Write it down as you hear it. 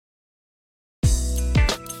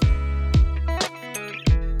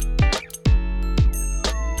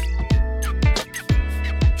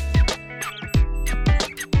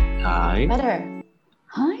Better.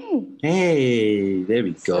 Hi. Hey, there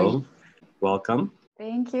we go. Sweet. Welcome.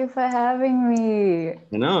 Thank you for having me.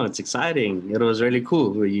 I know, it's exciting. It was really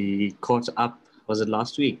cool. We caught up, was it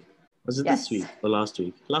last week? Was it this Yes. week or last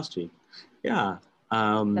week? Last week. Yeah.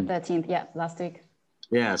 The 13th. Yeah, last week.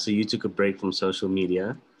 Yeah, so you took a break from social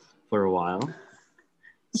media for a while.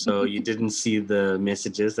 So you didn't see the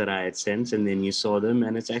messages that I had sent, and then you saw them,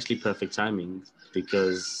 and it's actually perfect timing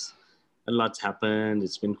because a lot's happened.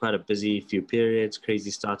 It's been quite a busy few periods,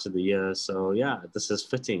 crazy start to the year. So yeah, this is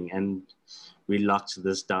fitting, and we locked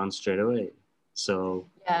this down straight away. So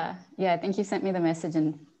Yeah. I think you sent me the message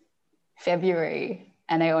in February,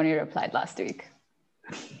 and I only replied last week.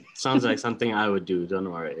 sounds like something I would do.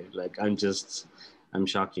 Don't worry. Like I'm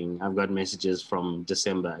shocking. I've got messages from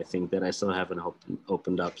December, I think, that I still haven't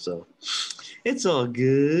opened up. So it's all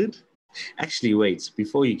good. Actually, wait.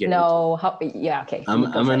 Before you get No. Yeah. Okay.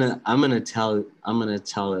 I'm gonna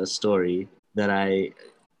tell a story that I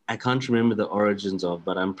can't remember the origins of,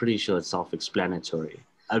 but I'm pretty sure it's self-explanatory.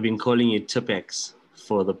 I've been calling you Tipex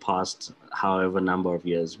for the past however number of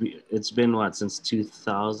years. It's been since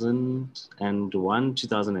 2001,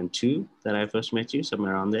 2002 that I first met you,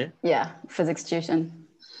 somewhere around there. Yeah, physics tuition.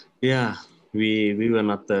 Yeah, we were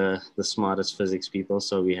not the smartest physics people,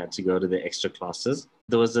 so we had to go to the extra classes.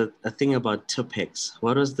 There was a thing about Tipex.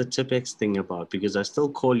 What was the Tipex thing about? Because I still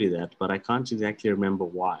call you that, but I can't exactly remember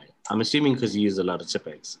why. I'm assuming because you use a lot of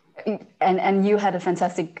Tipex. And you had a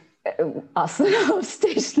fantastic arsenal of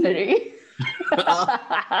stationery.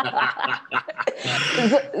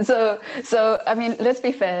 so I mean, let's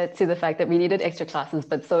be fair to the fact that we needed extra classes,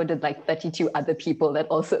 but so did like 32 other people that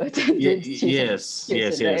also attended. Yes.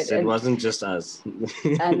 Right? It wasn't just us.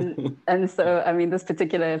 and so I mean, this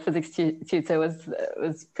particular physics tutor was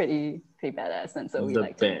pretty badass, and so we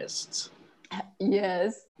liked the best.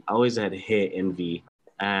 Yes. I always had hair envy,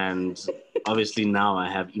 and obviously now I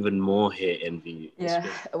have even more hair envy. Yeah.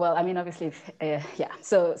 Well, I mean, obviously, yeah.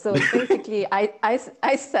 So basically, I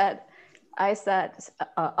sat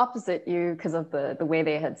opposite you because of the way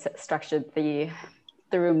they had structured the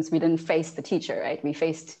rooms. We didn't face the teacher, right? We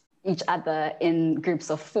faced each other in groups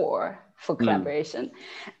of 4 for collaboration.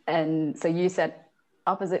 And so you sat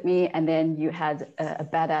opposite me, and then you had a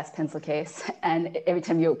badass pencil case, and every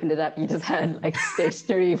time you opened it up, you just had like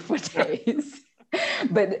stationery for days.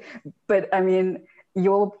 But I mean,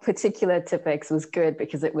 your particular Tipex was good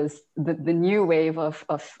because it was the new wave of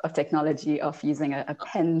technology of using a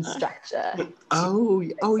pen structure. Oh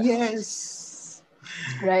yes.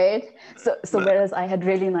 Right. So whereas I had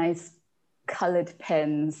really nice colored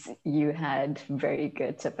pens, you had very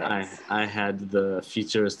good Tipex. I had the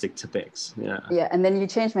futuristic Tipex. Yeah, and then you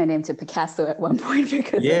changed my name to Picasso at one point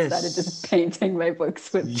because I started just painting my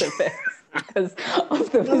books with Tipex. Because of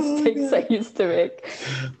the mistakes I used to make.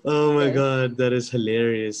 Oh my God, that is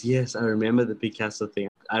hilarious. Yes, I remember the Picasso thing.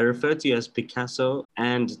 I referred to you as Picasso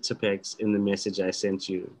and Tipex in the message I sent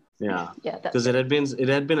you. Yeah, because it had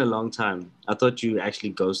been a long time. I thought you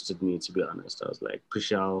actually ghosted me, to be honest. I was like,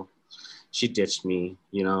 Prichelle, she ditched me,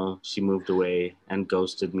 she moved away and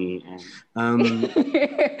ghosted me. And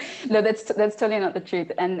no, that's totally not the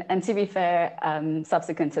truth. And to be fair,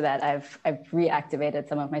 subsequent to that, I've reactivated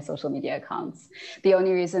some of my social media accounts. The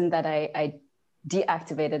only reason that I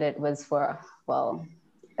deactivated it was for, well,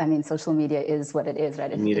 I mean, social media is what it is,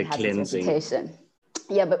 right? It has cleansing. Its reputation.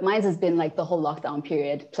 Yeah, but mine has been like the whole lockdown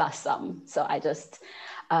period plus some. So I just,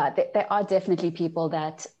 there are definitely people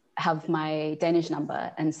that have my Danish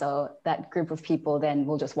number, and so that group of people then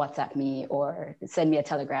will just WhatsApp me or send me a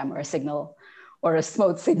telegram or a signal or a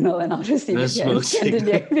smoke signal, and I'll receive it here in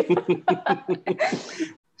Scandinavian.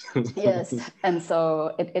 Yes, and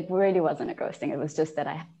so it really wasn't a ghosting. It was just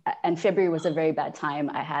that and February was a very bad time.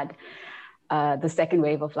 I had the second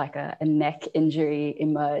wave of like a neck injury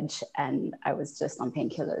emerge, and I was just on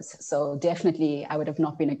painkillers. So definitely I would have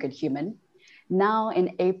not been a good human. Now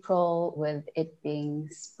in April, with it being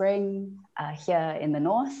spring here in the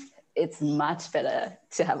north, it's much better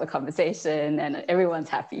to have a conversation, and everyone's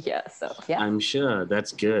happy here. So yeah, I'm sure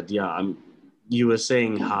that's good. Yeah, you were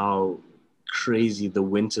saying how crazy the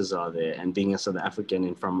winters are there, and being a South African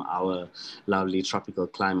and from our lovely tropical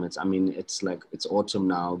climates, I mean, it's autumn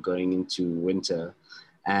now going into winter,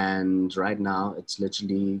 and right now it's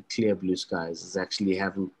literally clear blue skies. It's actually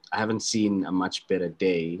I haven't seen a much better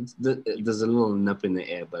day. There's a little nip in the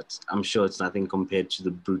air, but I'm sure it's nothing compared to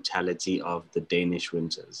the brutality of the Danish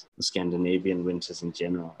winters, the Scandinavian winters in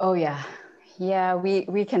general. Oh yeah, Yeah,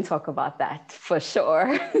 we can talk about that for sure.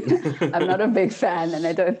 I'm not a big fan, and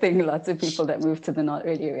I don't think lots of people that move to the north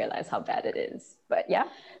really realize how bad it is. But yeah,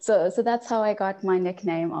 so that's how I got my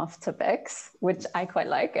nickname of Tipex, which I quite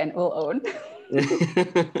like and will own.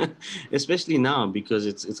 Especially now because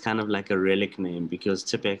it's kind of like a relic name because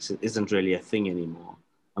Tipex isn't really a thing anymore.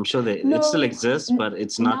 I'm sure that it still No, exists, but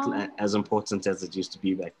it's not now as important as it used to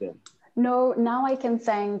be back then. no, now I can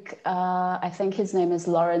thank. I think his name is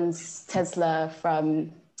Lawrence Tesla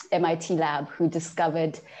from MIT Lab, who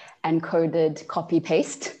discovered and coded copy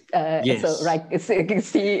paste. So Yes. right,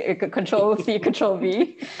 C, Control C, Control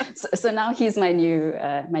V. So now he's my new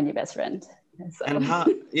best friend. So. And how,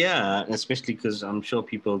 yeah, especially because I'm sure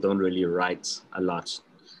people don't really write a lot.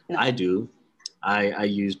 No. I do. I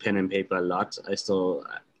use pen and paper a lot. I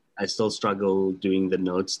still struggle doing the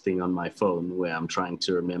notes thing on my phone where I'm trying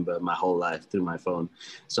to remember my whole life through my phone.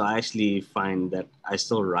 So I actually find that I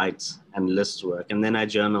still write and list work, and then I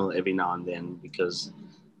journal every now and then because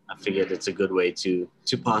I figured it's a good way to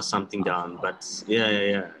pass something down. But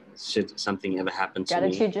yeah. Should something ever happen to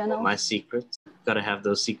Gratitude me, journal. my secret, gotta have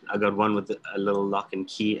those. I got one with a little lock and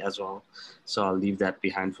key as well, so I'll leave that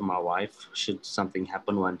behind for my wife. Should something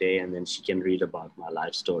happen one day, and then she can read about my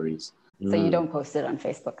life stories. So you don't post it on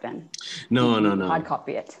Facebook then? No. Hard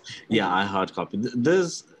copy it. Yeah, I hard copy.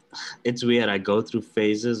 It's weird. I go through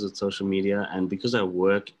phases with social media, and because I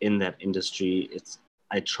work in that industry,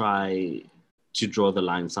 I try to draw the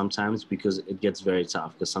line sometimes because it gets very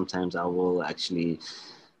tough. Because sometimes I will actually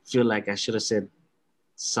feel like I should have said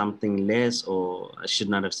something less, or I should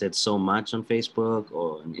not have said so much on Facebook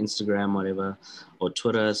or on Instagram, whatever, or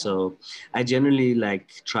Twitter. So I generally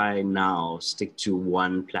try now stick to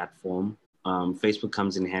one platform. Facebook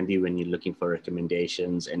comes in handy when you're looking for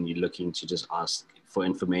recommendations and you're looking to just ask for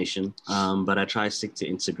information. But I try to stick to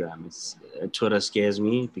Instagram. Twitter scares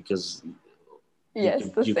me because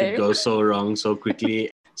you could go so wrong so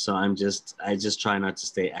quickly. So I just try not to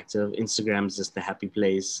stay active. Instagram's just a happy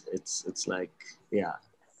place. It's like, yeah.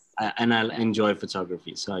 I enjoy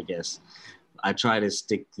photography. So I guess I try to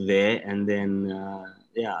stick there, and then,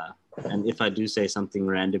 yeah. And if I do say something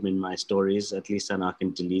random in my stories, at least I know I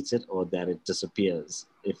can delete it or that it disappears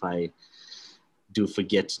if I do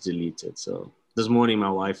forget to delete it. So this morning,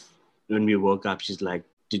 my wife, when we woke up, she's like,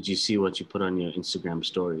 "Did you see what you put on your Instagram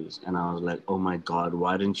stories?" And I was like, "Oh my God,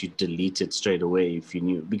 why didn't you delete it straight away if you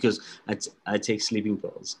knew?" Because I take sleeping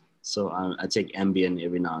pills. So I take Ambien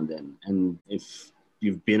every now and then. And if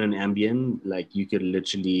you've been on Ambien, you could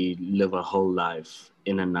literally live a whole life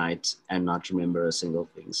in a night and not remember a single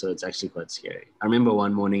thing. So it's actually quite scary. I remember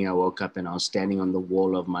one morning I woke up and I was standing on the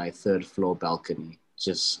wall of my third floor balcony,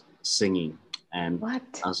 just singing. And what?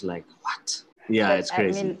 I was like, what? Yeah, but it's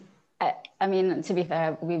crazy. I mean, to be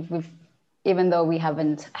fair, we've even though we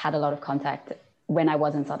haven't had a lot of contact when I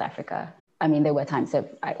was in South Africa. I mean, there were times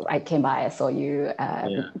that I came by, I saw you.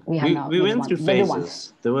 We went through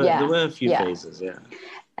phases. There were a few phases, yeah.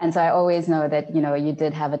 And so I always know that, you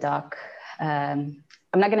did have a dark, I'm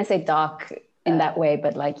not going to say dark in that way,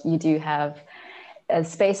 but you do have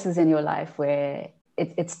spaces in your life where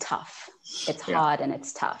it's tough. It's hard and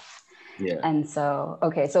it's tough. Yeah. And so,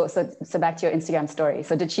 okay, so back to your Instagram story.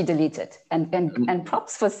 So did she delete it? And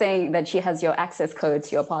props for saying that she has your access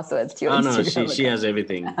codes, your passwords to your Instagram. No, she has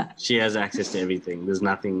everything. She has access to everything. There's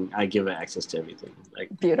nothing. I give her access to everything.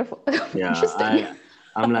 Beautiful. Yeah,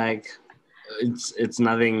 I'm like, it's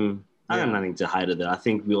nothing. I have nothing to hide with it. I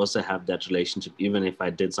think we also have that relationship, even if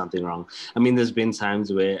I did something wrong. I mean, there's been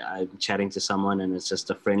times where I'm chatting to someone and it's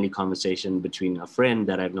just a friendly conversation between a friend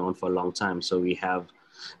that I've known for a long time. So we have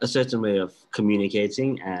a certain way of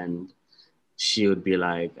communicating, and she would be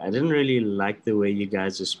like, "I didn't really like the way you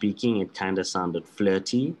guys are speaking. It kind of sounded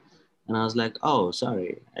flirty." And I was like, "Oh,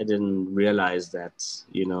 sorry. I didn't realize that,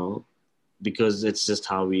 because it's just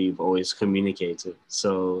how we've always communicated."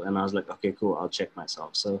 So, and I was like, "Okay, cool. I'll check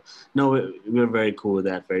myself." So no, we're very cool with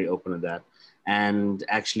that, very open with that. And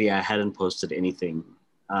actually I hadn't posted anything.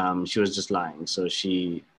 She was just lying. So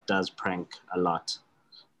she does prank a lot.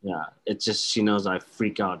 Yeah, it's just she knows I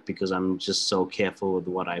freak out because I'm just so careful with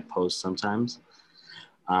what I post sometimes.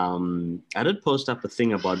 I did post up a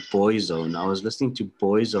thing about Boyzone. I was listening to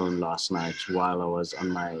Boyzone last night while I was on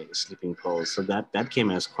my sleeping pills. So that came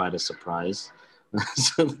as quite a surprise.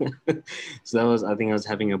 so that was, I think I was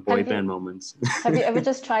having a boy band moment. Have you ever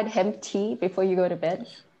just tried hemp tea before you go to bed?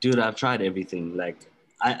 Dude, I've tried everything.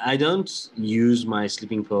 I don't use my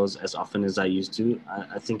sleeping pills as often as I used to.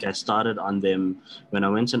 I think I started on them when I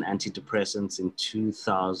went on antidepressants in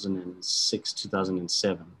 2006,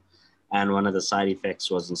 2007. And one of the side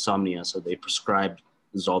effects was insomnia. So they prescribed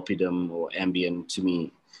Zolpidem or Ambien to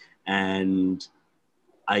me. and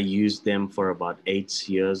I used them for about 8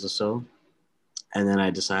 years or so. And then I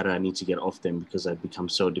decided I need to get off them because I've become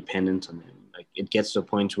so dependent on them. Like it gets to a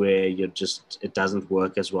point where it doesn't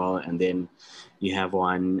work as well. And then you have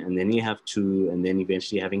one, and then you have two, and then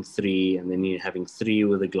eventually you're having three, and then you're having three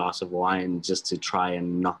with a glass of wine just to try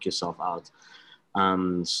and knock yourself out.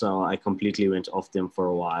 So I completely went off them for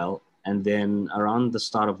a while. And then around the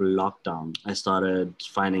start of lockdown, I started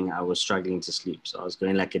finding I was struggling to sleep. So I was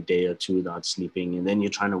going like a day or two without sleeping. And then you're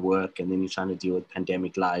trying to work, and then you're trying to deal with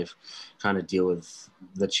pandemic life, trying to deal with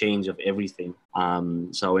the change of everything.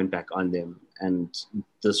 So I went back on them. And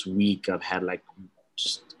this week I've had like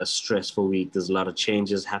just a stressful week. There's a lot of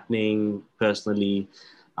changes happening personally,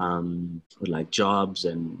 with like jobs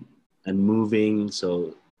and moving.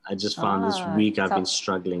 So I just found this week I've been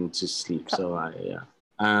struggling to sleep. So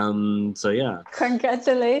yeah.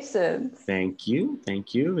 Congratulations. Thank you.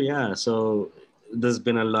 Yeah. So there's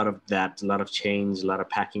been a lot of that, a lot of change, a lot of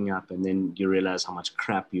packing up, and then you realize how much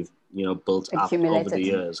crap you've built up over the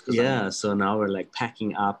years. Yeah. So now we're like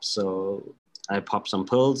packing up. So I pop some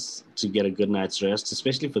pills to get a good night's rest,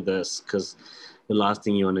 especially for this, because the last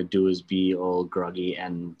thing you want to do is be all groggy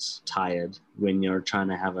and tired when you're trying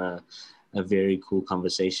to have a very cool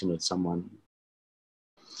conversation with someone.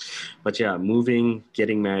 But yeah, moving,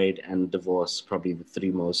 getting married, and divorce, probably the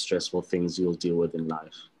three most stressful things you'll deal with in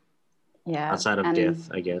life. Yeah. Outside of death,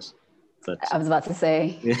 I guess. But I was about to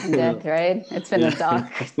say, death, right? It's been a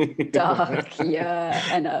dark year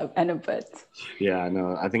and a bit. Yeah,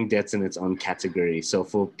 no, I think death's in its own category. So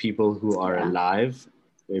for people who are alive,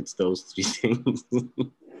 it's those three things.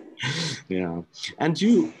 Yeah.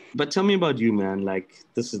 But tell me about you, man. Like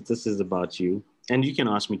this is about you. And you can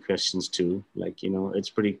ask me questions too. Like, it's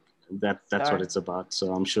pretty, that's what it's about.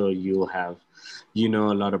 So I'm sure you'll have, a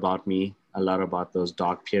lot about me, a lot about those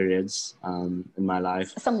dark periods in my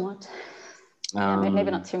life. Somewhat. Yeah,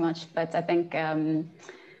 maybe not too much, but I think,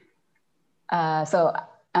 so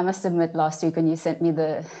I must admit last week when you sent me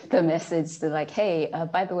the message to like, hey,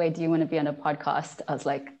 by the way, do you want to be on a podcast? I was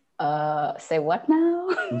like, say what now?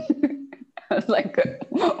 I was like,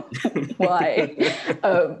 why?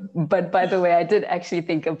 But by the way, I did actually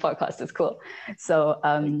think a podcast is cool. So,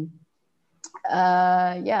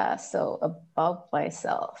 so about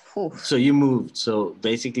myself. Oof. So you moved. So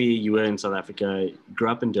basically you were in South Africa, grew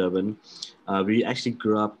up in Durban. We actually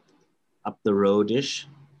grew up the road-ish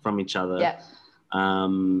from each other. Yeah.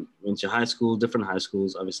 Went to high school, different high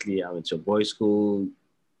schools. Obviously, I went to a boys' school.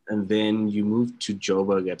 And then you moved to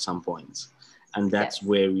Joburg at some point. And that's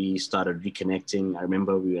where we started reconnecting. I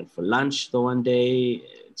remember we went for lunch the one day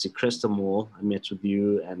to Crystal Mall. I met with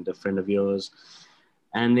you and a friend of yours.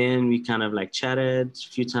 And then we kind of like chatted a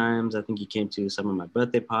few times. I think you came to some of my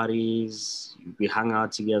birthday parties. We hung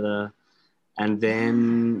out together. And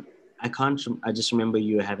then I just remember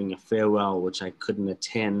you were having a farewell, which I couldn't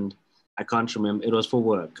attend. I can't remember. It was for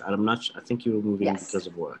work. I think you were moving because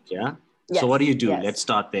of work, yeah? Yes. So what do you do? Yes. Let's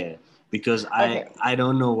start there. Because I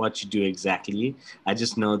don't know what you do exactly. I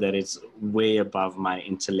just know that it's way above my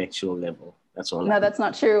intellectual level. That's all. No, that's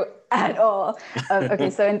not true at all. Okay,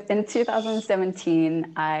 so in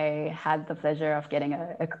 2017, I had the pleasure of getting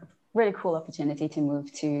a really cool opportunity to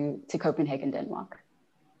move to Copenhagen, Denmark.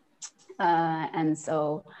 And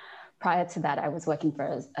so prior to that, I was working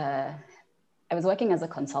as a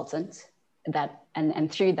consultant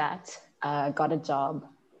and through that, got a job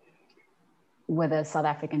with a South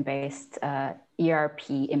African-based ERP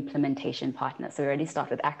implementation partner. So we already start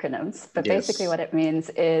with acronyms, but basically what it means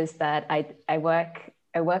is that I work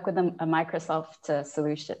with a Microsoft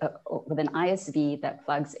solution, with an ISV that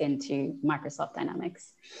plugs into Microsoft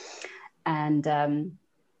Dynamics. And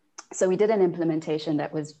so we did an implementation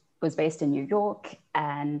that was based in New York,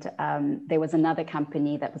 and there was another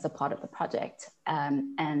company that was a part of the project.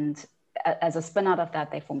 And as a spin out of that,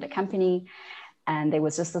 they formed a company. And there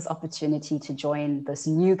was just this opportunity to join this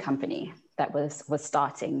new company that was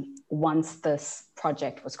starting once this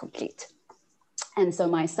project was complete. And so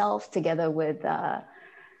myself, together with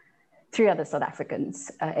 3 other South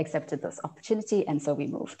Africans, accepted this opportunity. And so we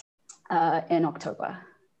moved in October,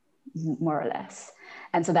 more or less.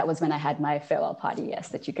 And so that was when I had my farewell party,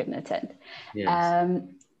 that you couldn't attend. Yes.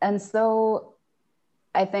 And so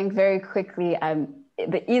I think very quickly,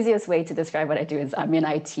 the easiest way to describe what I do is I'm in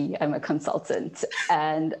IT, I'm a consultant,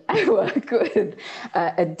 and I work with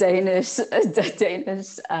a Danish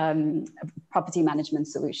property management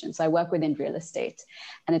solution. So I work within real estate,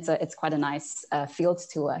 and it's quite a nice field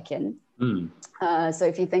to work in. So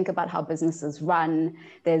if you think about how businesses run,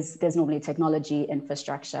 there's normally technology,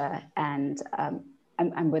 infrastructure, and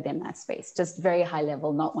I'm within that space, just very high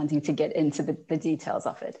level, not wanting to get into the details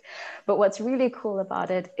of it. But what's really cool about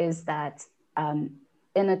it is that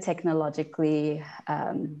in a technologically,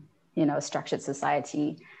 structured society,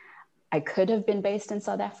 I could have been based in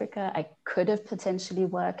South Africa. I could have potentially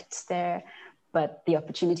worked there, but the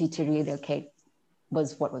opportunity to relocate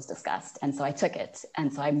was what was discussed. And so I took it.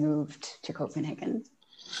 And so I moved to Copenhagen.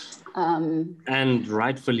 And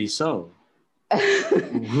rightfully so.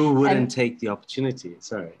 Who wouldn't take the opportunity?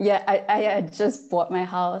 Sorry. Yeah, I had just bought my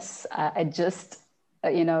house. I just,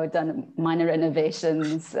 done minor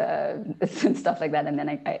renovations and stuff like that. And then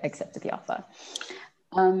I accepted the offer.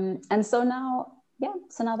 And so now,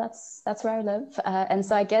 that's where I live. And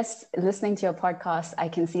so I guess listening to your podcast, I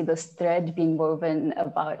can see this thread being woven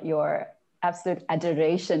about your absolute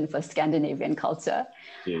adoration for Scandinavian culture.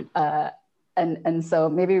 And so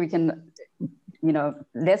maybe we can,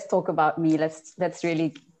 let's talk about me. Let's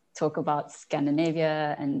really talk about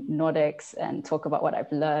Scandinavia and Nordics and talk about what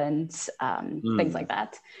I've learned, things like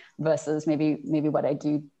that, versus maybe what I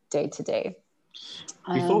do day to day.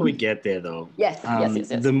 Before we get there though, yes.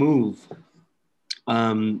 The move,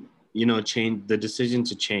 change, the decision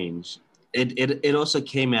to change, it also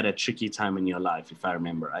came at a tricky time in your life, if I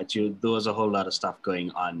remember, right? There was a whole lot of stuff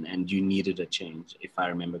going on and you needed a change, if I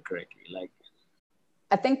remember correctly. Like,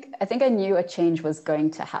 I think I knew a change was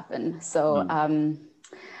going to happen. So,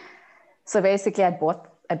 so basically I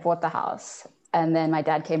bought the house, and then my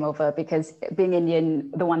dad came over, because being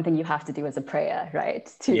Indian, the one thing you have to do is a prayer, right?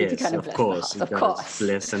 To kind of bless the house. Of course.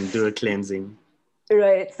 Bless and do a cleansing.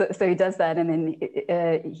 Right. So he does that, and then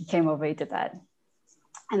he came over, he did that.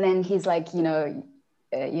 And then he's like,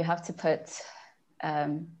 you have to put,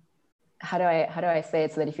 how do I say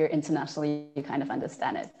it so that if you're international, you kind of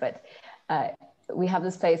understand it. But we have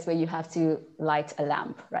this place where you have to light a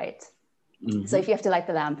lamp, right? Mm-hmm. So if you have to light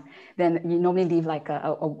the lamp, then you normally leave like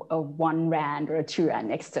a 1 rand or a 2 rand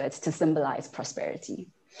next to it to symbolize prosperity.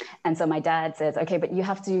 And so my dad says, okay, but you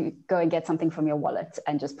have to go and get something from your wallet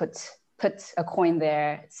and just put a coin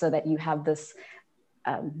there so that you have this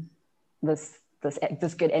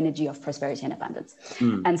good energy of prosperity and abundance.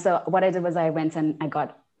 And so what I did was I went and I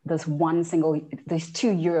got these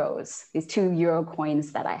 2 euro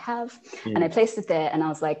coins that I have, and I placed it there, and I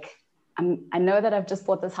was like, I know that I've just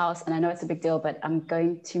bought this house and I know it's a big deal, but I'm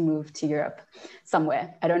going to move to Europe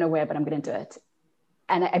somewhere. I don't know where, but I'm going to do it.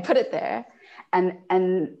 And I put it there, and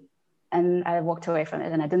I walked away from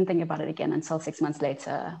it, and I didn't think about it again until 6 months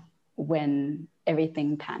later, when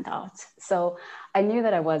everything panned out. So I knew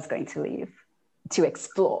that I was going to leave to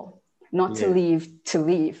explore, not to leave,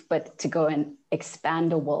 but to go and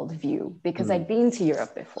expand a worldview, because I'd been to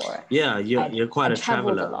Europe before. Yeah, you're quite a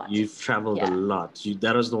traveler. You've traveled a lot.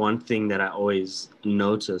 That was the one thing that I always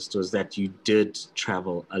noticed, was that you did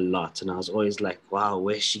travel a lot. And I was always like, wow,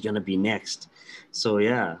 where's she going to be next? So,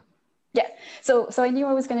 yeah. Yeah. So I knew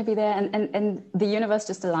I was going to be there, and the universe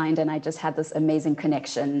just aligned, and I just had this amazing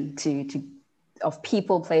connection of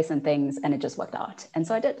people, place, and things, and it just worked out. And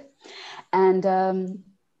so I did. And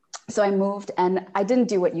so I moved, and I didn't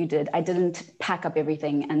do what you did. I didn't pack up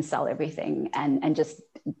everything and sell everything and just,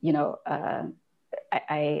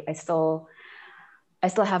 I still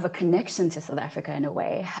have a connection to South Africa in a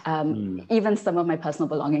way. Even some of my personal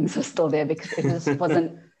belongings are still there, because it just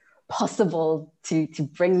wasn't possible to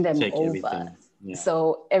bring them over. Yeah.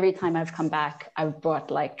 So every time I've come back, I've brought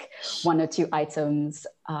like 1 or 2 items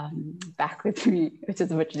back with me, which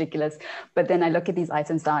is a bit ridiculous. But then I look at these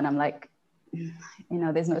items down, I'm like,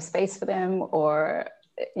 there's no space for them, or,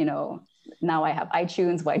 now I have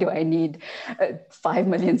iTunes. Why do I need 5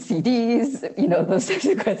 million CDs? Those types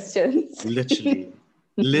of questions.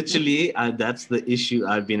 Literally, that's the issue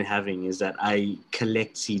I've been having, is that I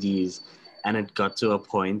collect CDs. And it got to a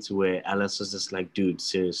point where Alice was just like, dude,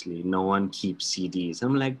 seriously, no one keeps CDs.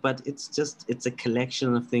 I'm like, but it's a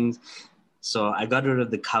collection of things. So I got rid of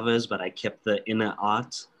the covers, but I kept the inner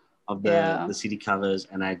art of the CD covers.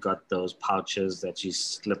 And I got those pouches that you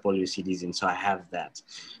slip all your CDs in. So I have that.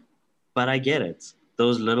 But I get it.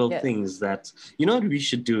 Those little things that, you know what we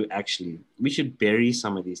should do, actually? We should bury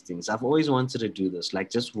some of these things. I've always wanted to do this. Like,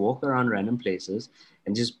 just walk around random places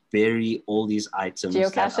and just bury all these items.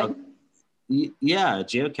 Geocaching. Yeah,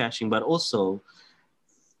 geocaching, but also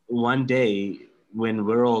one day when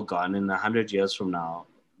we're all gone, in 100 years from now,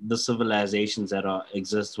 the civilizations that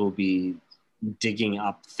exist will be digging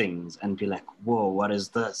up things and be like, whoa, what is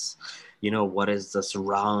this? What is this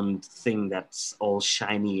round thing that's all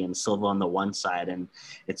shiny and silver on the one side, and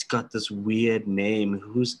it's got this weird name?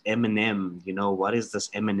 Who's Eminem? What is this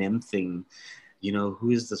Eminem thing?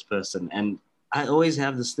 Who is this person? And I always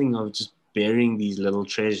have this thing of just burying these little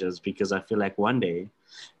treasures, because I feel like one day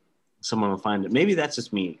someone will find it. Maybe that's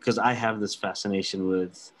just me, because I have this fascination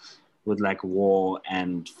with like war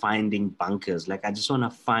and finding bunkers. Like I just want to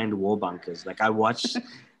find war bunkers. Like I watch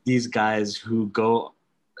these guys who go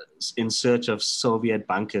in search of Soviet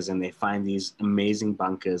bunkers, and they find these amazing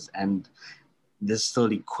bunkers, and there's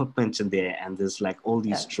still equipment in there, and there's like all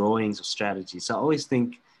these drawings of strategies. So I always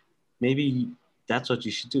think maybe that's what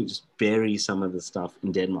you should do. Just bury some of the stuff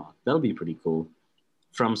in Denmark. That'll be pretty cool.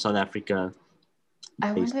 From South Africa.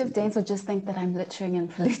 I wonder if Danes would just think that I'm littering and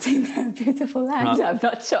polluting their beautiful land. I'm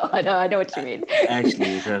not sure. I know what you mean.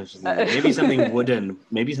 Actually, maybe something wooden.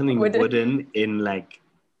 Maybe something wooden in like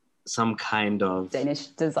some kind of Danish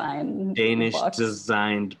designed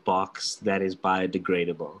box that is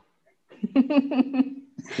biodegradable.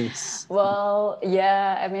 Well,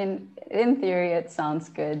 yeah, I mean, in theory, it sounds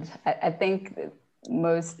good. I think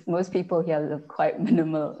most people here live quite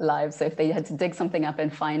minimal lives. So if they had to dig something up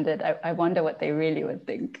and find it, I wonder what they really would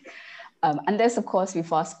think. Unless, of course, we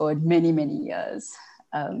fast forward many, many years.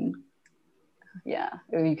 Yeah,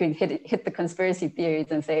 you could hit the conspiracy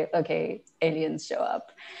theories and say, okay, aliens show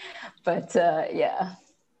up. But yeah,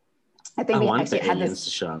 I think I want the aliens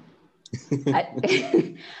to show up. I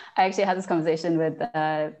actually had this conversation with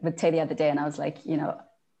Tay the other day, and I was like, you know,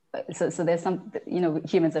 so there's some, you know,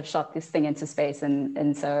 humans have shot this thing into space,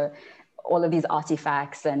 and so all of these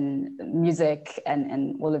artifacts and music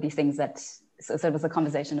and all of these things so it was a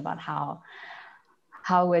conversation about how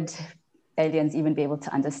would aliens even be able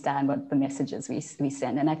to understand what the messages we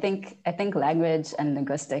send. And I think language and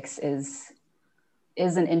linguistics is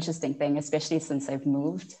an interesting thing, especially since I've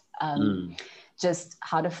moved. Just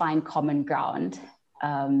how to find common ground,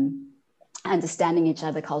 understanding each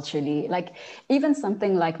other culturally. Like even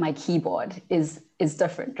something like my keyboard is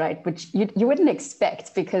different, right? Which you wouldn't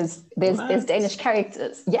expect, because there's Danish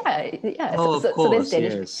characters. Yeah. Oh, of course, so there's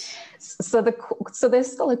Danish. Yes. So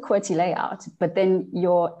there's still a QWERTY layout, but then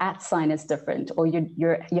your @ sign is different, or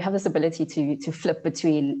you have this ability to flip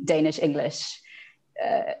between Danish, English,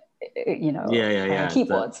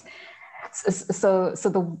 keyboards. So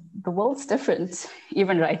the world's different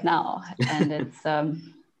even right now, and it's a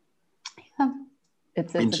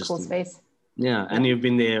cool space. Yeah, and you've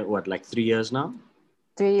been there what, like 3 years now?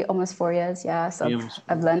 3, almost 4 years. Yeah, so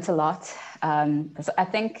I've learned a lot. So I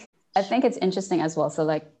think it's interesting as well. So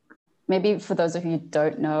like maybe for those of you who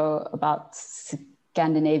don't know about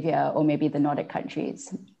Scandinavia or maybe the Nordic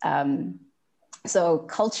countries, so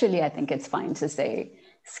culturally I think it's fine to say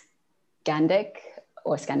Scandic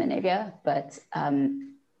or Scandinavia, but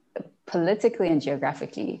politically and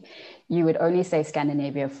geographically, you would only say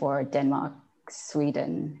Scandinavia for Denmark,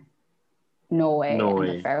 Sweden, Norway.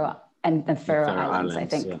 And the Faroe Islands, I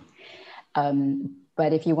think. Yeah.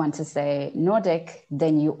 But if you want to say Nordic,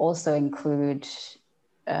 then you also include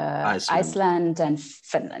Iceland and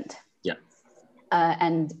Finland. Yeah.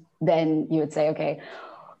 And then you would say, okay,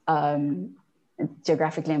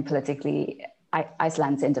 geographically and politically,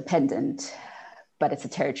 Iceland's independent, but it's a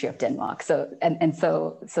territory of Denmark. So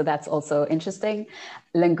that's also interesting.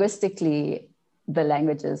 Linguistically, the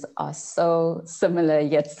languages are so similar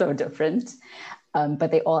yet so different,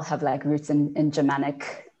 but they all have like roots in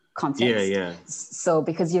Germanic context. Yeah. So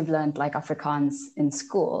because you've learned like Afrikaans in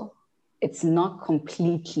school, it's not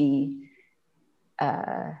completely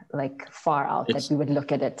like far out that we would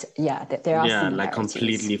look at it. Yeah, there are similarities. Like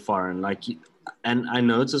completely foreign. Like, and I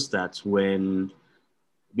noticed that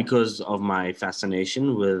because of my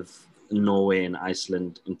fascination with Norway and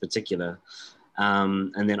Iceland in particular.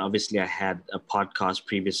 And then obviously I had a podcast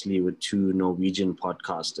previously with 2 Norwegian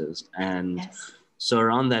podcasters. And so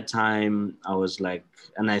around that time I was like,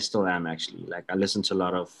 and I still am actually, like I listened to a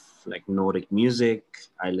lot of like Nordic music.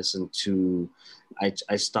 I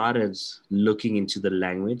started looking into the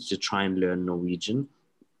language to try and learn Norwegian.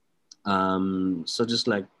 So just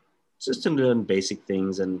to learn basic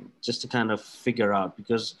things and just to kind of figure out,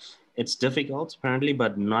 because it's difficult apparently,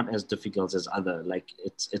 but not as difficult as other. Like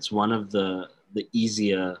it's one of the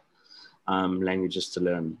easier languages to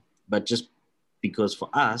learn. But just because for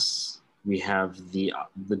us, we have the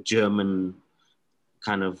German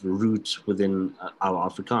kind of root within our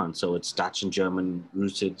Afrikaans. So it's Dutch and German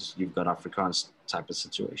rooted. You've got Afrikaans type of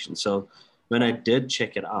situation. So when I did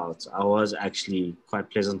check it out, I was actually quite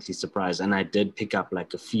pleasantly surprised. And I did pick up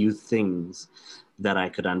like a few things that I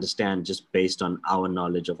could understand just based on our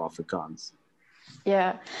knowledge of Afrikaans.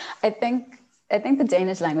 Yeah, I think the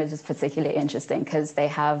Danish language is particularly interesting because they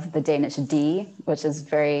have the Danish D, which is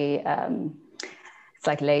very, it's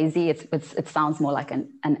like lazy. It sounds more like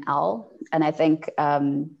an L. And I think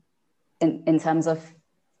in terms of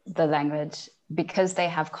the language, because they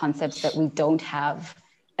have concepts that we don't have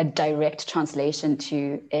a direct translation to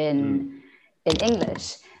in English,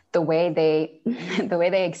 the way they the way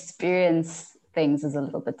they experience things is a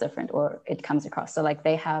little bit different, or it comes across. So like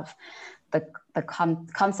they have the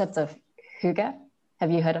concept of hygge.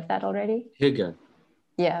 Have you heard of that already? Hygge.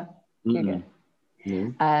 Yeah, hygge.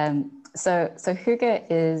 So hygge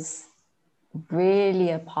is really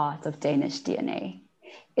a part of Danish DNA.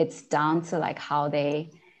 It's down to like how they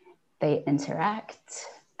interact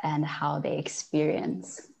and how they experience.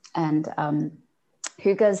 And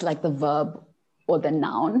hygge is like the verb or the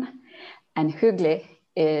noun, and hyggelig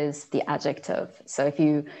is the adjective. So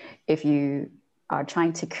if you are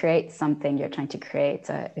trying to create something, you're trying to create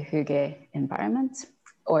a hygge environment.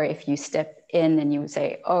 Or if you step in and you say,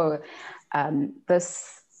 oh,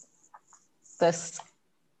 this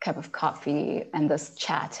cup of coffee and this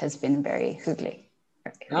chat has been very hyggelig.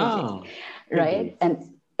 Oh, right?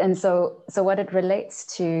 And so what it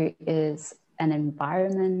relates to is an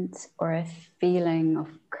environment or a feeling of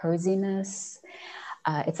coziness.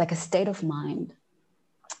 It's like a state of mind.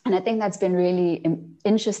 And I think that's been really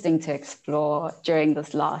interesting to explore during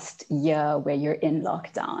this last year where you're in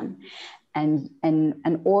lockdown, and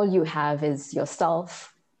all you have is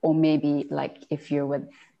yourself, or maybe like if you're with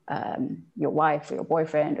your wife or your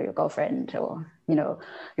boyfriend or your girlfriend or, you know,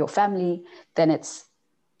 your family, then it's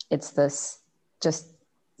this just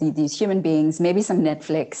these human beings, maybe some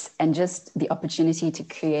Netflix, and just the opportunity to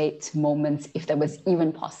create moments if that was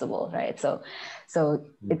even possible, right? So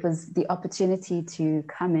it was the opportunity to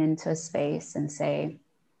come into a space and say,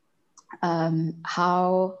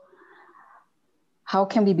 how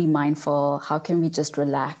can we be mindful? How can we just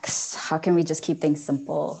relax? How can we just keep things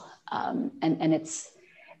simple? And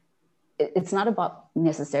it's not about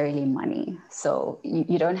necessarily money. So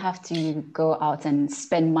you don't have to go out and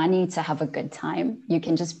spend money to have a good time. You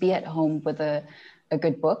can just be at home with a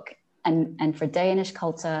good book. And for Danish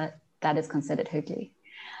culture, that is considered hyggelig.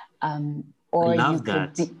 Or I love you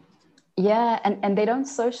could that. Yeah, and they don't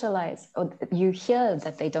socialize. Or you hear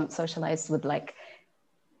that they don't socialize with like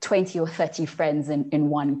 20 or 30 friends in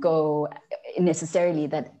one go necessarily,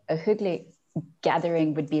 that a hyggelig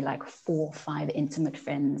gathering would be like 4 or 5 intimate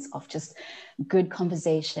friends of just good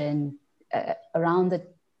conversation around the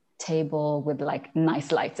table with like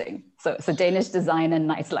nice lighting. So Danish design and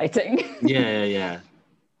nice lighting. Yeah.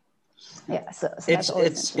 Yeah, so that's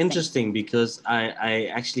it's interesting because I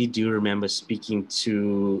actually do remember speaking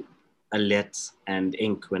to Alette and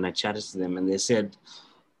Ink when I chatted to them, and they said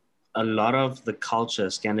a lot of the culture,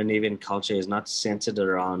 Scandinavian culture, is not centered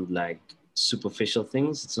around like superficial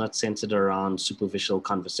things. It's not centered around superficial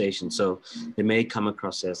conversation. So they may come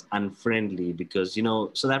across as unfriendly because, you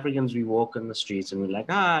know, South Africans, we walk on the streets and we're like,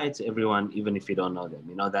 it's everyone, even if you don't know them.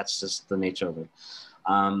 You know, that's just the nature of it.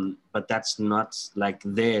 But that's not like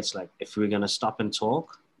there. It's like, if we're going to stop and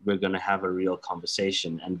talk, we're going to have a real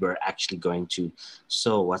conversation, and we're actually going to,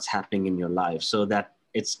 so what's happening in your life? So that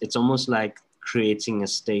it's almost like creating a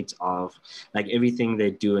state of like everything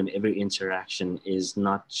they do and every interaction is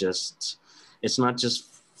not just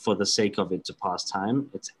for the sake of it to pass time.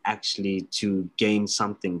 It's actually to gain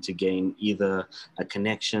something, to gain either a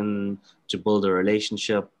connection, to build a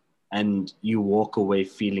relationship, and you walk away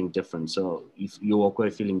feeling different. So you walk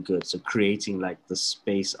away feeling good. So creating like the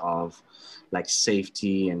space of like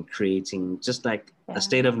safety and creating just like a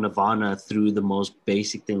state of nirvana through the most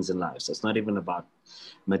basic things in life. So it's not even about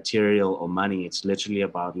material or money. It's literally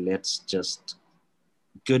about let's just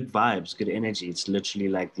good vibes, good energy. It's literally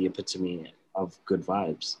like the epitome of good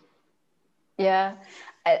vibes. Yeah,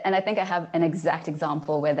 and I think I have an exact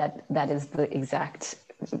example where that is the exact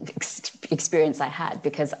experience I had,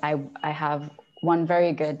 because I have one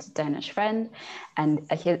very good Danish friend, and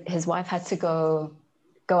his wife had to go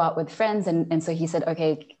out with friends, and so he said,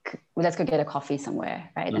 okay, let's go get a coffee somewhere,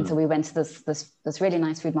 right? And so we went to this really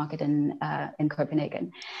nice food market in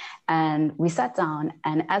Copenhagen, and we sat down,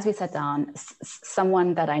 and as we sat down,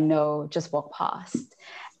 someone that I know just walked past,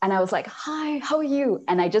 and I was like, hi, how are you?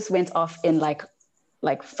 And I just went off in like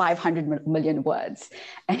 500 million words,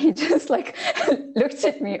 and he just like looked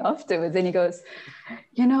at me afterwards, and he goes,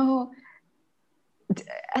 you know,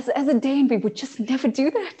 as a Dane, we would just never do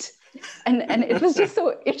that. And it was just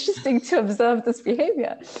so interesting to observe this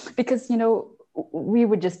behavior, because, you know, we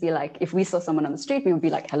would just be like, if we saw someone on the street, we would be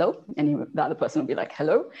like, hello. And the other person would be like,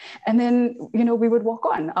 hello. And then, you know, we would walk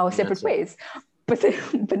on our separate ways. But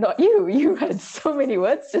not you. You had so many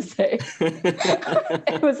words to say.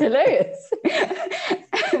 It was hilarious.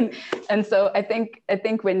 and so I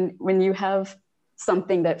think when you have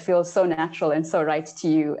something that feels so natural and so right to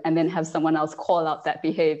you, and then have someone else call out that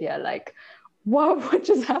behavior, like, whoa, what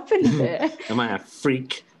just happened there? Am I a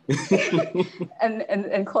freak?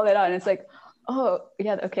 and call it out. And it's like, oh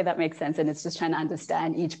yeah, okay, that makes sense. And it's just trying to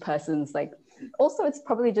understand each person's like, also it's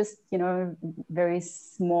probably just, you know, very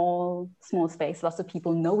small space. Lots of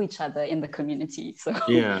people know each other in the community. So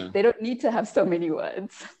Yeah. they don't need to have so many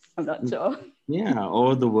words. I'm not sure. Yeah,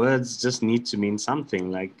 or the words just need to mean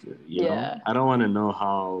something. Like, you know, I don't want to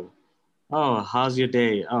know how's your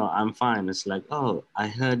day? Oh, I'm fine. It's like, oh, I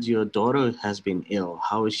heard your daughter has been ill.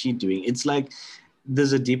 How is she doing? It's like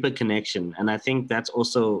there's a deeper connection. And I think that's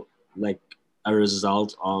also like a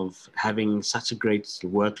result of having such a great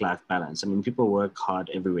work-life balance. I mean, people work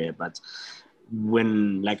hard everywhere, but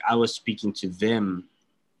when like I was speaking to them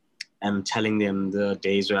and telling them the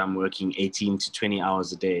days where I'm working 18 to 20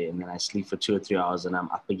 hours a day, and then I sleep for 2 or 3 hours and I'm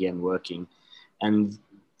up again working. And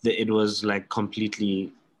it was like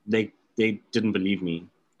completely, they didn't believe me.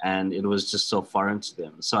 And it was just so foreign to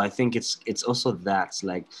them. So I think it's also that,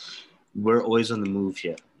 like, we're always on the move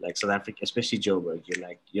here. Like South Africa, especially Joburg,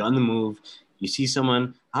 you're on the move. You see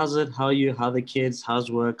someone, how's it? How are you? How are the kids?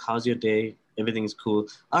 How's work? How's your day? Everything's cool.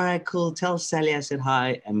 All right, cool. Tell Sally I said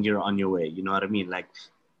hi, and you're on your way. You know what I mean? Like,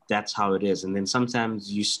 that's how it is. And then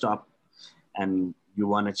sometimes you stop and you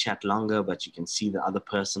want to chat longer, but you can see the other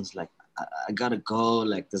person's like, I gotta go.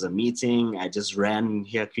 Like, there's a meeting. I just ran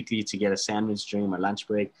here quickly to get a sandwich during my lunch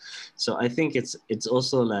break. So I think it's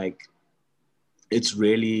also like,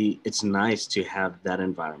 it's nice to have that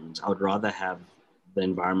environment. I would rather have the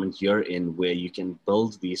environment you're in where you can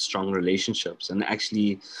build these strong relationships and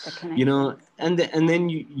actually, you know, and then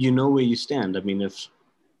you know where you stand. I mean, if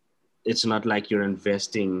it's not like you're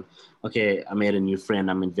investing, okay, I made a new friend,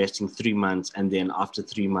 I'm investing 3 months, and then after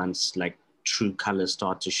 3 months, like, true colors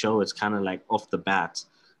start to show. It's kind of like off the bat,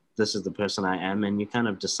 this is the person I am, and you kind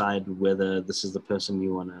of decide whether this is the person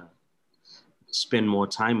you want to spend more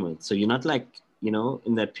time with. So you're not like, you know,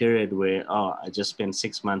 in that period where, oh, I just spent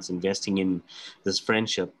 6 months investing in this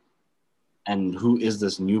friendship, and who is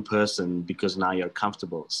this new person, because now you're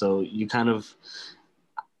comfortable. So you kind of,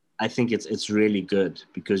 I think it's really good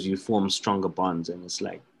because you form stronger bonds, and it's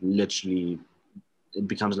like literally, it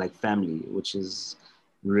becomes like family, which is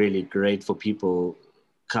really great for people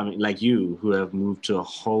coming like you who have moved to a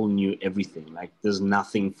whole new everything. Like, there's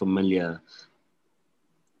nothing familiar.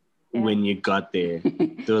 When you got there,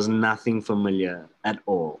 there was nothing familiar at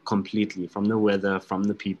all, completely, from the weather, from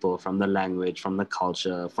the people, from the language, from the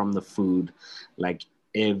culture, from the food. Like,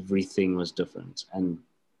 everything was different. And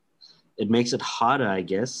it makes it harder, I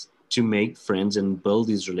guess, to make friends and build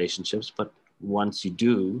these relationships. But once you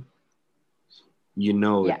do, you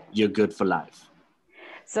know, you're good for life.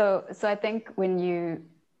 So I think when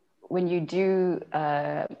you do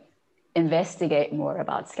investigate more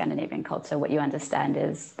about Scandinavian culture, what you understand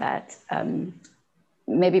is that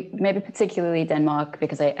maybe particularly Denmark,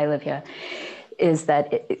 because I live here, is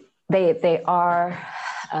that they are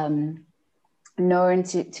known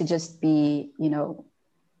to just be, you know,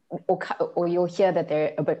 or you'll hear that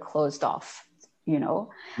they're a bit closed off, you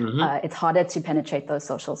know. It's harder to penetrate those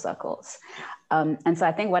social circles. And so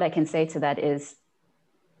I think what I can say to that is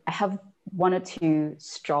I have 1 or 2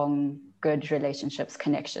 strong, good relationships,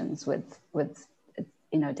 connections with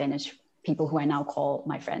you know, Danish people who I now call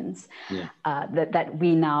my friends. That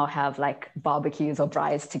we now have like barbecues or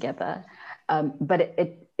braais together. But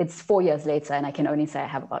it's 4 years later, and I can only say I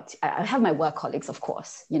have my work colleagues, of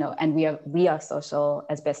course, you know, and we are social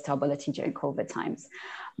as best our ability during COVID times.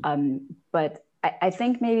 But I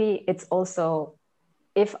think maybe it's also,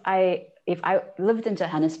 if I lived in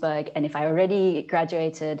Johannesburg and if I already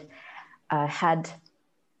graduated, had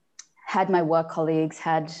my work colleagues,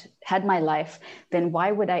 had my life, then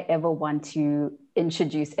why would I ever want to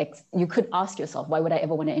introduce, you could ask yourself, why would I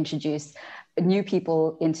ever want to introduce new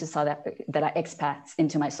people into South Africa that are expats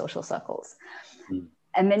into my social circles?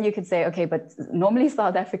 And then you could say, okay, but normally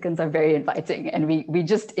South Africans are very inviting and we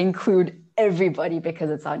just include everybody because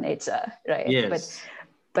it's our nature, right? Yes.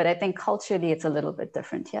 But I think culturally it's a little bit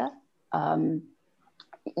different here.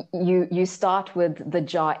 You start with the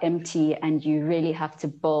jar empty and you really have to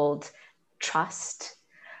build trust,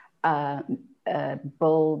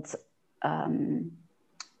 build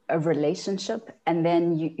a relationship. And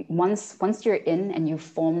then once you're in and you've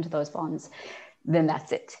formed those bonds, then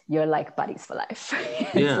that's it. You're like buddies for life.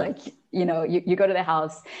 It's like, you know, you go to the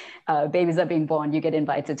house, babies are being born, you get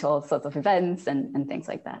invited to all sorts of events and things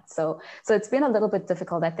like that. So it's been a little bit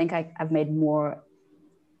difficult. I think I've made more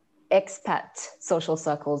expat social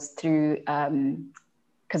circles through,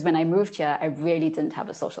 because when I moved here, I really didn't have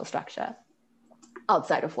a social structure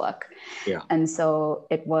outside of work. And so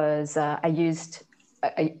it was, I used,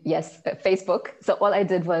 Facebook. So all I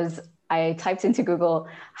did was I typed into Google,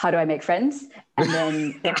 how do I make friends? And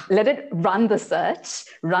then let it run the search,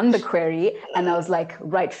 run the query. And I was like,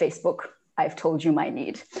 right, Facebook, I've told you my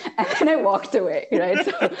need. And then I walked away, right?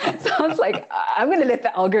 So I was like, I'm going to let the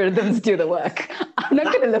algorithms do the work. I'm not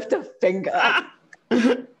going to lift a finger.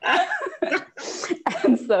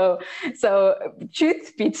 And so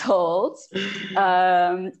truth be told,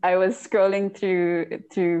 I was scrolling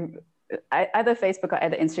through either Facebook or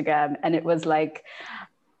either Instagram, and it was like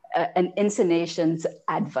an Intonations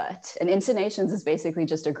advert. And Intonations is basically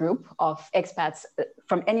just a group of expats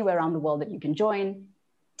from anywhere around the world that you can join.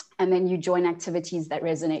 And then you join activities that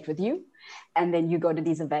resonate with you. And then you go to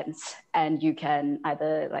these events and you can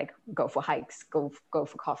either like go for hikes, go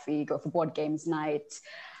for coffee, go for board games night,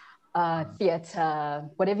 theater,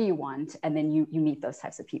 whatever you want. And then you meet those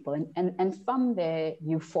types of people. And from there,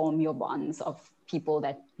 you form your bonds of people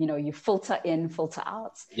that, you know, you filter in, filter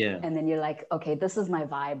out. Yeah. And then you're like, okay, this is my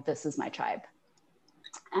vibe. This is my tribe.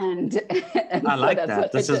 And I like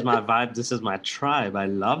that. This is my vibe. This is my tribe. I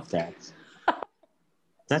love that.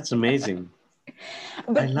 That's amazing.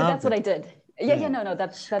 But that's what I did. No,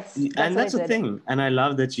 that's and that's the thing. And I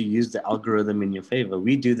love that you use the algorithm in your favor.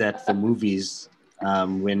 We do that for movies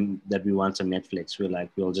that we want on Netflix.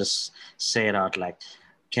 We'll just say it out like,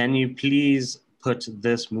 can you please put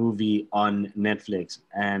this movie on Netflix?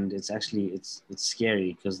 And it's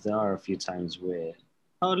scary because there are a few times where,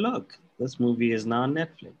 oh, look, this movie is now on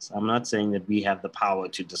Netflix. I'm not saying that we have the power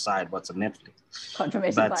to decide what's on Netflix.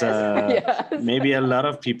 Confirmation but bias. Yes. Maybe a lot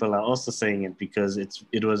of people are also saying it because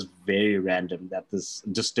it was very random that this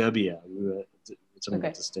Disturbia, we were talking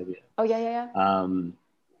about Disturbia. Oh, yeah.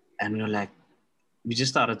 And we were like, we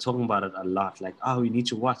just started talking about it a lot. Like, oh, you need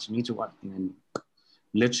to watch. And then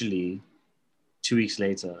literally 2 weeks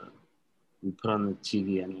later, we put on the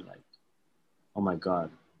TV and we're like, oh my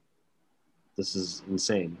God, this is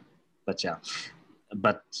insane. But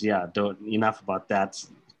yeah, don't enough about that.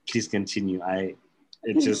 Please continue.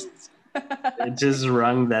 It just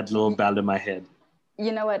rung that little bell in my head.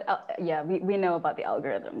 You know what? We know about the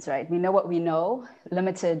algorithms, right? We know what we know,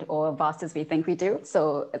 limited or vast as we think we do.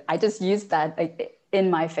 So I just used that in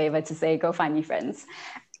my favor to say, go find me friends.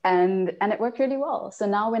 And it worked really well. So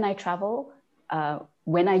now when I travel,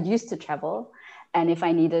 when I used to travel, and if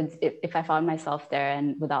I found myself there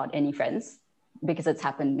and without any friends, because it's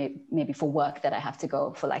happened maybe for work that I have to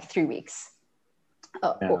go for like 3 weeks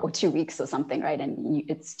or 2 weeks or something, right? And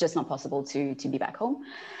it's just not possible to be back home.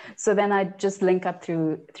 So then I just link up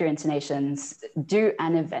through Intonations, do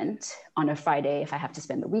an event on a Friday if I have to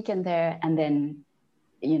spend the weekend there, and then,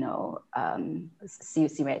 you know,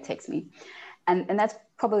 see where it takes me. And that's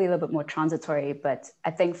probably a little bit more transitory, but I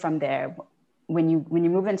think from there, when you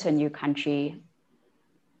move into a new country,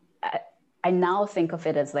 I now think of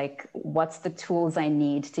it as like, what's the tools I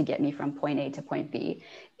need to get me from point A to point B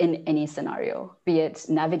in any scenario, be it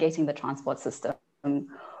navigating the transport system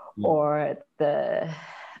or the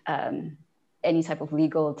any type of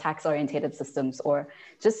legal tax-oriented systems, or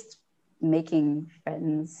just making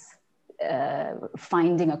friends,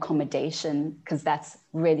 finding accommodation, because that's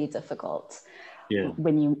really difficult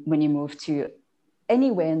when you move to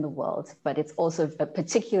anywhere in the world. But it's also a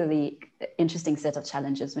particularly interesting set of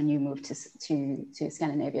challenges when you move to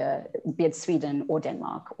Scandinavia, be it Sweden or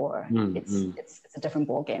Denmark, or it's a different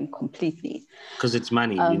ball game completely. Because it's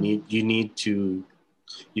money. You need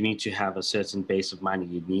to have a certain base of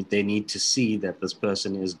money. They need to see that this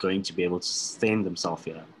person is going to be able to sustain themselves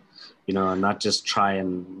here, you know, and not just try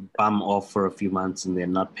and bum off for a few months and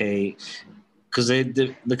then not pay. Because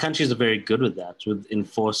the countries are very good with that, with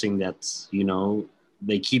enforcing that, you know,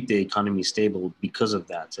 they keep the economy stable because of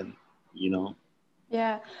that. And, you know.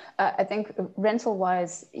 Yeah, I think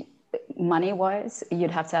rental-wise, money-wise, you'd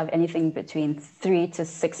have to have anything between 3 to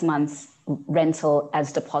 6 months rental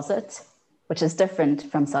as deposit, which is different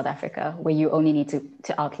from South Africa, where you only need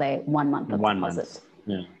to outlay 1 month of deposit.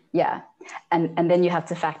 Yeah, and then you have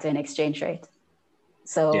to factor in exchange rate.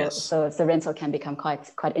 So the rental can become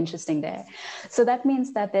quite interesting there. So that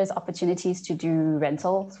means that there's opportunities to do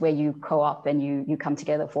rentals where you co-op and you come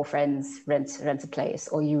together for friends, rent a place,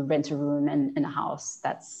 or you rent a room in a house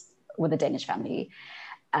that's with a Danish family.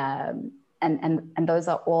 And those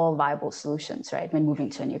are all viable solutions, right, when moving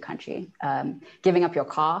to a new country. Giving up your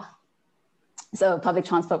car. So public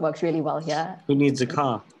transport works really well here. Who needs a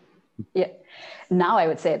car? Yeah. Now I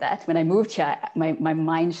would say that when I moved here, my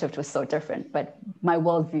mind shift was so different, but my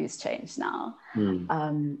worldview's changed now.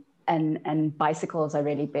 And bicycles are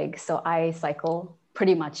really big. So I cycle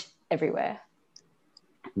pretty much everywhere.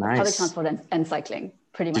 Nice. Public transport and cycling,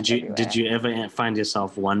 pretty much everywhere. Did you ever find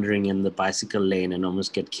yourself wandering in the bicycle lane and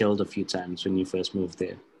almost get killed a few times when you first moved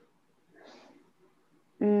there?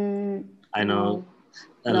 I know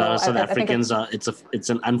a No, lot of South I think Africans it's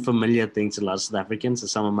an unfamiliar thing to a lot of South Africans. So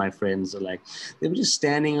some of my friends are like, they were just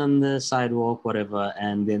standing on the sidewalk, whatever,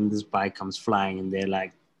 and then this bike comes flying, and they're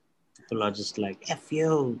like, people are just like, F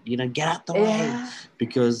you, get out the way,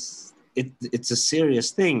 because it's a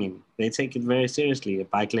serious thing. They take it very seriously. A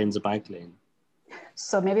bike lane's a bike lane.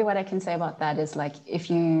 So maybe what I can say about that is like,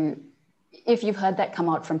 if you've heard that come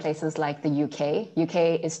out from places like the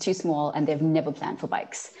UK is too small and they've never planned for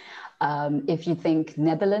bikes. If you think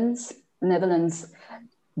Netherlands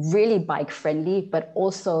really bike friendly, but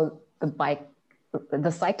also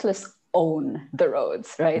the cyclists own the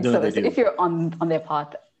roads, right? No, So they do. if you're on their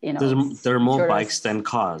path, there are more tourists, bikes than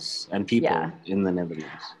cars and people in the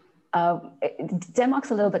Netherlands.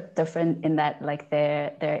 Denmark's a little bit different in that, like,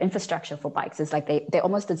 their infrastructure for bikes is like they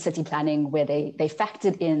almost did city planning where they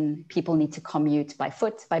factored in people need to commute by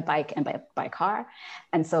foot, by bike, and by car,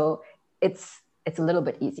 and so it's a little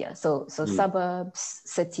bit easier. So suburbs,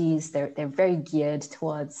 cities, they're very geared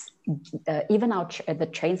towards even the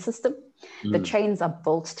train system. The trains are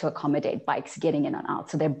built to accommodate bikes getting in and out,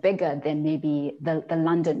 so they're bigger than maybe the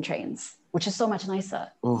London trains, which is so much nicer.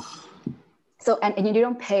 Oh. So, and you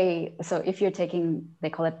don't pay. So if you're taking,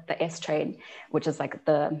 they call it the S train, which is like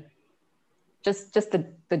just the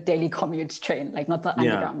daily commute train, like not the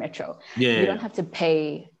underground metro. You don't have to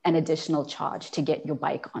pay an additional charge to get your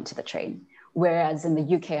bike onto the train. Whereas in the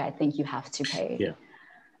UK, I think you have to pay. Yeah.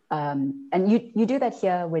 And you do that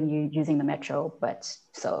here when you're using the metro, but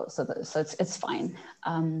so it's fine.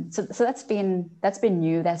 So that's been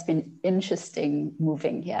new. That's been interesting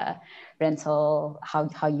moving here. Rental,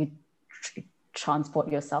 how you transport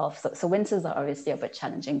yourself. So winters are obviously a bit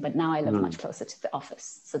challenging, but now I live much closer to the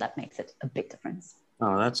office, so that makes it a big difference.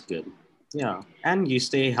 Oh, that's good. Yeah, and you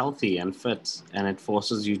stay healthy and fit, and it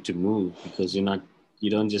forces you to move because you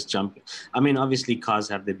don't just jump. I mean, obviously cars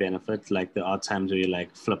have their benefit. Like there are times where you're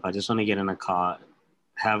like, flip, I just want to get in a car,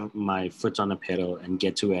 have my foot on a pedal and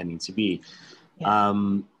get to where I need to be. Yeah.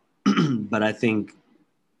 But I think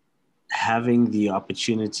having the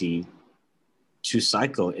opportunity to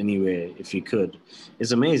cycle anywhere, if you could,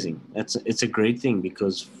 is amazing. It's a great thing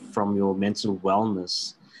because from your mental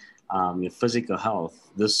wellness, your physical health,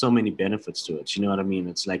 there's so many benefits to it. You know what I mean?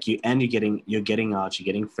 It's like you're getting out, you're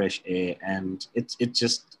getting fresh air, and it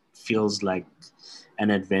just feels like an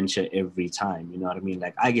adventure every time. You know what I mean?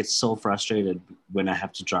 Like I get so frustrated when I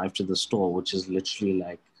have to drive to the store, which is literally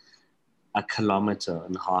like 1.5 kilometers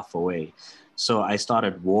away. So I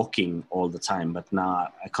started walking all the time, but now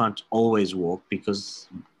I can't always walk because,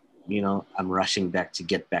 I'm rushing back to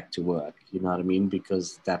get back to work. You know what I mean?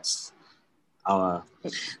 Because that's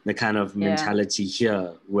the kind of mentality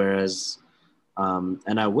here. Whereas,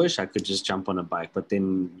 and I wish I could just jump on a bike, but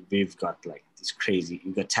then we've got like these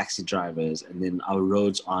you've got taxi drivers, and then our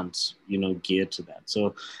roads aren't, geared to that.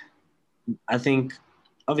 So I think,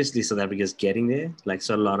 obviously South Africa's getting there. Like,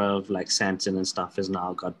 so a lot of like Sandton and stuff has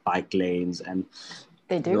now got bike lanes, and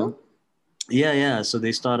they do. Yeah. So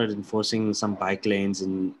they started enforcing some bike lanes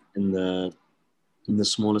in the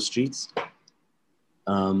smaller streets,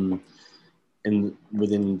 within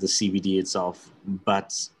the CBD itself.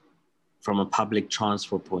 But from a public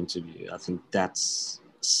transport point of view, I think that's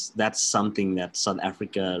something that South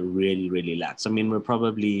Africa really, really lacks. I mean, we're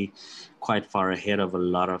probably quite far ahead of a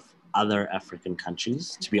lot of other African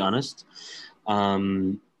countries, to be honest.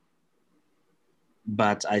 But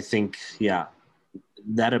I think,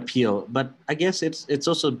 that appeal. But I guess it's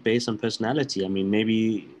also based on personality. I mean,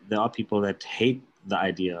 maybe there are people that hate the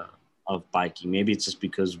idea of biking. Maybe it's just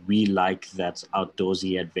because we like that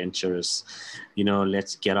outdoorsy, adventurous,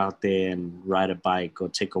 let's get out there and ride a bike or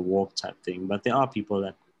take a walk type thing. But there are people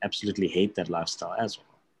that absolutely hate that lifestyle as well.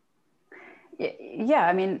 Yeah,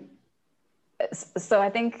 I mean, so I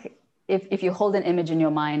think if you hold an image in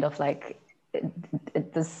your mind of like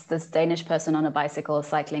this Danish person on a bicycle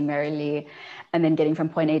cycling merrily and then getting from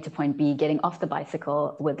point A to point B, getting off the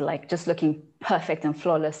bicycle with like just looking perfect and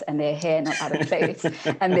flawless and their hair not out of place.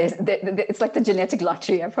 And it's like the genetic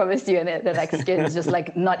lottery, I promise you. And their like skin is just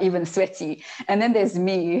like not even sweaty. And then there's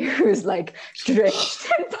me who's like drenched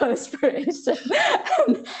in perspiration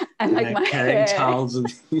and like my hair. Towels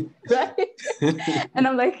right? And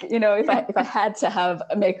I'm like, if I had to have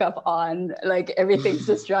makeup on, like everything's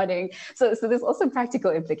just running. So there's also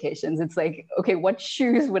practical implications. It's like, okay, what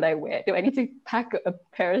shoes would I wear? Do I need to pack a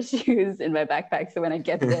pair of shoes in my backpack so when I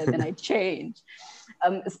get there, then I change?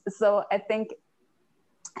 So I think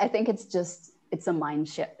it's a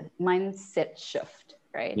mindset shift,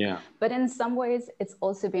 right? Yeah. But in some ways, it's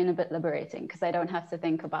also been a bit liberating because I don't have to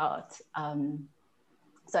think about.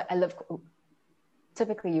 So I live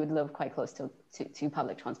typically you would live quite close to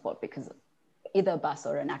public transport because either a bus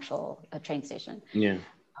or an actual train station. Yeah.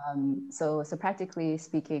 So practically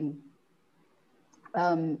speaking,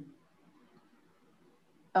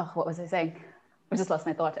 what was I saying? I just lost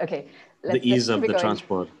my thought. Okay. The ease of the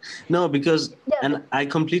transport. No, because, and I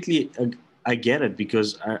completely, I get it, because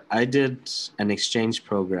I did an exchange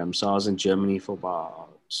program. So I was in Germany for about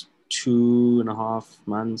 2.5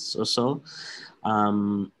 months or so,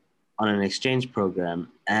 on an exchange program.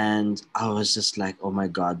 And I was just like, oh my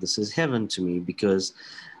God, this is heaven to me, because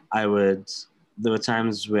there were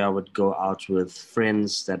times where I would go out with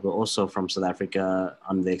friends that were also from South Africa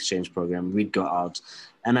on the exchange program. We'd go out,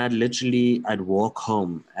 and I'd walk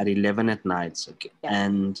home at 11 at night,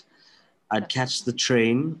 and I'd catch the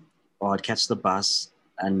train or I'd catch the bus,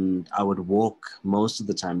 and I would walk most of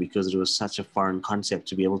the time because it was such a foreign concept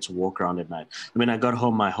to be able to walk around at night. When I got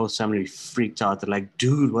home, my whole family freaked out. They're like,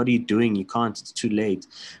 dude, what are you doing? You can't, it's too late.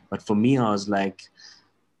 But for me, I was like,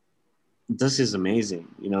 this is amazing.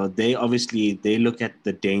 They look at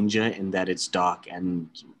the danger in that it's dark and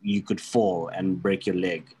you could fall and break your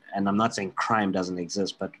leg. And I'm not saying crime doesn't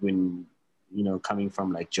exist, but when, coming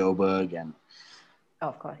from like Joburg, and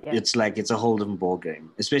of course, yeah, it's like, it's a whole different ball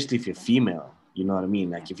game, especially if you're female, you know what I mean?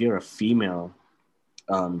 Like if you're a female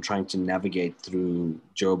trying to navigate through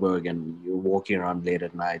Joburg and you're walking around late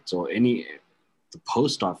at night, or the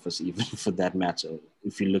post office, even for that matter,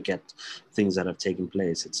 if you look at things that have taken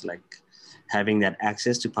place, it's like, having that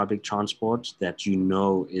access to public transport that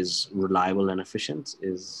is reliable and efficient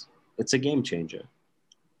it's a game changer.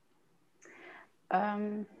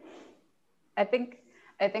 I think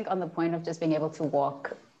on the point of just being able to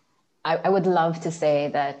walk, I would love to say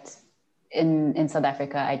that in South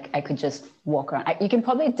Africa, I could just walk around. You can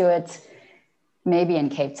probably do it maybe in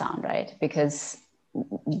Cape Town, right? Because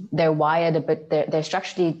they're wired a bit, they're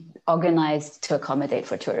structurally organized to accommodate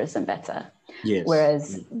for tourism better. Yes.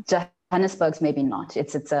 Whereas Johannesburg's maybe not.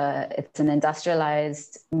 It's an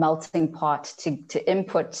industrialized melting pot to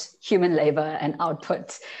input human labor and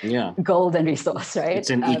output gold and resource, right? It's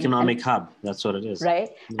an economic hub. That's what it is, right?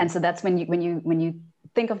 Yeah. And so that's when you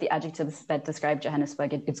think of the adjectives that describe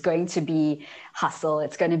Johannesburg, it's going to be hustle,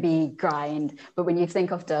 it's going to be grind. But when you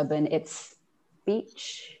think of Durban, it's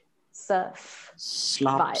beach, surf,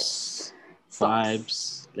 slops,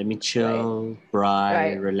 vibes. Let me chill,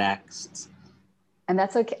 right. Relaxed. And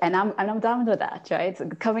that's okay, and I'm down with that, right? So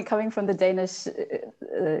coming from the Danish,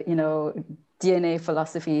 DNA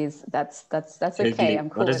philosophies, that's okay. Hyggelig. I'm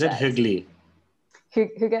cool. What is with it? Hyggelig.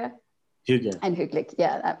 Hygge and hyggelig.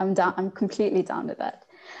 Yeah, I'm down. I'm completely down with that.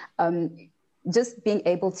 Just being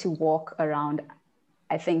able to walk around,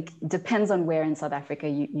 I think, depends on where in South Africa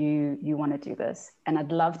you want to do this. And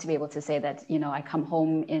I'd love to be able to say that I come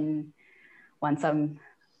home once I'm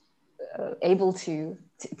able to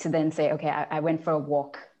then say, okay, I went for a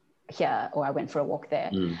walk here or I went for a walk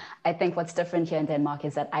there. I think what's different here in Denmark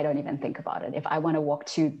is that I don't even think about it. If I want to walk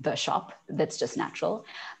to the shop, that's just natural.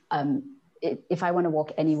 If I want to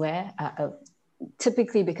walk anywhere,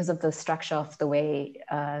 typically because of the structure of the way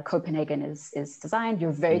Copenhagen is designed,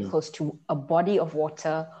 you're very close to a body of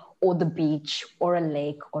water or the beach or a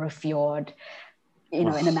lake or a fjord, in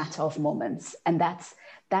a matter of moments. And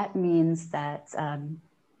that means that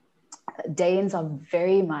Danes are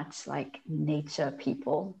very much like nature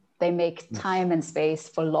people. They make time and space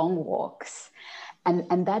for long walks.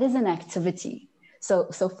 And that is an activity.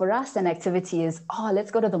 So for us, an activity is,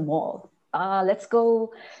 let's go to the mall. Let's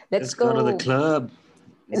go to the club. Let's go to the club.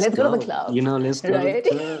 Let's go to the club.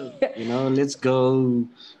 Let's go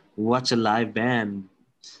watch a live band.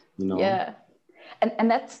 Yeah.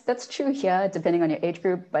 And that's true here, depending on your age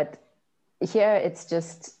group. But here it's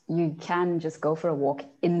just, you can just go for a walk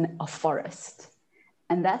in a forest.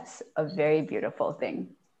 And that's a very beautiful thing,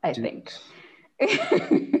 I think.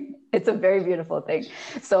 It's a very beautiful thing.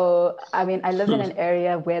 So, I mean, I live in an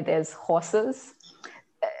area where there's horses.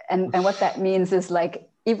 And what that means is, like,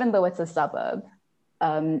 even though it's a suburb,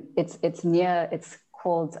 it's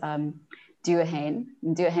called Duurheen.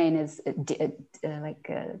 Duurheen is like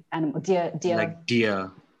animal deer. Like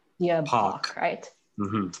deer park, right?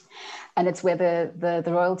 Mm-hmm. And it's where the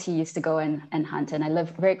royalty used to go and hunt. And I live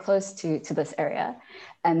very close to this area.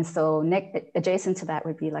 And so adjacent to that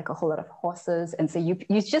would be like a whole lot of horses. And so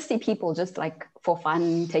you just see people just like for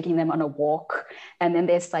fun, taking them on a walk. And then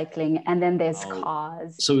there's cycling, and then there's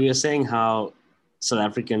cars. So we were saying how South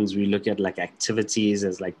Africans, we look at like activities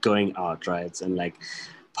as like going out, right? And like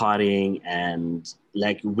partying, and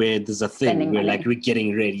like where there's a thing where like we're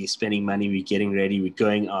getting ready, spending money, we're getting ready, we're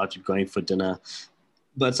going out, we're going for dinner.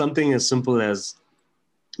 But something as simple as,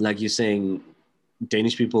 like you're saying,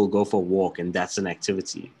 Danish people go for a walk and that's an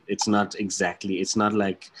activity. It's not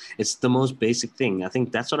like, it's the most basic thing. I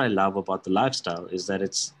think that's what I love about the lifestyle, is that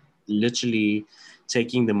it's literally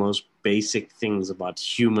taking the most basic things about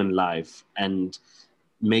human life and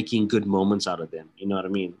making good moments out of them. You know what I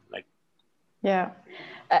mean? Like, yeah.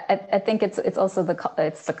 I think it's also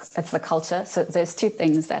it's the culture. So there's two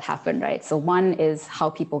things that happen, right? So one is how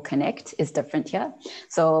people connect is different here.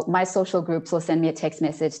 So my social groups will send me a text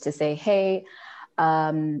message to say, hey,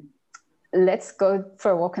 let's go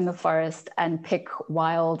for a walk in the forest and pick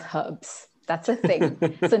wild herbs. That's a thing.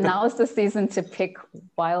 So now is the season to pick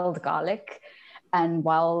wild garlic and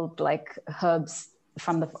wild like herbs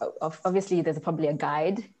from obviously there's probably a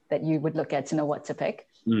guide that you would look at to know what to pick.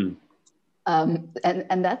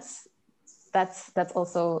 And that's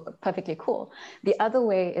also perfectly cool. The other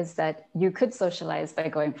way is that you could socialize by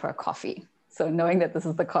going for a coffee. So knowing that this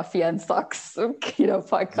is the Coffee and Socks,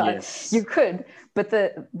 podcast, yes. You could. But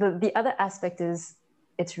the other aspect is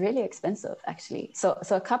it's really expensive, actually. So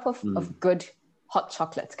a cup of good hot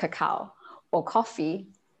chocolate, cacao, or coffee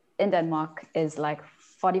in Denmark is like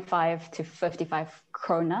 45 to 55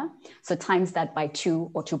 krona. So times that by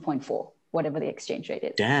 2 or 2.4, whatever the exchange rate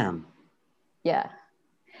is. Damn. Yeah.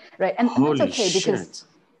 Right. And that's okay because,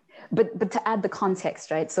 but to add the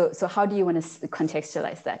context, right? So how do you want to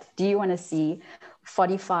contextualize that? Do you want to see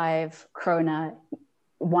 45 krona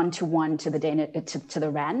 1-to-1 to the to the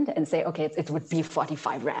rand and say, okay, it would be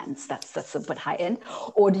 45 rands. That's a bit high end.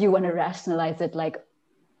 Or do you want to rationalize it like,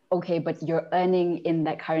 okay, but you're earning in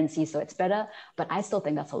that currency, so it's better. But I still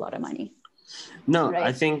think that's a lot of money. No, right?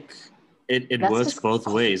 I think it works both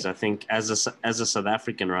ways. I think as a South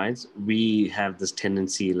African, right, we have this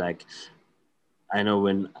tendency, like, I know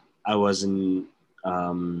when I was in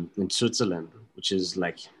Switzerland, which is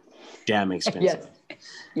like damn expensive.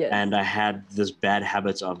 Yes. And I had this bad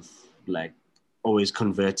habit of like always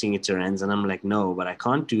converting it to rands, and I'm like, no, but I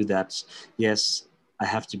can't do that. Yes, I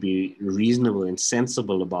have to be reasonable and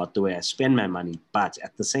sensible about the way I spend my money, but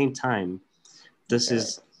at the same time, this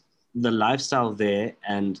is the lifestyle there,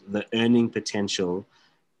 and the earning potential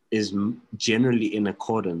is generally in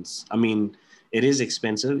accordance. I mean, it is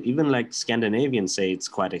expensive. Even like Scandinavians say it's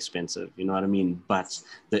quite expensive, you know what I mean? But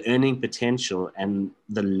the earning potential and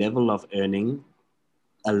the level of earning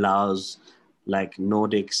allows like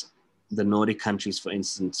the Nordic countries, for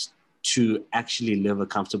instance, to actually live a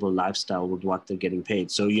comfortable lifestyle with what they're getting paid.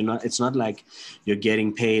 So, it's not like you're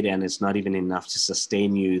getting paid and it's not even enough to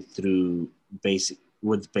sustain you through basic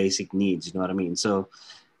needs, you know what I mean? So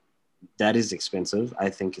that is expensive. I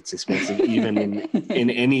think it's expensive even in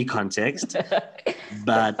any context.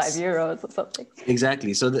 But €5 or something.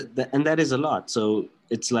 Exactly. So and that is a lot. So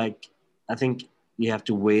it's like, I think you have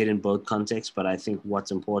to weigh it in both contexts. But I think what's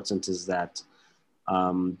important is that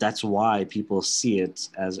that's why people see it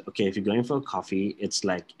as, okay, if you're going for a coffee, it's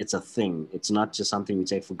like, it's a thing. It's not just something we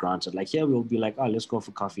take for granted. Like here we'll be like, oh, let's go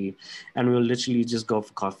for coffee. And we'll literally just go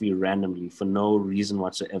for coffee randomly for no reason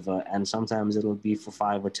whatsoever. And sometimes it'll be for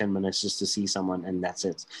 5 or 10 minutes just to see someone, and that's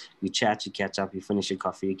it. You chat, you catch up, you finish your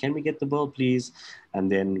coffee. Can we get the bill, please? And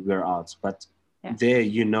then we're out. But there,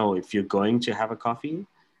 if you're going to have a coffee,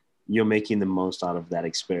 you're making the most out of that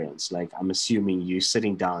experience. Like, I'm assuming you're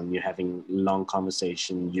sitting down, you're having long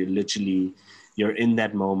conversation, you're in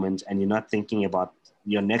that moment, and you're not thinking about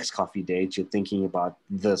your next coffee date. You're thinking about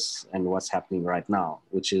this and what's happening right now,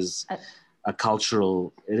 which is it's a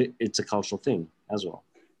cultural thing as well.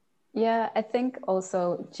 Yeah, I think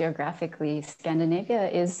also geographically, Scandinavia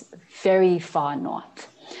is very far north.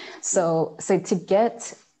 So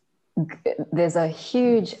there's a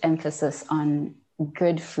huge emphasis on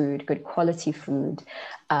good food, good quality food.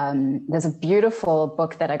 There's a beautiful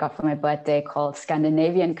book that I got for my birthday called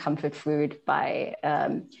Scandinavian Comfort Food by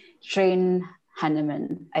Train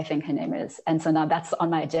Hanneman, I think her name is. And so now that's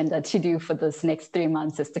on my agenda to do for this next 3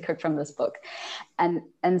 months, is to cook from this book. And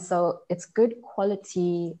so it's good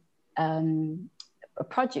quality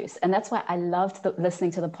produce. And that's why I loved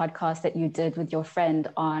listening to the podcast that you did with your friend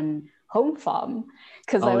on home farm,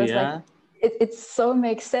 because I was like, it so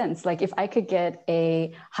makes sense. Like, if I could get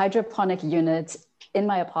a hydroponic unit in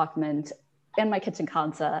my apartment, in my kitchen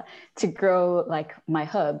counter, to grow like my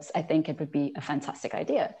herbs, I think it would be a fantastic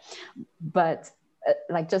idea. But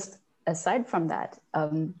like, just aside from that,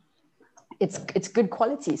 it's good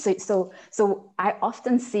quality. So I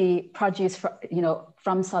often see produce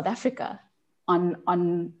from South Africa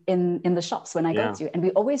in the shops when I go to, and we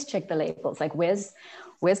always check the labels, like where's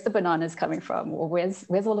the bananas coming from, or where's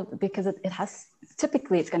all of it, because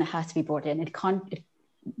it's going to have to be brought in. It can't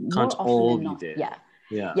all be there. Yeah.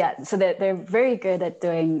 Yeah. Yeah, so they're very good at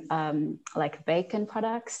doing like bacon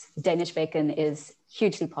products. Danish bacon is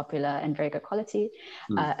hugely popular and very good quality,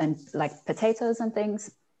 and like potatoes and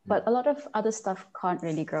things. But a lot of other stuff can't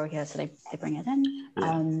really grow here, so they bring it in.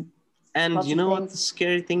 Yeah. And you know what the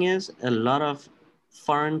scary thing is? A lot of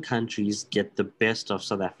foreign countries get the best of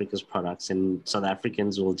South Africa's products, and South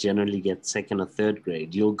Africans will generally get second or third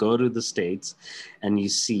grade. You'll go to the States and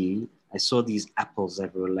I saw these apples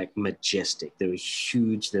that were like majestic. They were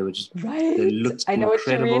huge. They were just, they looked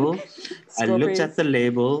incredible. I looked at the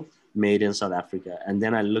label, made in South Africa. And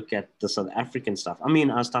then I look at the South African stuff. I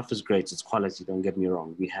mean, our stuff is great. It's quality. Don't get me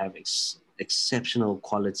wrong. We have exceptional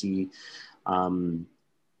quality,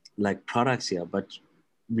 like products here, but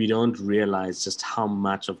we don't realize just how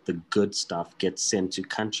much of the good stuff gets sent to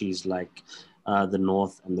countries like the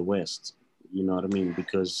North and the West. You know what I mean?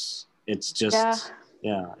 Because it's just,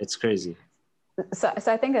 it's crazy. So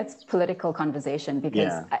I think that's political conversation,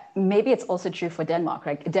 because maybe it's also true for Denmark,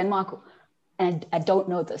 right? Denmark, and I don't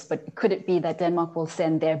know this, but could it be that Denmark will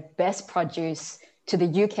send their best produce to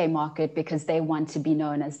the UK market because they want to be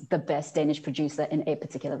known as the best Danish producer in a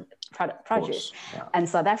particular produce? And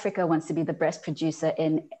South Africa wants to be the best producer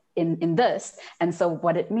in this. And so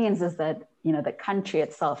what it means is that, you know, the country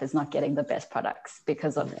itself is not getting the best products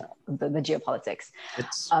because of the geopolitics.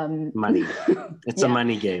 It's money. It's a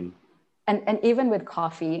money game. And even with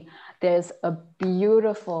coffee, there's a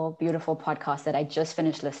beautiful, beautiful podcast that I just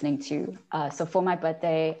finished listening to. So for my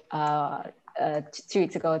birthday, 3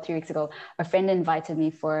 weeks ago, a friend invited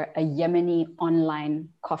me for a Yemeni online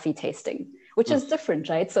coffee tasting, which is different,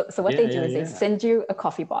 right? So what they do is they send you a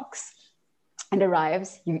coffee box. It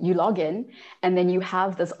arrives, you log in, and then you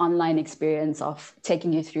have this online experience of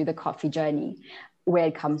taking you through the coffee journey, where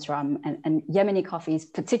it comes from. And Yemeni coffee is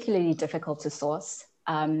particularly difficult to source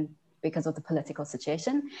because of the political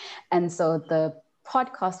situation. And so the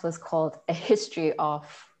podcast was called A History of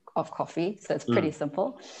Coffee. So it's pretty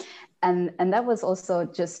simple. And that was also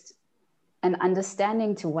just an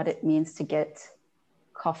understanding to what it means to get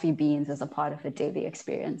coffee beans as a part of a daily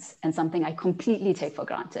experience, and something I completely take for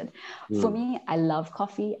granted. For me, I love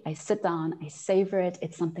coffee. I sit down, I savor it.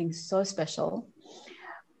 It's something so special.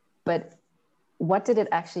 But what did it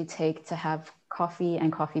actually take to have coffee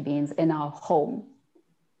and coffee beans in our home?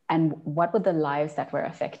 And what were the lives that were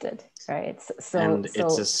affected, right?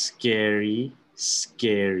 It's a scary,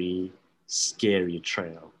 scary, scary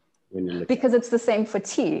trail when you look because it's the same for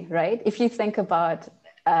tea, right? If you think about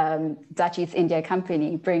Dutch East India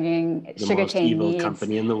Company bringing the sugarcane most evil meats.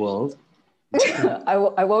 company in the world. I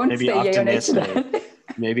won't maybe say after Nestle.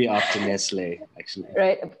 Maybe after Nestle, actually.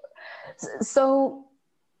 Right. So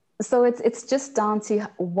it's just down to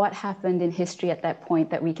what happened in history at that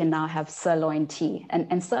point that we can now have sirloin tea.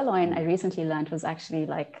 And sirloin, I recently learned, was actually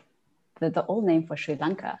like the old name for Sri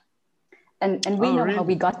Lanka. And we know how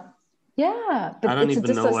we got. Yeah, but I don't it's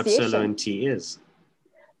even a know what dissociation. sirloin tea is.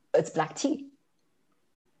 It's black tea.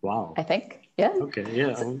 Wow. I think. Yeah. Okay.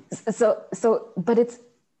 Yeah. So but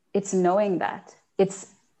it's knowing that.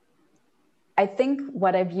 I think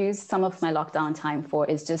what I've used some of my lockdown time for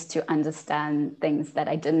is just to understand things that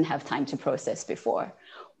I didn't have time to process before.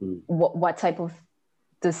 What type of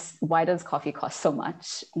this? Why does coffee cost so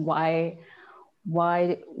much? Why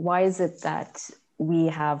is it that we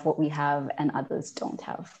have what we have and others don't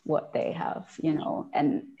have what they have? You know,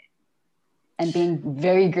 and being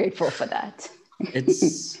very grateful for that.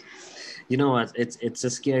 It's, you know what? It's a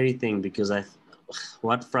scary thing, because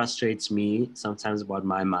what frustrates me sometimes about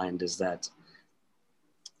my mind is that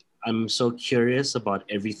I'm so curious about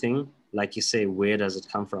everything. Like you say, where does it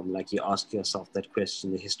come from? Like you ask yourself that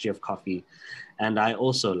question, the history of coffee. And I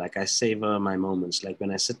also, like, I savor my moments. Like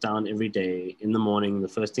when I sit down every day in the morning, the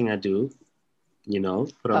first thing I do, you know,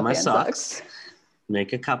 put on my socks,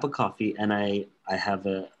 make a cup of coffee, and I have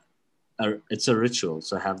it's a ritual.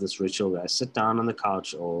 So I have this ritual where I sit down on the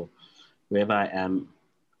couch or wherever I am,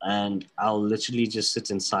 and I'll literally just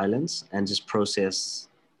sit in silence and just process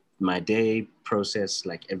my day, process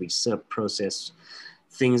like every sip, process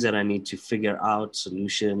things that I need to figure out,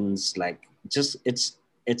 solutions, like just it's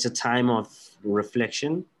a time of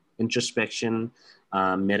reflection, introspection,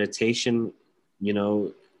 meditation. You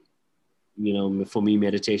know, for me,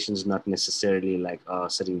 meditation is not necessarily like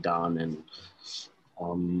sitting down and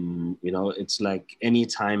it's like any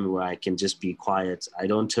time where I can just be quiet. I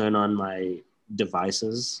don't turn on my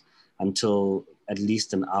devices until at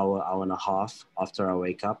least an hour and a half after I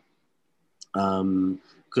wake up,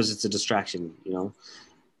 because it's a distraction, you know.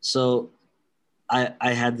 So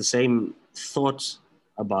I had the same thought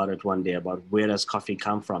about it one day, about where does coffee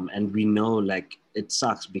come from. And we know, like, it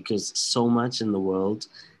sucks because so much in the world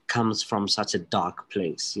comes from such a dark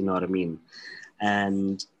place, you know what I mean?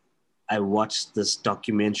 And I watched this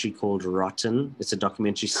documentary called Rotten. It's a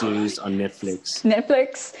documentary series on Netflix.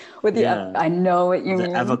 Netflix with the I know what you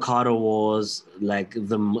mean. The avocado wars, like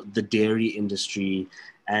the dairy industry,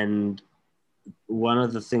 and one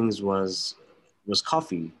of the things was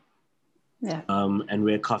coffee. Yeah. And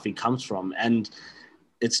where coffee comes from. And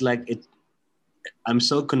it's like I'm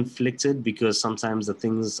so conflicted because sometimes the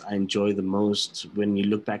things I enjoy the most, when you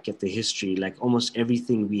look back at the history, like almost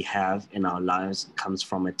everything we have in our lives comes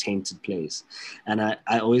from a tainted place. And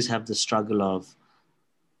I always have the struggle of,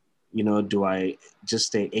 you know, do I just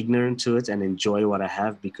stay ignorant to it and enjoy what I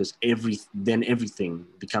have? Because then everything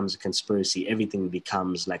becomes a conspiracy. Everything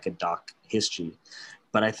becomes like a dark history.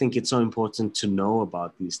 But I think it's so important to know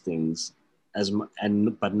about these things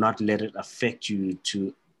but not let it affect you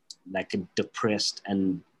to like a depressed and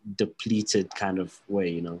depleted kind of way,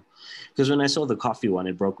 you know? Because when I saw the coffee one,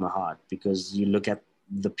 it broke my heart, because you look at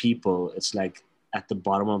the people, it's like at the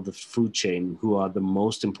bottom of the food chain, who are the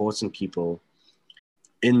most important people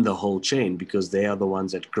in the whole chain, because they are the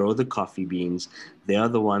ones that grow the coffee beans. They are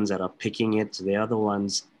the ones that are picking it. They are the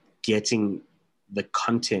ones getting the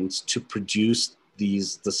content to produce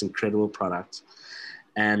this incredible product.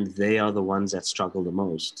 And they are the ones that struggle the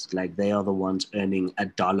most. Like, they are the ones earning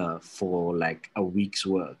 $1 for like a week's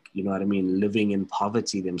work. You know what I mean? Living in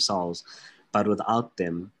poverty themselves. But without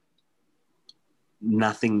them,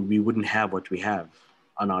 we wouldn't have what we have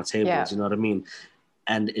on our tables. Yeah. You know what I mean?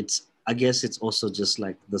 And I guess it's also just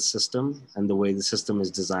like the system and the way the system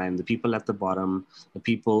is designed. The people at the bottom,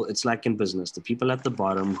 it's like in business, the people at the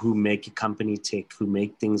bottom who make a company tick, who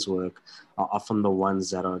make things work, are often the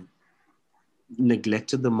ones that are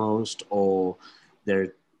neglected the most, or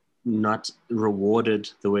they're not rewarded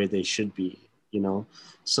the way they should be, you know?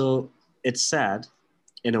 So it's sad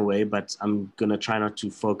in a way, but I'm going to try not to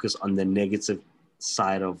focus on the negative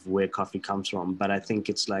side of where coffee comes from. But I think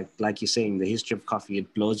it's like you're saying, the history of coffee,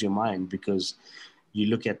 it blows your mind, because you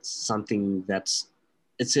look at something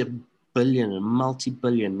it's a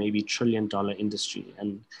multi-billion, maybe trillion-dollar industry.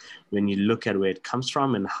 And when you look at where it comes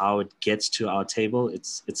from and how it gets to our table,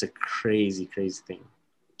 it's a crazy, crazy thing.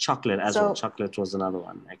 Chocolate as well. Chocolate was another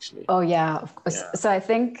one, actually. Oh yeah, of course. Yeah.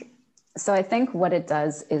 So I think what it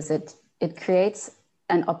does is it creates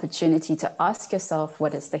an opportunity to ask yourself,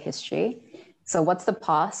 what is the history? So what's the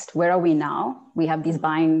past? Where are we now? We have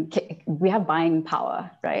buying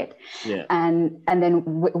power, right? Yeah. And then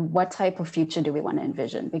what type of future do we want to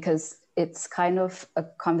envision? Because it's kind of a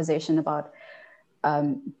conversation about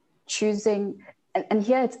choosing. And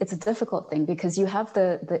here it's a difficult thing, because you have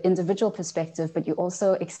the individual perspective, but you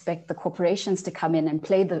also expect the corporations to come in and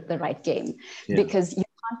play the right game. Yeah. Because you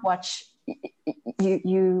can't watch,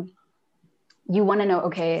 you want to know,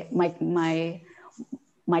 okay,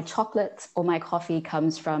 my chocolate or my coffee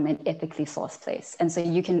comes from an ethically sourced place. And so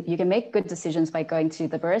you can make good decisions by going to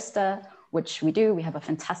the barista, which we do. We have a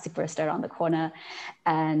fantastic barista around the corner.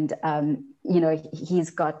 And, he's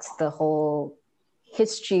got the whole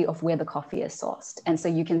history of where the coffee is sourced. And so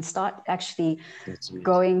you can start actually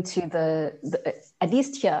going to the at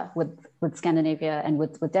least here with Scandinavia and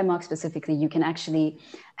with Denmark specifically, you can actually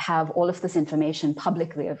have all of this information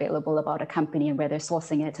publicly available about a company and where they're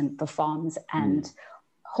sourcing it and the farms, and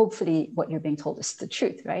hopefully what you're being told is the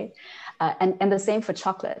truth, right? And the same for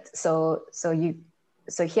chocolate. So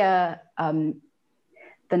here,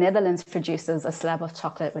 the Netherlands produces a slab of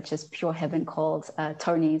chocolate, which is pure heaven, called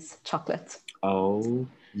Tony's chocolate. Oh,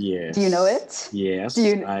 yes. Do you know it? Yes,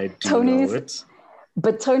 I do know it.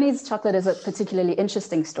 But Tony's chocolate is a particularly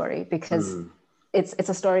interesting story, because it's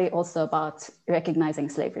a story also about recognizing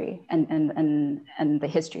slavery and the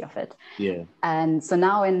history of it. Yeah. And so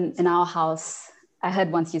now in our house, I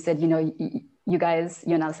heard once you said, you guys,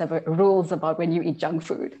 you and us have rules about when you eat junk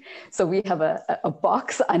food. So we have a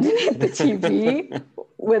box underneath the TV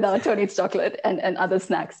with our Tony's chocolate and other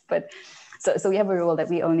snacks. But so we have a rule that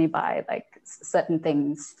we only buy like certain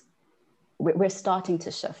things. We're starting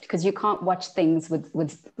to shift, because you can't watch things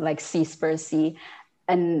with like Seaspiracy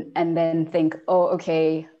and then think, oh,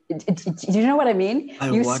 okay, do you know what I mean?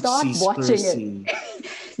 You start watching it.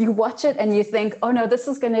 You watch it and you think, oh no, this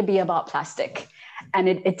is going to be about plastic. And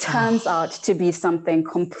it turns out to be something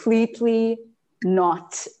completely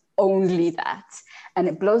not only that. And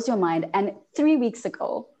it blows your mind. And 3 weeks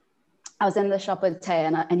ago, I was in the shop with Tay,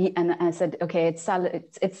 and I said, okay, it's salad.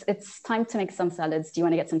 It's time to make some salads. Do you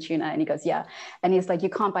want to get some tuna? And he goes, yeah. And he's like, you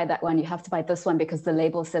can't buy that one. You have to buy this one, because the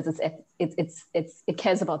label says it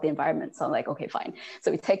cares about the environment. So I'm like, okay, fine.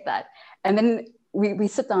 So we take that, and then we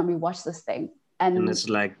sit down, we watch this thing, and it's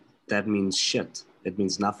like, that means shit. It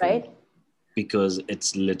means nothing. Right? because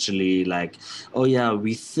it's literally like, oh yeah,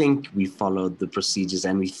 we think we followed the procedures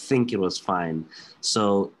and we think it was fine.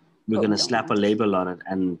 So we're But going we to don't slap a know. label on it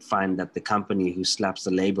and find that the company who slaps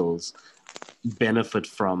the labels benefit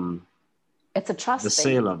from It's a the trust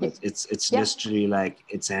sale thing. of it. It's Yeah. literally like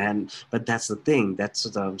it's a hand, but that's the thing. That's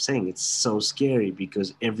what I'm saying. It's so scary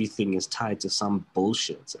because everything is tied to some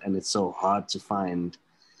bullshit, and it's so hard to find.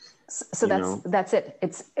 So that's it.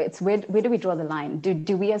 It's where do we draw the line?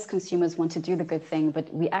 Do we as consumers want to do the good thing,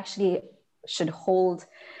 but we actually should hold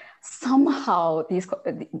somehow these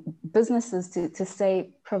businesses to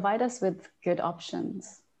say, provide us with good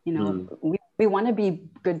options. We want to be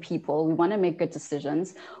good people. We want to make good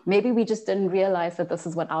decisions. Maybe we just didn't realize that this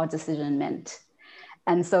is what our decision meant.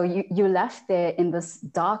 And so you left there in this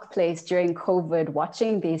dark place during COVID,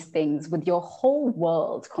 watching these things with your whole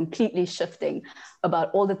world completely shifting about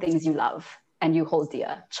all the things you love and you hold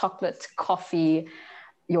dear: chocolate, coffee,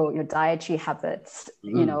 your dietary habits,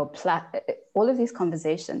 all of these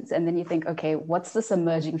conversations. And then you think, okay, what's this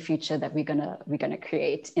emerging future that we're gonna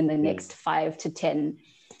create in the next 5 to 10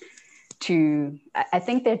 to, I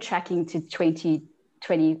think they're tracking to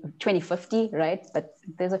 2050, right? But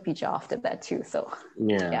there's a future after that too. So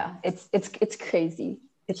yeah, it's crazy.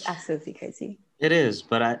 It's absolutely crazy. It is,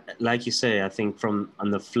 but like you say, I think from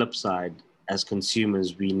on the flip side, as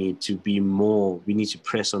consumers, we need to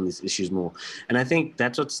press on these issues more. And I think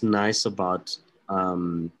that's what's nice about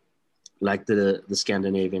like the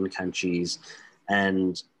Scandinavian countries,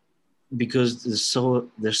 and because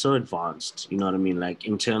they're so advanced, you know what I mean? Like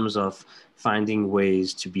in terms of finding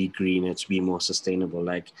ways to be greener, to be more sustainable.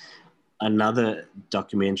 Like another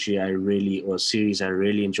documentary or series I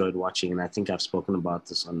really enjoyed watching, and I think I've spoken about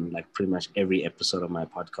this on like pretty much every episode of my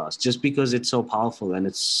podcast, just because it's so powerful and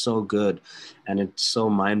it's so good and it's so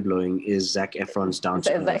mind-blowing, is Zac Efron's Down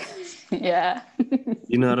to Earth. Yeah.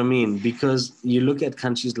 You know what I mean? Because you look at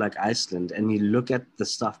countries like Iceland and you look at the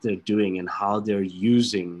stuff they're doing and how they're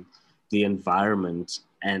using the environment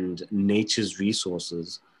and nature's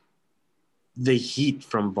resources, the heat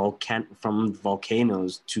from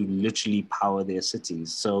volcanoes to literally power their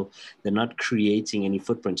cities. So they're not creating any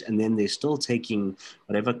footprint, and then they're still taking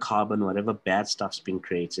whatever carbon, whatever bad stuff's been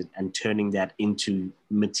created, and turning that into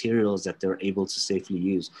materials that they're able to safely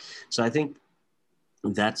use. So I think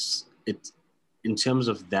that's it in terms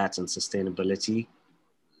of that and sustainability.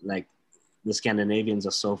 Like the Scandinavians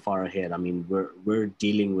are so far ahead. I mean, we're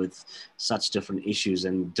dealing with such different issues,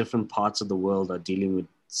 and different parts of the world are dealing with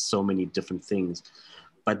so many different things.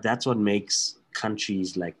 But that's what makes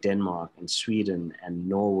countries like Denmark and Sweden and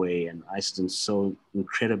Norway and Iceland so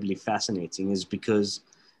incredibly fascinating, is because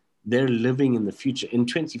they're living in the future. In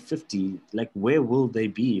 2050, like, where will they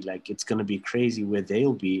be? Like, it's going to be crazy where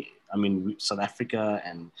they'll be. I mean, South Africa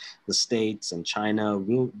and the States and China,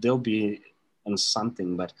 they'll be on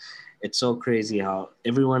something, but it's so crazy how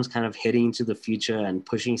everyone's kind of heading into the future and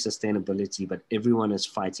pushing sustainability, but everyone is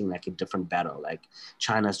fighting like a different battle. Like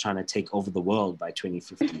China's trying to take over the world by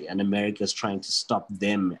 2050, and America's trying to stop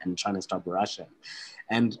them and trying to stop Russia.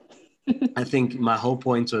 And I think my whole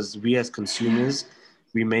point was, we as consumers,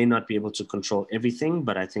 we may not be able to control everything,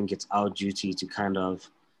 but I think it's our duty to kind of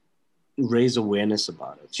raise awareness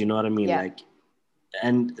about it. You know what I mean? Yeah. Like,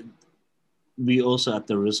 and we also at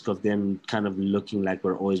the risk of them kind of looking like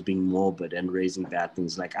we're always being morbid and raising bad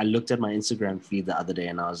things. Like I looked at my Instagram feed the other day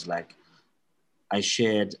and I was like, I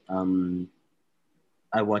shared,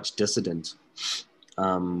 I watched Dissident,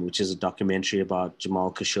 which is a documentary about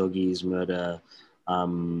Jamal Khashoggi's murder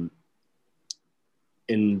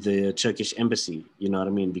in the Turkish embassy, you know what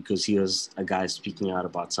I mean? Because he was a guy speaking out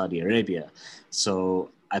about Saudi Arabia.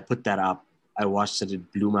 So I put that up. I watched it.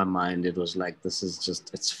 It blew my mind. It was like, this is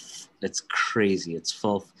just, it's crazy. It's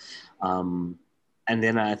filth. And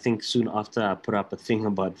then I think soon after, I put up a thing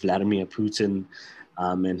about Vladimir Putin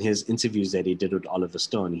and his interviews that he did with Oliver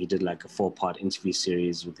Stone. He did like a 4-part interview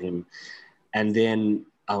series with him. And then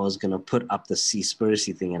I was going to put up the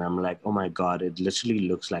Seaspiracy thing, and I'm like, oh my God, it literally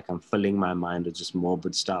looks like I'm filling my mind with just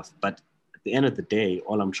morbid stuff. But at the end of the day,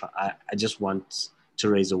 I just want to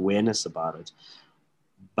raise awareness about it,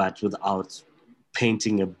 but without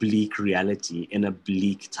painting a bleak reality in a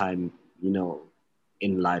bleak time, you know,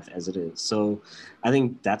 in life as it is. So I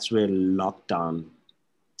think that's where lockdown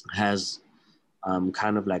has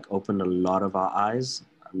kind of like opened a lot of our eyes.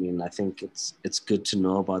 I mean, I think it's good to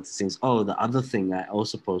know about these things. Oh, the other thing I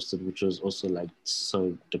also posted, which was also like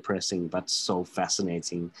so depressing but so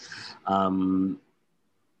fascinating, the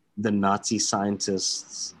Nazi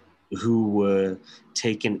scientists who were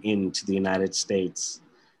taken into the United States.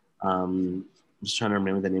 I'm just trying to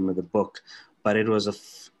remember the name of the book, but it was a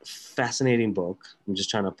fascinating book. I'm just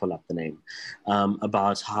trying to pull up the name,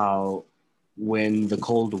 about how when the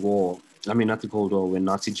Cold War, I mean, not the Cold War, when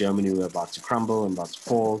Nazi Germany were about to crumble and about to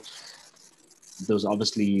fall, there was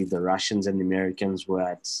obviously the Russians and the Americans were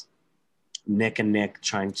at neck and neck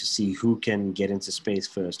trying to see who can get into space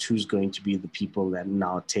first, who's going to be the people that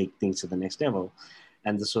now take things to the next level.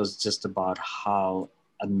 And this was just about how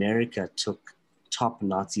America took top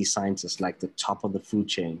Nazi scientists, like the top of the food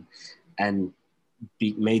chain, and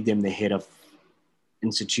made them the head of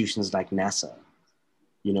institutions like NASA,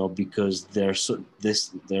 you know, because they're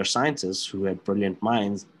scientists who had brilliant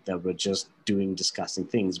minds that were just doing disgusting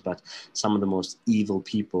things. But some of the most evil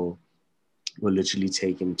people were literally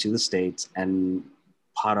taken to the States and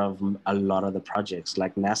part of a lot of the projects,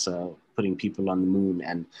 like NASA putting people on the moon.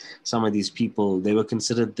 And some of these people, they were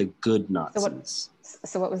considered the good Nazis.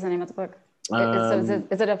 So what was the name of the book? Is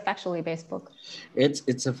it a factually based book?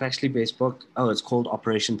 It's a factually based book. Oh, it's called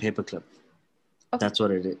Operation Paperclip. Okay. That's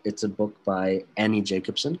what it is. It's a book by Annie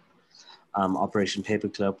Jacobson, Operation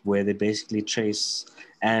Paperclip, where they basically trace,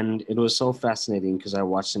 and it was so fascinating because I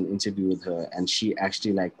watched an interview with her and she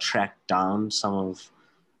actually like tracked down some of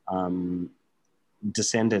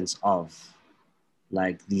descendants of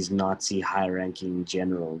like these Nazi high-ranking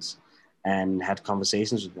generals and had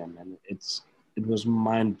conversations with them, and it was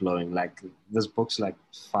mind-blowing. Like this book's like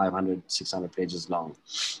 500, 600 pages long,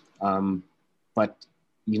 but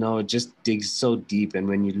you know, it just digs so deep. And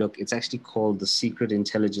when you look, it's actually called the Secret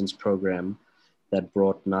Intelligence Program that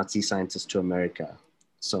brought Nazi scientists to America.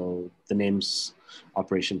 So the name's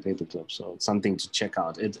Operation Paperclip. So it's something to check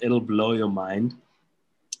out. It'll blow your mind,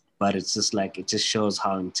 but it's just like, it just shows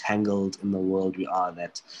how entangled in the world we are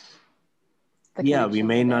that, yeah, we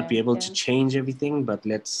may not be able to change everything, but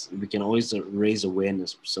we can always raise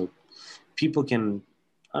awareness so people can,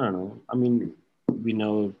 I don't know. I mean, we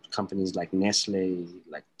know companies like Nestle,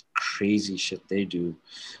 like crazy shit they do,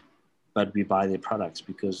 but we buy their products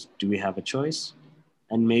because do we have a choice?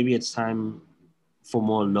 And maybe it's time for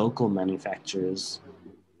more local manufacturers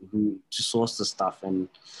to source the stuff and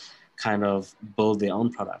kind of build their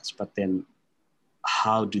own products. But then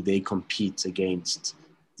how do they compete against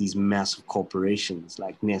these massive corporations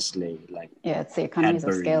like Nestle, like it's the economies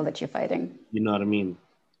of scale that you're fighting. You know what I mean?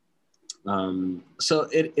 So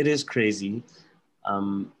it is crazy.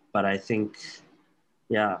 But I think,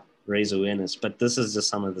 yeah, raise awareness. But this is just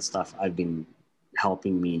some of the stuff I've been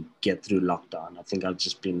helping me get through lockdown. I think I've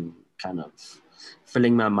just been kind of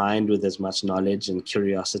filling my mind with as much knowledge and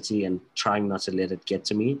curiosity and trying not to let it get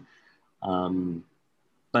to me.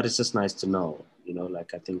 But it's just nice to know, you know,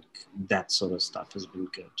 like I think that sort of stuff has been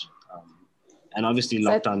good. And obviously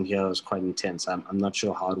lockdown here was quite intense. I'm not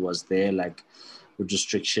sure how it was there, like with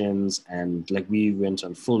restrictions, and like we went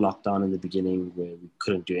on full lockdown in the beginning where we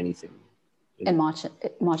couldn't do anything. In March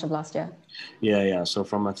of last year. Yeah. So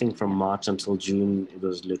from March until June, it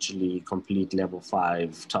was literally complete level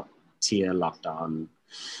 5, top tier lockdown.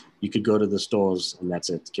 You could go to the stores and that's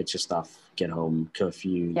it. Get your stuff, get home,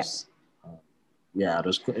 curfews.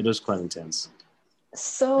 It was quite intense.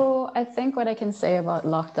 So I think what I can say about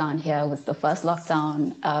lockdown here was the first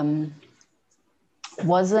lockdown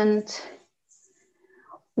wasn't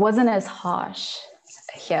as harsh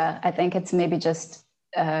here. I think it's maybe just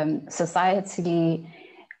societally,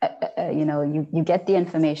 you know, you get the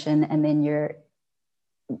information and then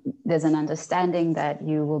there's an understanding that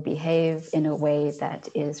you will behave in a way that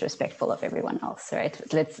is respectful of everyone else, right?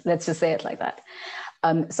 Let's just say it like that.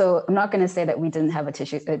 So I'm not going to say that we didn't have a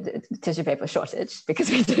tissue paper shortage, because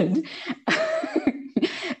we did,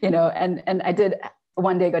 you know, and I did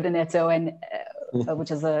one day go to Netto and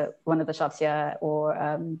which is one of the shops here, or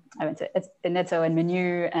I went to Netto and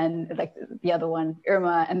Menu, and like the other one,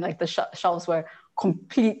 Irma, and like the shelves were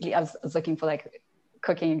completely, I was looking for like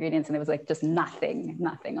cooking ingredients and there was like just nothing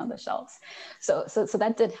on the shelves. So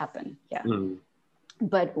that did happen, yeah.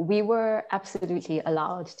 But we were absolutely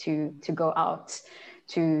allowed to go out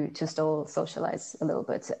to still socialize a little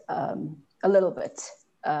bit,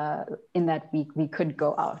 in that we could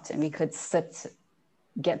go out and we could sit,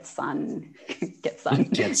 get sun. That's a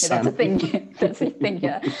thing. That's a thing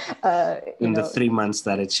here. In the 3 months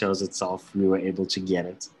that it shows itself, we were able to get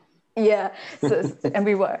it. Yeah, and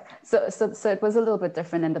we were. So it was a little bit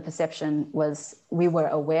different, and the perception was we were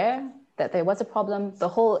aware that there was a problem. The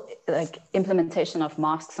whole like implementation of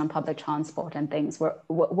masks on public transport and things were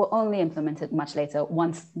only implemented much later,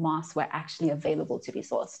 once masks were actually available to be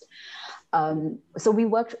sourced. So we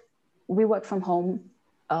worked from home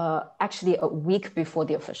actually a week before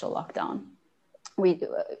the official lockdown.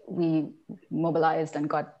 we mobilized and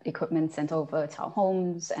got equipment sent over to our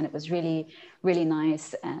homes, and it was really, really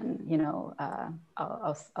nice. And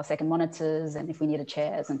our second monitors, and if we needed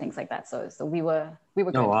chairs and things like that. So we were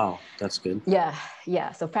good. Oh wow, that's good.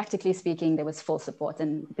 Yeah. So practically speaking, there was full support,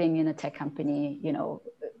 and being in a tech company,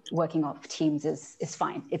 working off teams is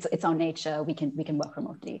fine. It's our nature. We can work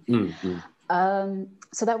remotely. Mm-hmm.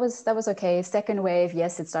 So that was okay. Second wave,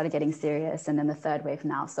 yes, it started getting serious, and then the third wave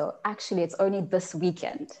now. So actually, it's only this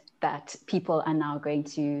weekend that people are now going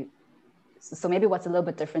to. So maybe what's a little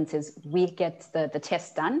bit different is we get the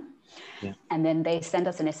test done, and then they send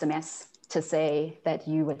us an SMS to say that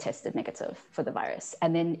you were tested negative for the virus.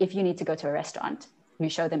 And then if you need to go to a restaurant, you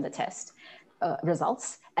show them the test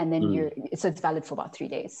results, and then so it's valid for about 3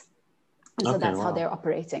 days. And so that's how they're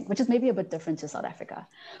operating, which is maybe a bit different to South Africa,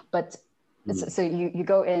 but. So you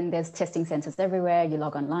go in, there's testing centers everywhere, you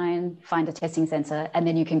log online, find a testing center, and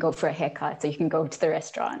then you can go for a haircut, so you can go to the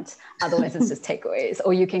restaurant. Otherwise, it's just takeaways.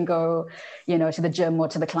 Or you can go, to the gym or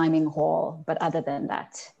to the climbing hall. But other than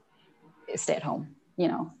that, stay at home,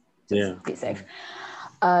 just be safe.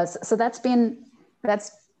 So that's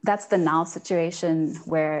the now situation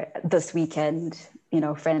where this weekend,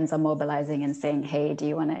 friends are mobilizing and saying, hey, do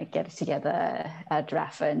you want to get together at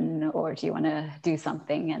Raffin, or do you want to do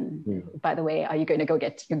something? And by the way, are you going to go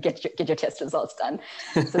get your test results done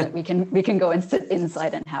so that we can go and sit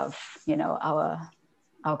inside and have,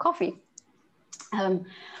 our coffee.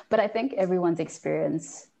 But I think everyone's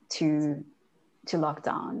experience to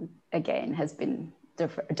lockdown again has been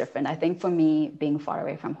different. I think for me, being far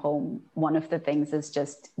away from home, one of the things is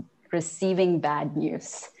just receiving bad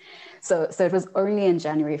news. So it was only in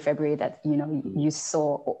January, February that, you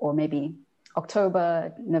saw, or maybe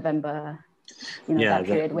October, November, that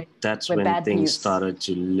period that's when when things news started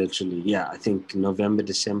to literally, I think November,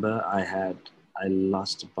 December, I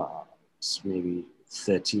lost about maybe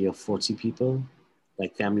 30 or 40 people,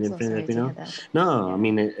 like family and friends, No, I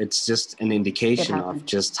mean, it's just an indication of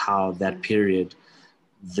just how that period,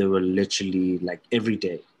 they were literally like every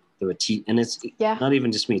day. They were and it's not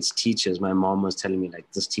even just me, it's teachers. My mom was telling me like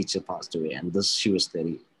this teacher passed away and she was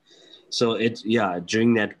 30. So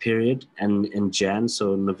during that period and in Jan,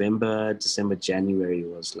 so November, December, January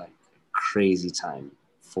was like a crazy time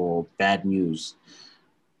for bad news.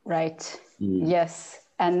 Right. Yes.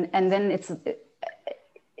 And then it's,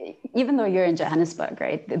 even though you're in Johannesburg,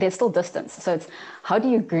 right, there's still distance. So it's, how do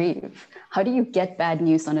you grieve? How do you get bad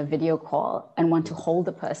news on a video call and want to hold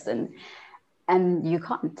the person? And you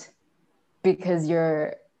can't, because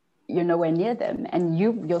you're nowhere near them, and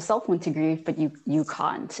you yourself want to grieve, but you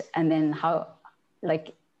can't. And then how,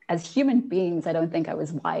 like, as human beings, I don't think I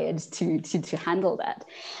was wired to handle that.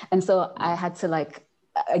 And so I had to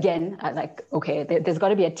okay, there's got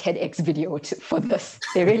to be a TEDx video for this.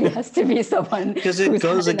 There really has to be someone, because it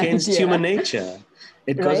goes against human nature.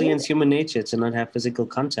 It goes against human nature to not have physical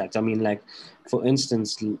contact. I mean, like, for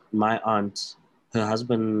instance, my aunt, her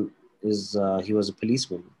husband he was a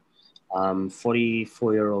policeman,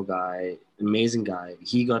 44-year-old guy, amazing guy.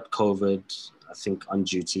 He got COVID, I think, on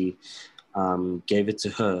duty, gave it to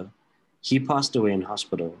her. He passed away in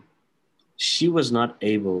hospital. She was not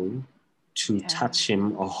able to touch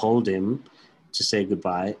him or hold him to say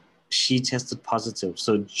goodbye. She tested positive.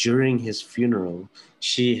 So during his funeral,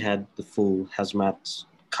 she had the full hazmat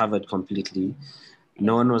covered completely.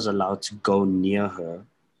 No one was allowed to go near her.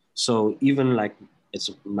 So even like, it's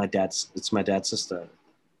my dad's sister.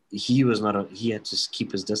 He had to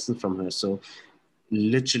keep his distance from her. So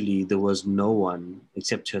literally there was no one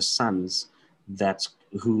except her sons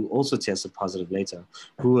who also tested positive later,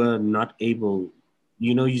 who were not able,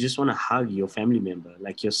 you just want to hug your family member,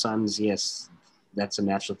 like your sons. Yes, that's a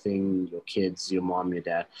natural thing. Your kids, your mom, your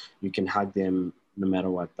dad, you can hug them no matter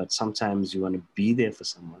what. But sometimes you want to be there for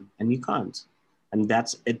someone and you can't. And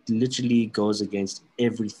it literally goes against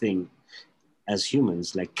everything. As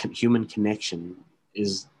humans, like human connection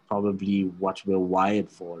is probably what we're wired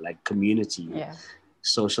for, like community,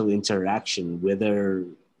 social interaction, whether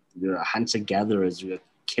we're hunter-gatherers, we're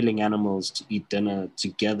killing animals to eat dinner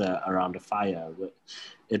together around a fire.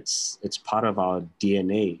 It's part of our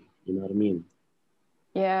DNA, you know what I mean?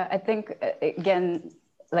 Yeah, I think, again,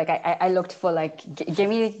 like I looked for, like, give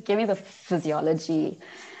me the physiology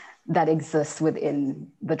that exists within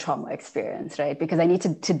the trauma experience, right? Because I need to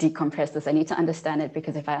decompress this. I need to understand it,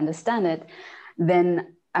 because if I understand it,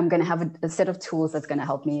 then I'm going to have a set of tools that's going to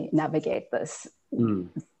help me navigate this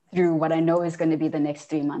through what I know is going to be the next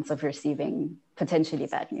 3 months of receiving potentially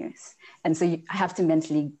bad news. And so I have to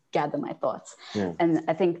mentally gather my thoughts. Yeah. And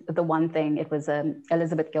I think the one thing, it was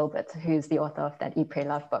Elizabeth Gilbert, who's the author of that Eat, Pray,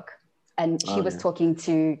 Love book. And she was talking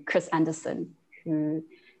to Chris Anderson, who,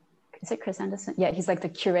 is it Chris Anderson? Yeah, he's like the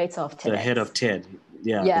curator of TEDx. The head of TED.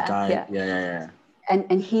 Yeah, yeah, the guy. Yeah. Yeah.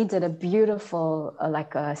 And he did a beautiful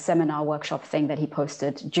like a seminar workshop thing that he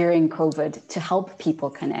posted during COVID to help people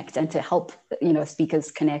connect and to help, you know, speakers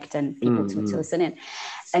connect and people to listen in.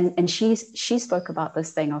 And she spoke about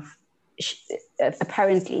this thing of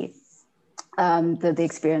apparently the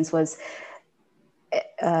experience was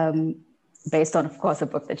based on, of course, a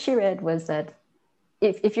book that she read, was that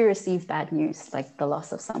if you receive bad news, like the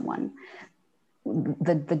loss of someone,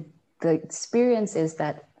 the experience is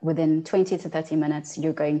that within 20 to 30 minutes,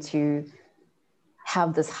 you're going to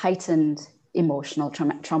have this heightened emotional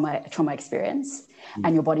trauma experience,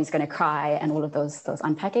 and your body's going to cry and all of those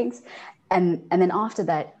unpackings. And then after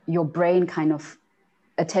that, your brain kind of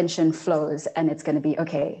attention flows, and it's going to be,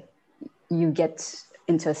 okay, you get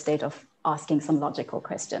into a state of asking some logical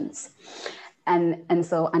questions. And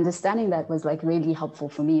so understanding that was like really helpful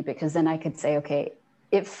for me, because then I could say, okay,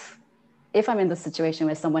 if I'm in the situation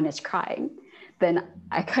where someone is crying, then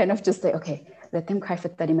I kind of just say, okay, let them cry for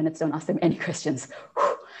 30 minutes. Don't ask them any questions.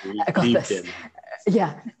 I got this.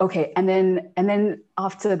 Yeah. Okay. And then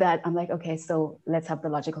after that, I'm like, okay, so let's have the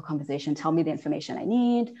logical conversation. Tell me the information I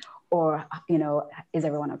need, or, you know, is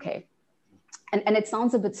everyone okay? And it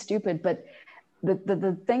sounds a bit stupid, but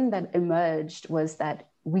the thing that emerged was that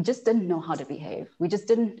we just didn't know how to behave. We just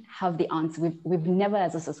didn't have the answer. We've never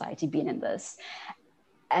as a society been in this.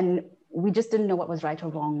 And we just didn't know what was right or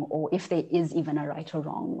wrong, or if there is even a right or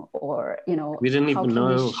wrong, or, you know. We didn't even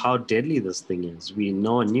know how deadly this thing is.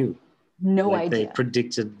 No one knew. No idea. They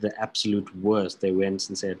predicted the absolute worst. They went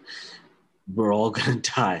and said, we're all going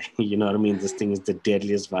to die. You know what I mean? This thing is the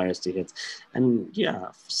deadliest virus to hit. And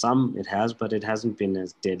yeah, for some it has, but it hasn't been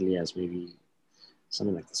as deadly as maybe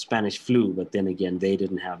something like the Spanish flu. But then again, they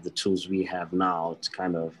didn't have the tools we have now to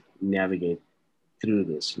kind of navigate through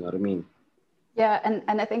this. You know what I mean? Yeah,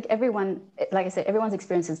 and I think everyone, like I said, everyone's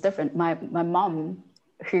experience is different. My mom,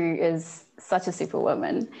 who is such a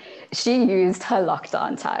superwoman, she used her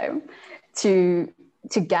lockdown time to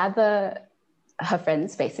gather her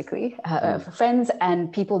friends, basically, her friends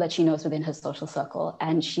and people that she knows within her social circle.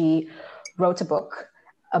 And she wrote a book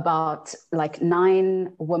about like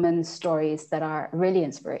 9 women's stories that are really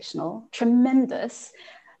inspirational, tremendous.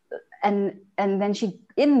 And then she,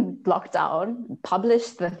 in lockdown,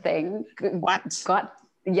 published the thing. Got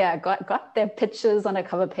their pictures on a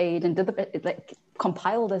cover page and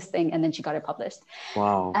compiled this thing, and then she got it published.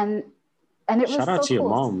 Wow! And it was shout out so to cool. Your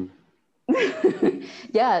mom.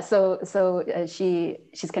 Yeah, so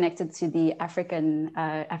she's connected to the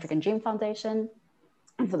African Dream Foundation,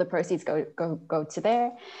 and for the proceeds go to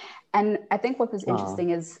there. And I think what was interesting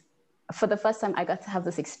is, for the first time, I got to have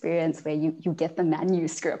this experience where you get the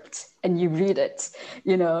manuscript and you read it,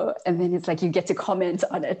 you know, and then it's like you get to comment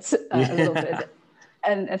on it a little bit.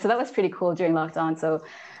 And so that was pretty cool during lockdown. So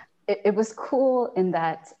it was cool in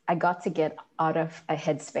that I got to get out of a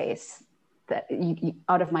headspace,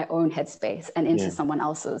 out of my own headspace and into someone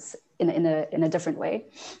else's in a different way.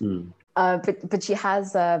 But she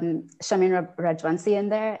has Shamin Rajvansi in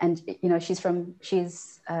there, and you know she's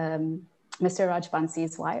Mr.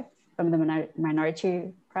 Rajvansi's wife from the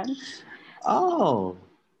Minority Front. Oh.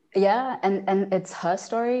 Yeah, and it's her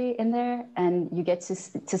story in there, and you get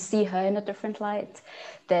to see her in a different light.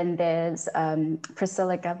 Then there's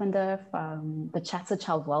Priscilla Govender from the Chatsworth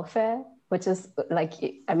Child Welfare, which is like,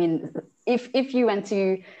 I mean, if you went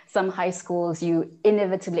to some high schools, you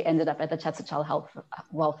inevitably ended up at the Chatsworth Child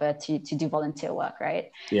Welfare to do volunteer work,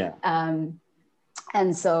 right? Yeah.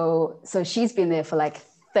 And so she's been there for like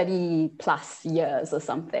 30 plus years or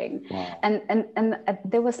something. Wow. And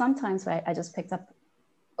there were some times where I just picked up,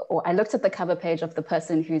 or I looked at the cover page of the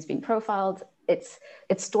person who's been profiled. It's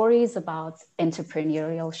stories about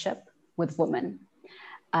entrepreneurship with women,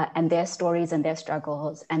 and their stories and their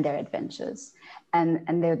struggles and their adventures.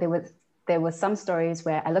 And there were some stories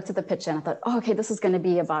where I looked at the picture and I thought, oh, okay, this is going to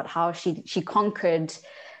be about how she conquered,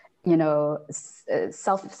 you know,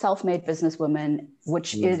 self-made businesswoman,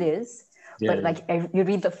 which it is. Yeah, but like you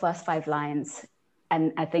read the first 5 lines,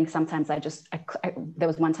 and I think sometimes I there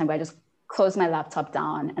was one time where I just closed my laptop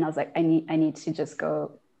down and I was like, I need to just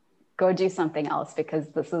go do something else, because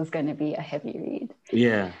this is going to be a heavy read.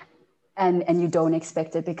 Yeah. And you don't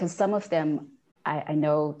expect it, because some of them, I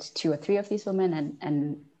know 2 or 3 of these women,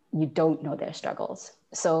 and you don't know their struggles.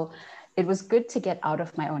 So it was good to get out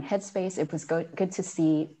of my own headspace. It was good to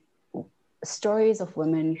see stories of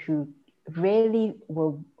women who really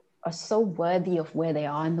are so worthy of where they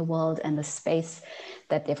are in the world and the space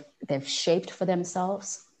that they've shaped for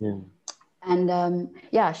themselves. Yeah. And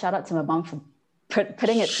shout out to my mom for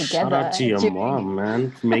putting it Shout together. out to your mom,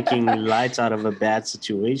 man, making light out of a bad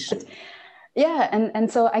situation. Yeah,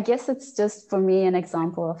 and so I guess it's just for me an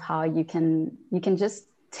example of how you can just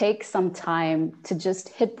take some time to just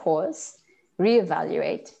hit pause,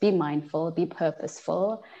 reevaluate, be mindful, be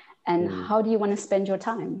purposeful, and how do you want to spend your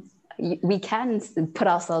time? We can put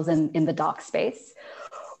ourselves in the dark space,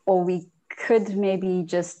 or we could maybe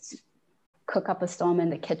just cook up a storm in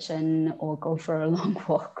the kitchen or go for a long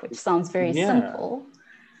walk, which sounds very simple.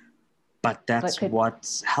 But that's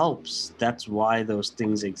what helps. That's why those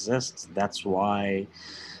things exist. That's what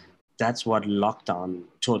lockdown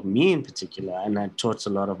taught me in particular, and I taught a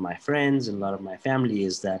lot of my friends and a lot of my family,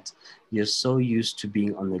 is that you're so used to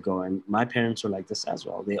being on the go. And my parents were like this as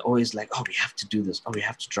well. They're always like, oh, we have to do this. Oh, we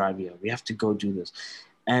have to drive here. We have to go do this.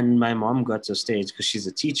 And my mom got to a stage, because she's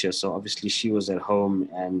a teacher, so obviously she was at home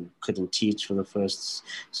and couldn't teach for the first.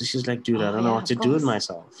 So she's like, dude, I don't know what to do with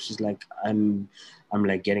myself. She's like, I'm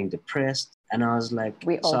like getting depressed. And I was like,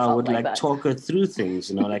 so I would like talk her through things,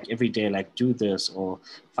 you know, like every day, like do this or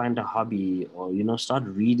find a hobby or, you know, start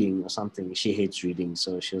reading or something. She hates reading.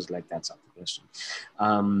 So she was like, that's out the question.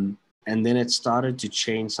 And then it started to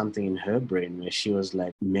change something in her brain where she was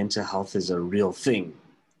like, mental health is a real thing,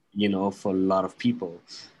 you know, for a lot of people.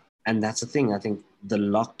 And that's the thing. I think the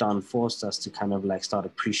lockdown forced us to kind of like start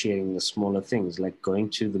appreciating the smaller things, like going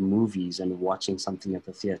to the movies and watching something at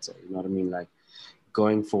the theater. You know what I mean? Like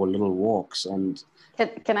going for little walks. And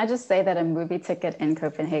can I just say that a movie ticket in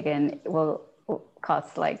Copenhagen will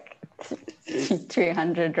cost like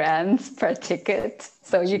 300 rands per ticket,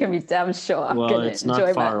 so you can be damn sure I'm gonna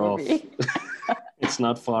enjoy that movie. It's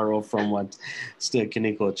not far off from what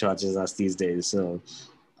Ster-Kinnico charges us these days. So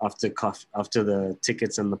after the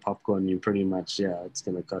tickets and the popcorn, you pretty much, it's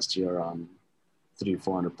gonna cost you around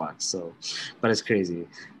 $300-400. So, but it's crazy.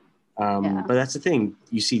 But that's the thing.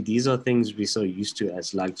 You see, these are things we're so used to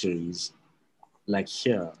as luxuries, like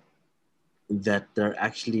here, that they're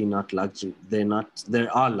actually not luxury.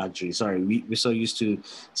 There are luxuries. Sorry, we're so used to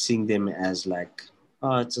seeing them as like,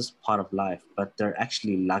 oh, it's just part of life. But they're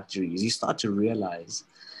actually luxuries. You start to realize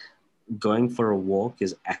going for a walk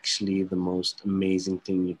is actually the most amazing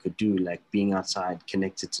thing you could do, like being outside,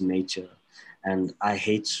 connected to nature. And I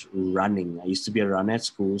hate running. I used to be a runner at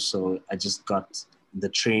school, so I just got the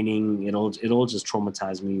training. It all just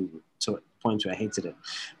traumatized me to a point where I hated it.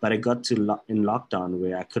 But I got to in lockdown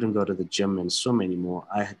where I couldn't go to the gym and swim anymore.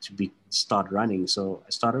 I had to start running, so I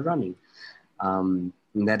started running. And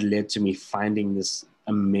that led to me finding this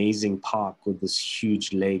amazing park with this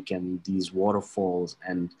huge lake and these waterfalls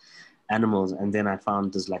and animals. And then I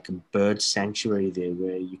found there's like a bird sanctuary there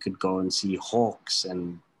where you could go and see hawks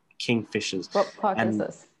and kingfishers. What park is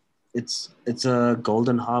this? It's a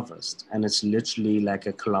golden harvest, and it's literally like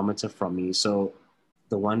a kilometer from me. So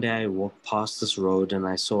the one day I walked past this road and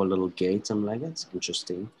I saw a little gate. I'm like, that's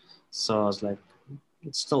interesting. So I was like,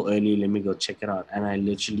 it's still early, let me go check it out. And I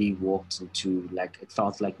literally walked into, like, it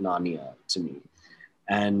felt like Narnia to me.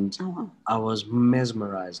 And I was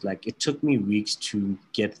mesmerized. Like, it took me weeks to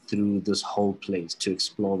get through this whole place, to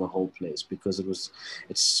explore the whole place, because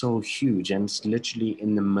it's so huge and it's literally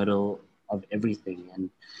in the middle of everything. And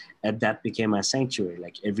that became my sanctuary.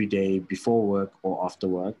 Like every day before work or after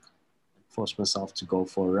work, I forced myself to go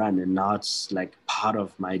for a run. And now it's like part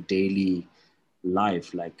of my daily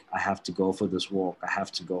life. Like I have to go for this walk. I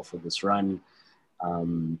have to go for this run.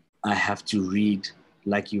 I have to read,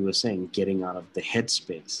 like you were saying, getting out of the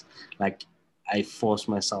headspace. Like I forced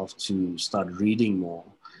myself to start reading more,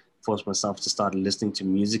 forced myself to start listening to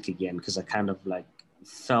music again, because I kind of like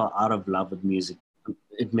fell out of love with music.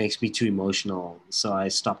 It makes me too emotional. So I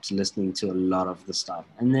stopped listening to a lot of the stuff.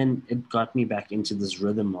 And then it got me back into this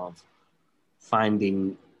rhythm of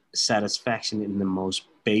finding satisfaction in the most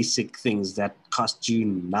basic things that cost you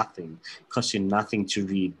nothing to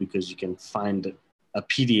read, because you can find a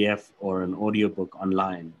PDF or an audiobook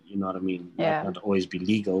online. You know what I mean? Yeah. Might not always be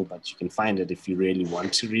legal, but you can find it if you really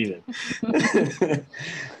want to read it.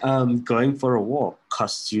 Going for a walk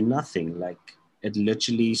costs you nothing. Like it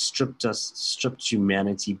literally stripped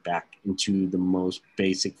humanity back into the most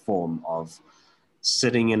basic form of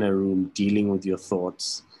sitting in a room, dealing with your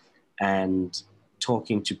thoughts and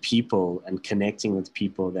talking to people and connecting with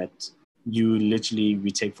people that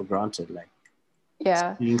we take for granted. Like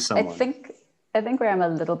seeing someone. I think where I'm a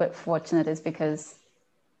little bit fortunate is because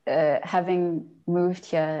having moved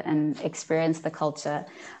here and experienced the culture,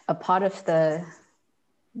 a part of the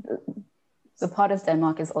part of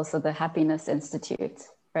Denmark is also the Happiness Institute,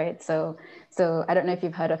 right? So I don't know if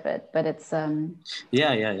you've heard of it, but it's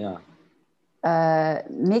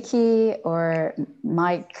Mickey or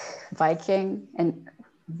Mike Viking,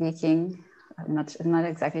 I'm not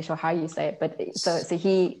exactly sure how you say it, but so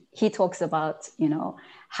he talks about,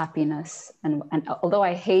 happiness, and although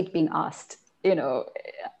I hate being asked,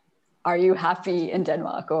 are you happy in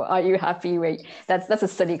Denmark, or are you happy where that's a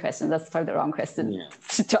silly question. That's probably the wrong question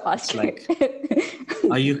to ask. It's like,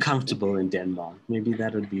 are you comfortable in Denmark? Maybe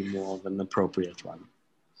that would be more of an appropriate one.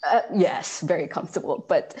 Yes, very comfortable.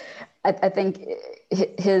 But I think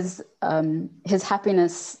his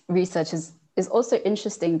happiness research is also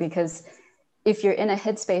interesting, because if you're in a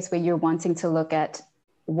headspace where you're wanting to look at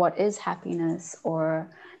what is happiness, or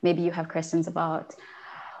maybe you have questions about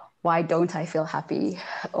why don't I feel happy,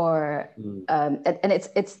 or and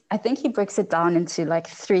it's I think he breaks it down into like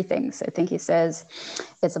three things. I think he says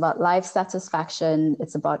it's about life satisfaction,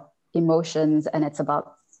 it's about emotions, and it's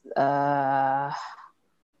about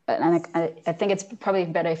and I think it's probably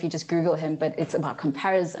better if you just Google him, but it's about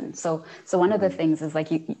comparison. So one of the things is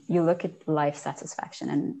like you look at life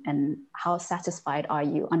satisfaction and how satisfied are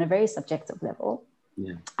you on a very subjective level,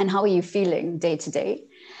 and how are you feeling day to day,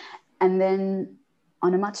 and then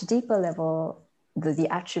on a much deeper level, the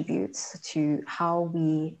attributes to how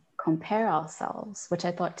we compare ourselves, which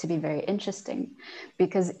I thought to be very interesting,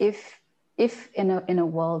 because if in a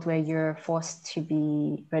world where you're forced to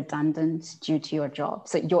be redundant due to your job,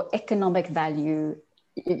 so your economic value,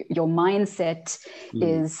 your mindset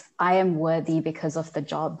is, I am worthy because of the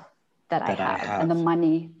job that I have and the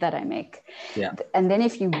money that I make. Yeah. And then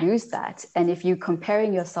if you lose that, and if you're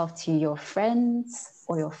comparing yourself to your friends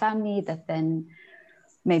or your family that then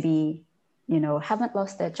maybe haven't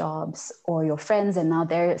lost their jobs, or your friends and now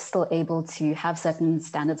they're still able to have certain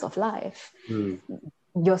standards of life,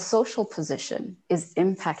 your social position is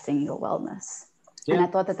impacting your wellness. And I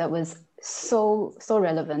thought that was so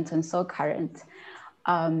relevant and so current,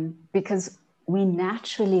 because we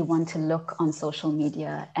naturally want to look on social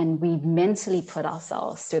media and we mentally put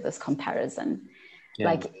ourselves through this comparison.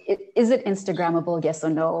 Like, is it Instagrammable, yes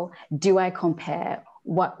or no? Do I compare?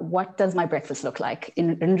 What does my breakfast look like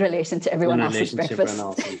in relation to everyone else's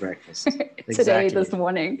breakfast? Today, this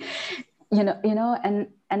morning, and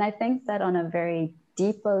I think that on a very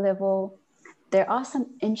deeper level, there are some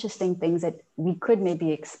interesting things that we could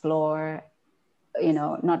maybe explore,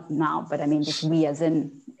 not now, but I mean, just we as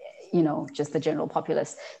in, just the general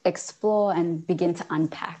populace, explore and begin to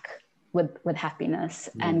unpack with happiness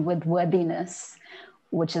and with worthiness,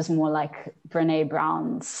 which is more like Brene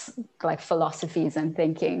Brown's like philosophies and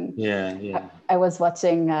thinking. I was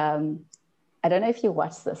watching, I don't know if you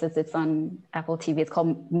watch this, it's on Apple TV. It's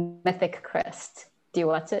called Mythic Quest. Do you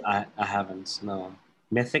watch it? I haven't, no.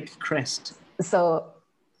 Mythic Quest. So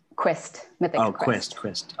Mythic Quest.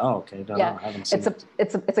 Quest. Oh, okay. No, I haven't seen it.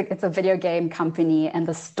 It's a video game company, and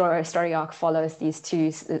the story arc follows these two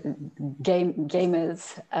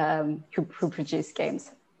gamers who produce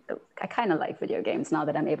games. I kind of like video games now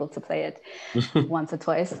that I'm able to play it once or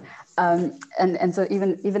twice, and so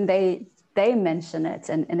even they mention it,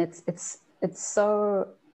 and it's so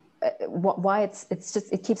why it's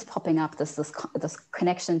just, it keeps popping up, this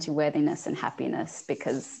connection to worthiness and happiness,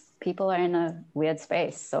 because people are in a weird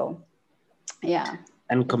space. So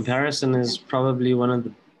and comparison is probably one of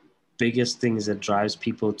the biggest things that drives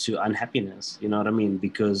people to unhappiness, you know what I mean?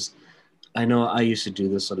 Because I know I used to do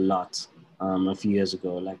this a lot a few years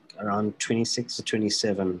ago, like around 26 or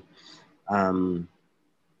 27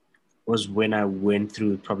 was when I went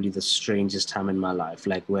through probably the strangest time in my life,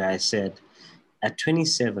 like where I said, at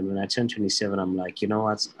 27, when I turned 27, I'm like, you know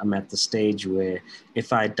what? I'm at the stage where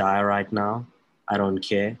if I die right now, I don't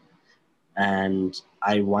care. And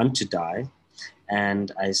I want to die.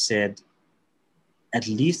 And I said, at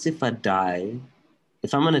least if I die,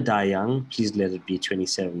 if I'm going to die young, please let it be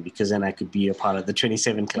 27, because then I could be a part of the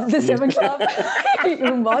 27 club. The 7 club?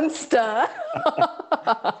 You monster.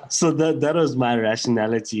 So that was my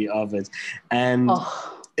rationality of it. And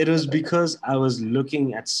it was because I was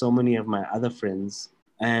looking at so many of my other friends,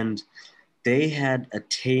 and they had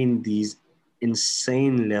attained these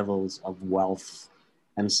insane levels of wealth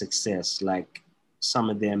and success. Like some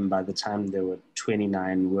of them, by the time they were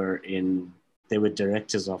 29, they were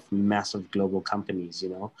directors of massive global companies,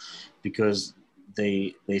 because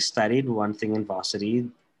they studied one thing in varsity,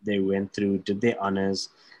 they went through, did their honors,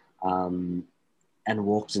 and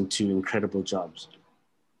walked into incredible jobs.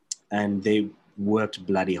 And they worked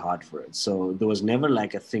bloody hard for it. So there was never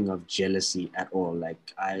like a thing of jealousy at all.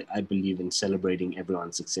 Like I believe in celebrating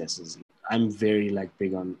everyone's successes. I'm very like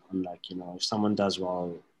big on like, if someone does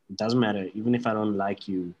well, it doesn't matter. Even if I don't like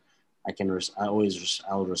you,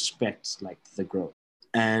 I'll respect like the growth.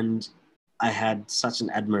 And I had such an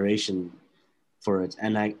admiration for it.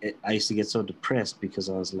 And I used to get so depressed because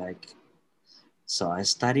I was like, So I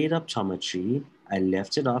studied optometry. I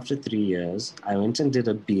left it after 3 years. I went and did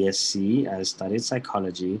a BSc. I studied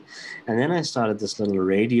psychology. And then I started this little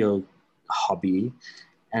radio hobby.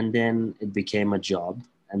 And then it became a job.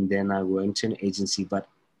 And then I went to an agency. But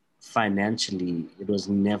financially, it was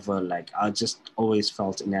never like, I just always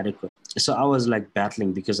felt inadequate. So I was like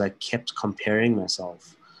battling because I kept comparing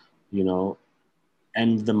myself, you know,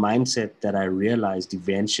 and the mindset that I realized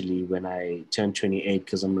eventually when I turned 28,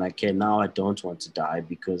 because I'm like, hey, now I don't want to die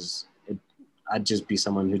because I'd just be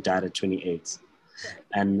someone who died at 28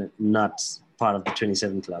 and not part of the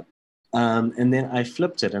 27 club. And then I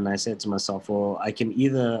flipped it and I said to myself, well, I can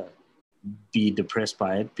either be depressed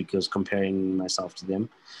by it because comparing myself to them,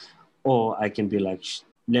 or I can be like,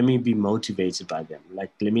 let me be motivated by them.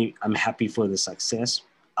 Like, I'm happy for the success.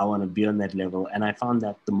 I want to be on that level. And I found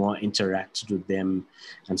that the more I interacted with them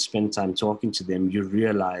and spend time talking to them, you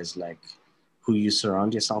realize like who you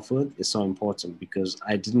surround yourself with is so important, because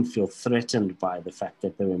I didn't feel threatened by the fact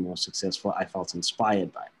that they were more successful. I felt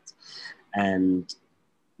inspired by it. And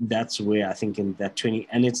that's where I think in that 20,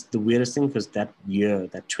 and it's the weirdest thing because that year,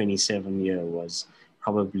 that 27 year was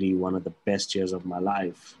probably one of the best years of my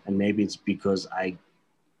life. And maybe it's because I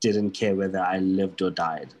didn't care whether I lived or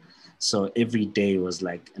died. So every day was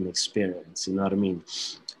like an experience, you know what I mean?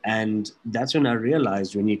 And that's when I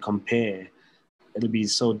realized when you compare, it'll be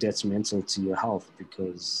so detrimental to your health,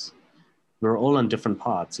 because we're all on different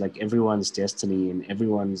paths. Like everyone's destiny and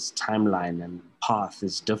everyone's timeline and path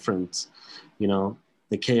is different. You know,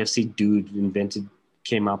 the KFC dude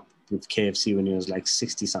came up with KFC when he was like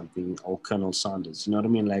 60 something, or Colonel Sanders. You know what I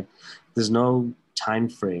mean? Like there's no time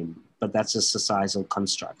frame, but that's just societal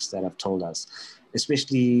constructs that have told us,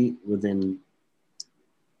 especially within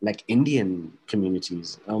like Indian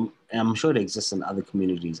communities. I'm sure it exists in other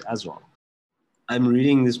communities as well. I'm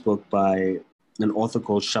reading this book by an author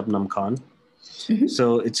called Shabnam Khan. Mm-hmm.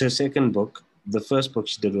 So it's her second book. The first book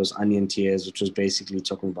she did was Onion Tears, which was basically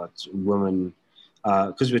talking about women,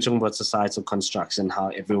 because we're talking about societal constructs and how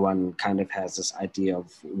everyone kind of has this idea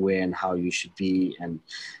of where and how you should be. And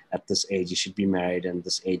at this age, you should be married, and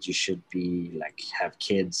this age, you should be like have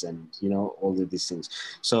kids and, you know, all of these things.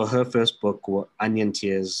 So her first book, Onion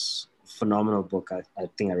Tears, phenomenal book. I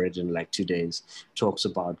think I read it in like 2 days. Talks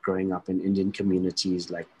about growing up in Indian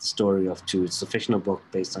communities, like the story of two. It's a fictional book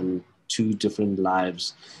based on two different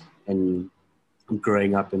lives and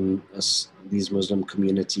growing up in these Muslim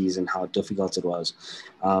communities and how difficult it was.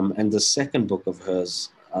 And the second book of hers,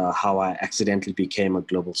 How I Accidentally Became a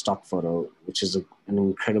Global Stock Photo, which is an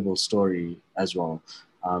incredible story as well,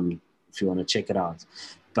 if you want to check it out.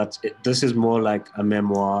 But this is more like a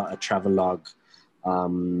memoir, a travelogue,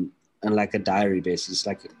 and like a diary basically. It's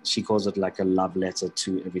like, she calls it like a love letter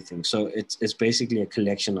to everything. So it's basically a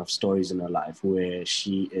collection of stories in her life where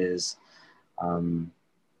she is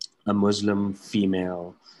a Muslim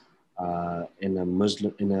female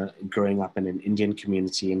growing up in an Indian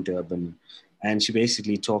community in Durban. And she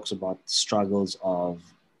basically talks about the struggles of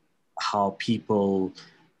how people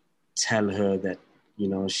tell her that, you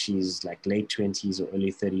know, she's like late 20s or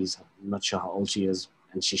early 30s. I'm not sure how old she is.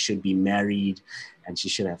 And she should be married and she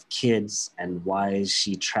should have kids. And why is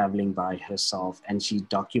she traveling by herself? And she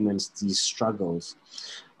documents these struggles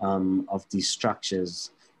of these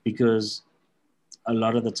structures, because a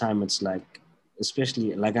lot of the time it's like,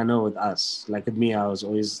 especially like I know with us, like with me, I was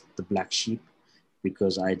always the black sheep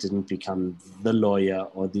because I didn't become the lawyer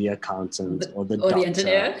or the accountant or the doctor. The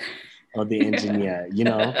engineer. Or the engineer, you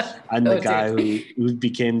know, I'm the guy who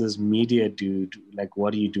became this media dude. Like,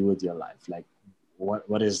 what do you do with your life? Like,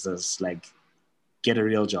 what is this? Like, get a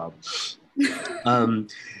real job.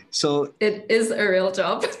 So it is a real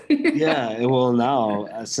job. Yeah, well, now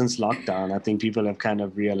since lockdown, I think people have kind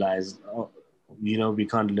of realized, you know, we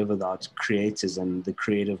can't live without creators and the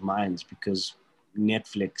creative minds, because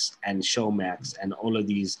Netflix and Showmax and all of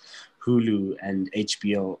these, Hulu and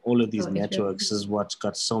HBO, all of these networks HBO. Is what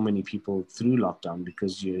got so many people through lockdown,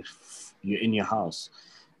 because you're in your house,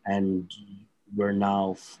 and we're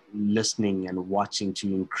now listening and watching to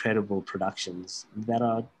incredible productions that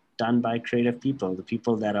are done by creative people, the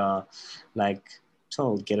people that are like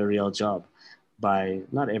told get a real job by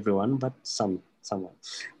not everyone, but someone.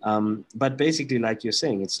 But basically, like you're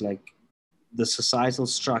saying, it's like the societal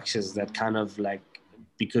structures that kind of like,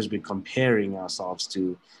 because we're comparing ourselves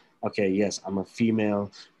to, okay, yes, I'm a female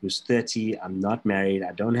who's 30, I'm not married,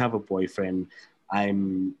 I don't have a boyfriend,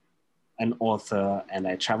 I'm an author, and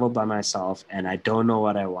I travel by myself, and I don't know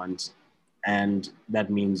what I want, and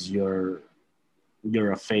that means you're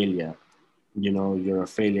a failure. You know, you're a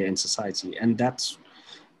failure in society.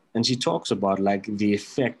 And she talks about like the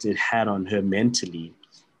effect it had on her mentally,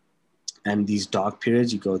 and these dark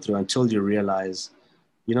periods you go through until you realize,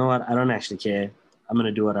 you know what, I don't actually care. I'm going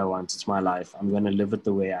to do what I want. It's my life. I'm going to live it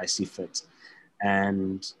the way I see fit.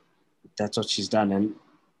 And that's what she's done. And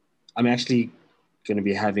I'm actually going to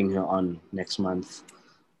be having her on next month.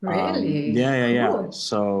 Really? Yeah. Cool.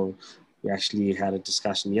 So we actually had a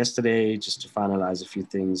discussion yesterday just to finalize a few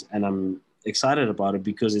things. And I'm excited about it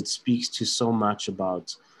because it speaks to so much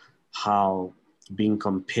about how being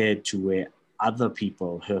compared to where other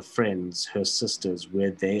people, her friends, her sisters,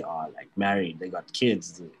 where they are, like married, they got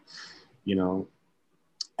kids, you know.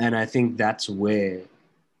 And I think that's where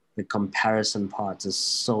the comparison part is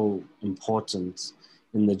so important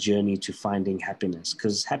in the journey to finding happiness,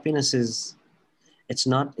 because happiness is, it's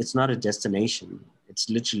not a destination. It's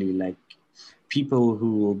literally like people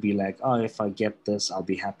who will be like, oh, if I get this, I'll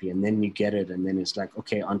be happy. And then you get it. And then it's like,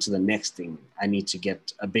 okay, on to the next thing. I need to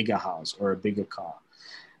get a bigger house or a bigger car.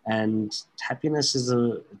 And happiness is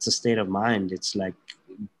it's a state of mind. It's like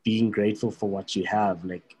being grateful for what you have,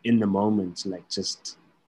 like in the moment, like just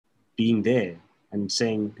being there and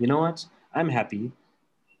saying, you know what, I'm happy.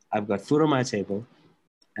 I've got food on my table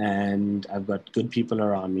and I've got good people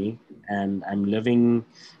around me and I'm living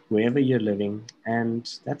wherever you're living. And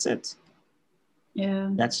that's it. Yeah.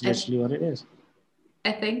 That's literally what it is.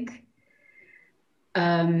 I think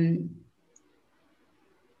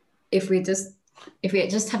if we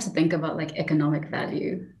just have to think about like economic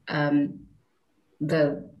value,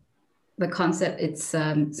 the concept, it's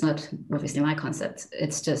not obviously my concept.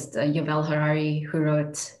 It's just Yuval Harari, who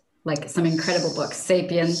wrote like some incredible books,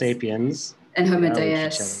 Sapiens and Homo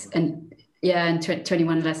Deus, and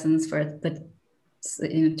 21 lessons for the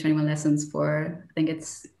 21 lessons for, I think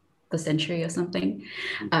it's the century or something.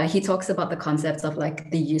 He talks about the concepts of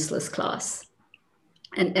like the useless class.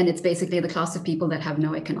 And it's basically the class of people that have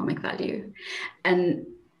no economic value. And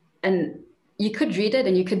you could read it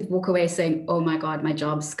and you could walk away saying, oh my God, my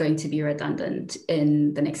job's going to be redundant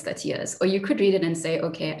in the next 30 years. Or you could read it and say,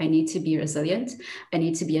 okay, I need to be resilient. I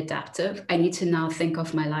need to be adaptive. I need to now think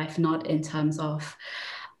of my life not in terms of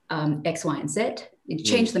X, Y, and Z. You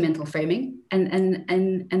change the mental framing and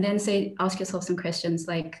then say, ask yourself some questions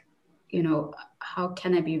like, you know, how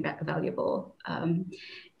can I be valuable?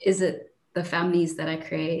 Is it the families that I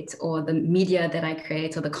create, or the media that I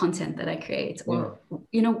create, or the content that I create, or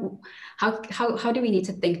you know, how do we need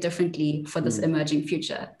to think differently for this emerging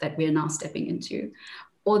future that we're now stepping into,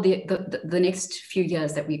 or the next few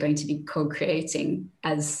years that we're going to be co-creating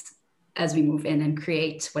as we move in and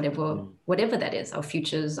create whatever that is, our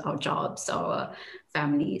futures, our jobs, our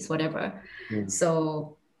families, whatever.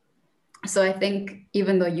 So I think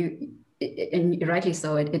even though and rightly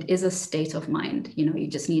so, it is a state of mind. You know, you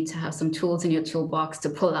just need to have some tools in your toolbox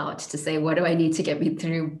to pull out to say, what do I need to get me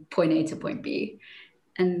through point A to point B?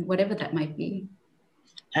 And whatever that might be.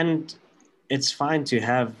 And it's fine to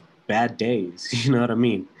have bad days. You know what I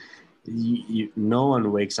mean? No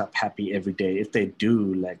one wakes up happy every day. If they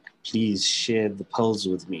do, like, please share the pills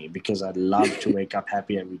with me, because I'd love to wake up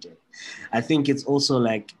happy every day. I think it's also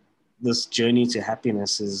like this journey to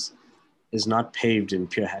happiness is not paved in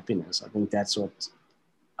pure happiness. I think that's what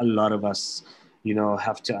a lot of us, you know,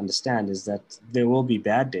 have to understand, is that there will be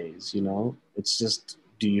bad days, you know. It's just,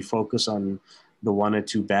 do you focus on the 1 or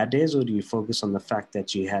 2 bad days, or do you focus on the fact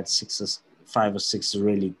that you had 5 or 6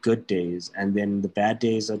 really good days, and then the bad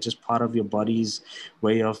days are just part of your body's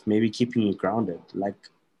way of maybe keeping you grounded? Like,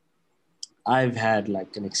 I've had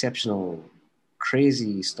like an exceptional,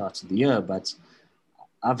 crazy start to the year, but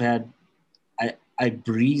I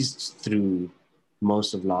breezed through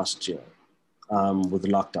most of last year with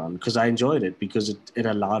lockdown, because I enjoyed it, because it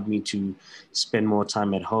allowed me to spend more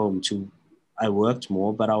time at home. I worked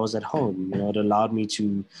more, but I was at home. You know, it allowed me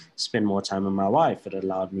to spend more time with my wife. It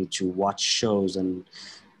allowed me to watch shows and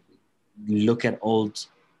look at old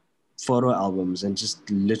photo albums and just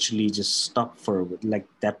literally just stop for like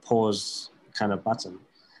that pause kind of button.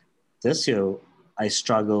 This year, I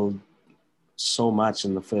struggled so much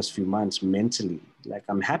in the first few months mentally. Like,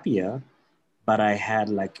 I'm happier, but I had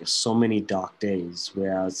like so many dark days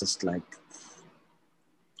where I was just like,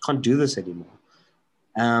 can't do this anymore.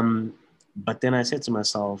 But then I said to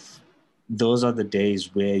myself, those are the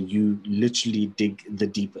days where you literally dig the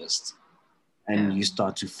deepest and you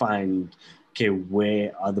start to find, okay,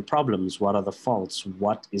 where are the problems? What are the faults?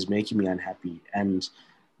 What is making me unhappy? And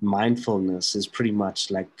mindfulness is pretty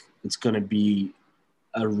much like, it's going to be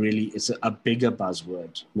it's a bigger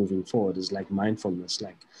buzzword moving forward, is like mindfulness,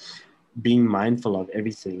 like being mindful of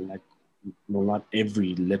everything, like, well, not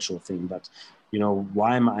every literal thing, but, you know,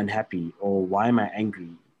 why am I unhappy, or why am I angry?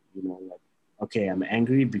 You know, like, okay, I'm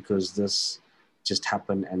angry because this just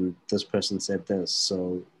happened and this person said this.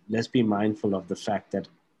 So let's be mindful of the fact that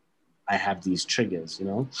I have these triggers, you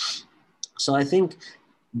know? So I think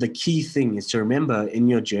the key thing is to remember in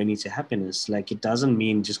your journey to happiness, like it doesn't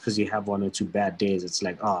mean just because you have 1 or 2 bad days, it's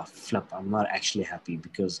like, oh, flip, I'm not actually happy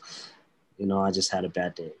because, you know, I just had a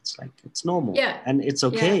bad day. It's like, it's normal. Yeah. And it's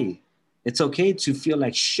okay. Yeah. It's okay to feel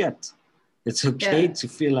like shit. It's okay to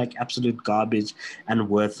feel like absolute garbage and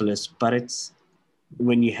worthless. But it's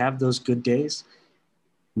when you have those good days,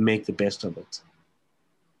 make the best of it.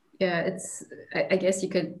 Yeah, I guess you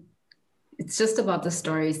could, it's just about the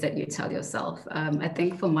stories that you tell yourself. I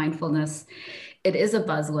think for mindfulness, it is a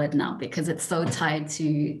buzzword now because it's so tied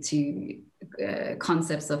to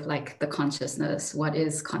concepts of like the consciousness. What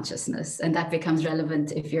is consciousness? And that becomes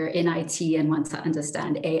relevant if you're in IT and want to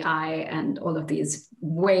understand AI and all of these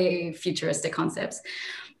way futuristic concepts.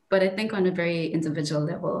 But I think on a very individual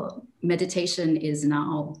level, meditation is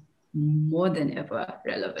now more than ever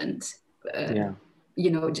relevant. Yeah. You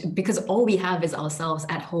know, because all we have is ourselves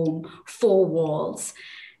at home, 4 walls,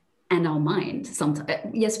 and our mind. Sometimes,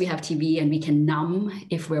 yes, we have TV and we can numb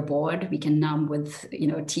if we're bored. We can numb with, you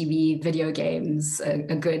know, TV, video games,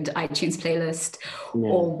 a good iTunes playlist,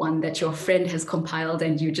 or one that your friend has compiled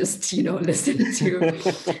and you just, you know, listen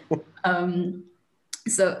to.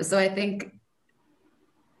 So I think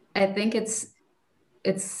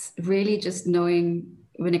it's really just knowing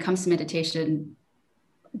when it comes to meditation,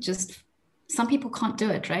 just some people can't do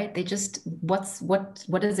it, right? They just, what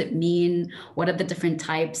does it mean? What are the different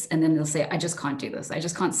types? And then they'll say, I just can't do this. I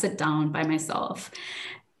just can't sit down by myself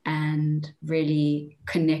and really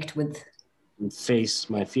connect with. Face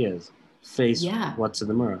my fears. Face what's in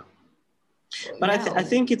the mirror. But I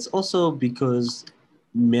think it's also because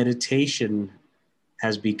meditation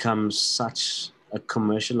has become such a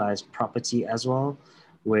commercialized property as well,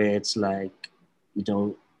 where it's like, you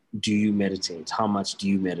know, do you meditate? How much do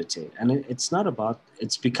you meditate? And it's not about,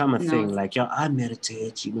 it's become a thing like, yeah, I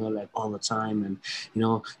meditate, you know, like all the time, and, you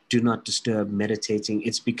know, do not disturb meditating.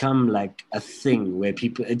 It's become like a thing where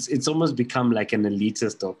people, it's almost become like an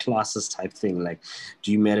elitist or classist type thing. Like,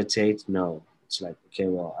 do you meditate? No. It's like, okay,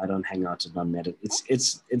 well, I don't hang out and not meditate.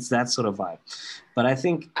 It's that sort of vibe. But I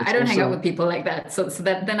think I don't hang out with people like that. So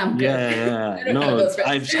that then I'm good. Yeah. No,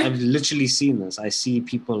 I've literally seen this. I see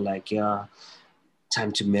people like, yeah,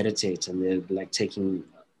 time to meditate, and they're like taking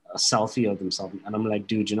a selfie of themselves, and I'm like,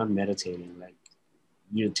 dude, you're not meditating. Like,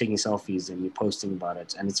 you're taking selfies and you're posting about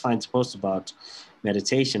it, and it's fine to post about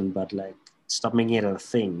meditation, but like, stop making it a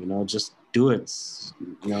thing, you know, just do it,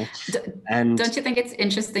 you know. And don't you think it's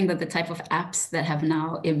interesting that the type of apps that have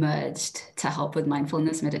now emerged to help with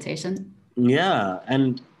mindfulness meditation? Yeah,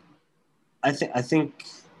 and I think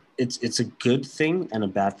it's a good thing and a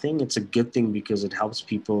bad thing. It's a good thing because it helps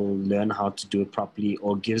people learn how to do it properly,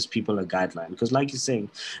 or gives people a guideline. Because like you're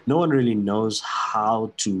saying, no one really knows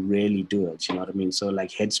how to really do it. You know what I mean? So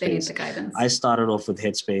like Headspace, I started off with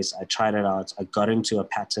Headspace. I tried it out. I got into a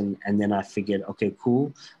pattern, and then I figured, okay,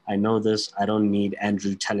 cool. I know this. I don't need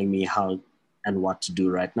Andrew telling me how and what to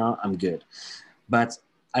do right now. I'm good. But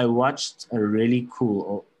I watched there's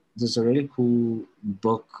a really cool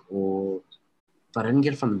book, but I didn't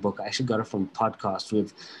get it from the book. I actually got it from a podcast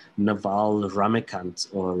with Naval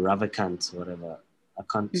Ravikant or Ravikant, whatever. I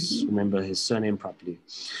can't remember his surname properly.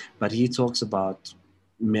 But he talks about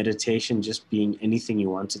meditation just being anything you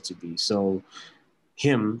want it to be. So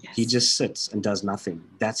he just sits and does nothing.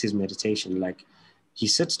 That's his meditation. Like, he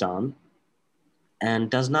sits down and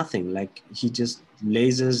does nothing. Like, he just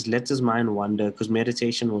lazes, lets his mind wander, because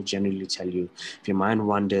meditation will generally tell you, if your mind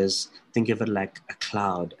wanders, think of it like a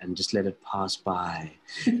cloud and just let it pass by.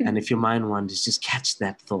 And if your mind wanders, just catch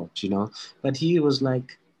that thought, you know. But he was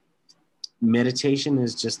like, meditation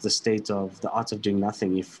is just the state of the art of doing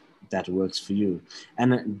nothing, if that works for you.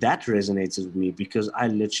 And that resonated with me, because I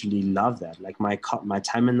literally love that. Like, my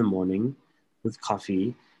time in the morning with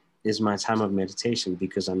coffee is my time of meditation,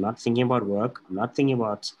 because I'm not thinking about work. I'm not thinking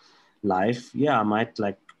about life. Yeah, I might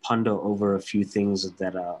like ponder over a few things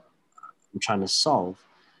that I'm trying to solve,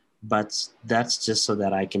 but that's just so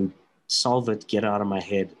that I can solve it, get it out of my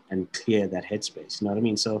head, and clear that headspace. You know what I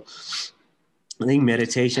mean? So I think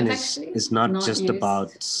meditation is not just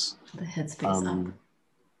about the headspace app.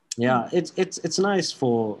 Yeah, it's nice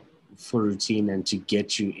for routine and to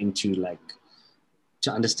get you into like,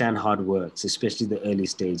 to understand how it works, especially the early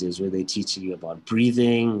stages where they teach you about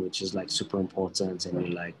breathing, which is like super important, and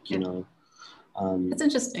you're like, you know. It's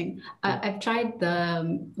interesting. I've tried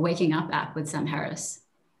the Waking Up app with Sam Harris.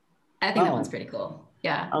 I think that one's pretty cool.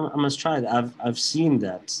 Yeah. I must try that. I've seen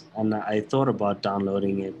that, and I thought about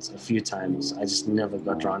downloading it a few times. I just never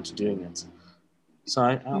got around to doing it. So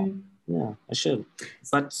Yeah, I should.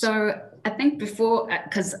 But so I think before,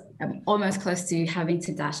 because I'm almost close to having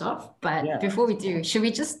to dash off, but Yeah. before we do, should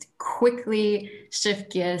we just quickly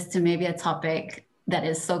shift gears to maybe a topic that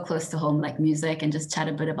is so close to home, like music, and just chat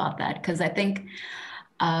a bit about that? Because I think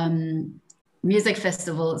music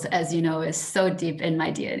festivals, as you know, is so deep in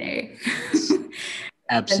my DNA.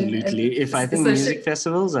 absolutely. If I think music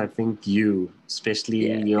festivals, I think you, especially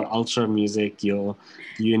your ultra music, you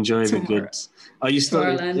enjoy the good. Are you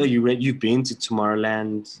still? You've been to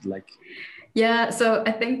Tomorrowland, like? Yeah. So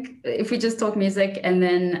I think if we just talk music, and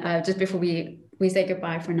then just before we say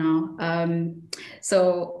goodbye for now.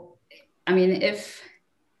 So, I mean, if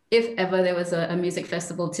ever there was a music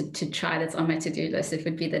festival to try that's on my to-do list, it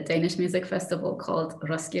would be the Danish music festival called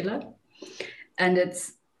Roskilde, and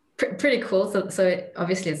it's pretty cool. So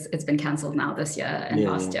obviously it's been cancelled now this year and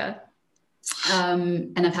last year.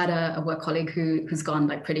 And I've had a work colleague who's gone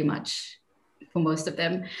like pretty much for most of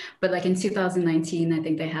them. But like in 2019, I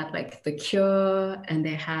think they had like The Cure, and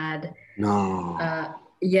they had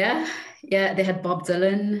they had Bob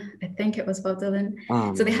Dylan. I think it was Bob Dylan.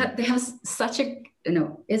 So they have such a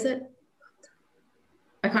is it?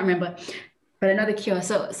 I can't remember, but I know The Cure.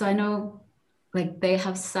 So I know like they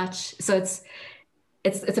have such. So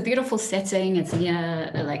it's a beautiful setting. It's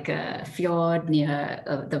near like a fjord, near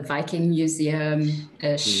the Viking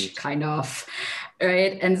museum-ish, kind of,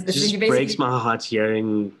 right? And it just breaks my heart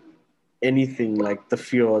hearing anything like the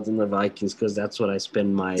fjords and the Vikings, because that's what I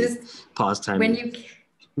spend my pastime with.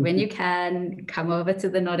 When you can, come over to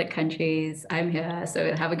the Nordic countries. I'm here,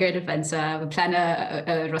 so have a great adventure. We plan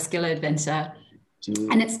a Roskilde adventure.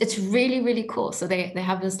 And it's really, really cool. So they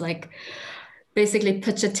have this like basically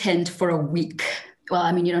pitch a tent for a week. Well,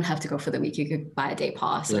 I mean, you don't have to go for the week. You could buy a day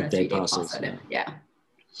pass or a 3-day pass. Yeah.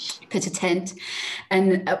 Pitch a tent.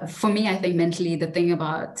 And for me, I think mentally, the thing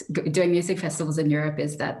about doing music festivals in Europe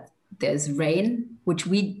is that there's rain, which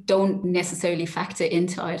we don't necessarily factor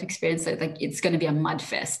into our experience. So like it's going to be a mud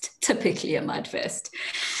fest, typically a mud fest.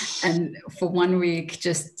 And for 1 week,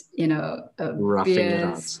 just, roughing it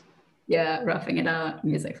out. Yeah, roughing it out,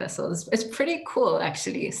 music festivals. It's pretty cool,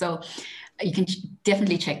 actually. So you can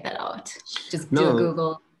definitely check that out. Just do a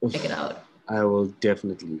Google, check it out. I will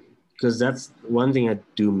definitely, because that's one thing I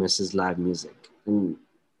do miss is live music. And,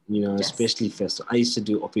 especially festival. I used to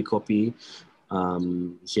do Opi Kopi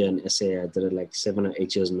here in SA. I did it like 7 or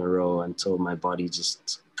 8 years in a row until my body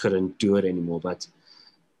just couldn't do it anymore. But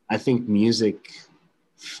I think music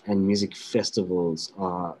and music festivals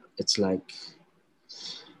it's like,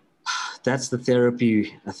 that's the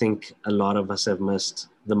therapy I think a lot of us have missed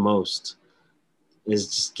the most, is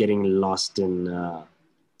just getting lost in the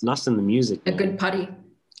music. A good party,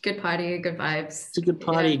 good vibes. It's a good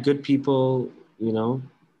party, good people,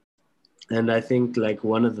 And I think like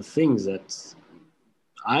one of the things that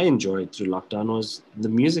I enjoyed through lockdown was the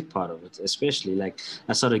music part of it, especially like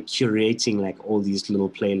I started curating like all these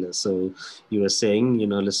little playlists. So you were saying,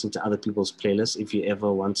 listen to other people's playlists. If you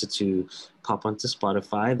ever wanted to pop onto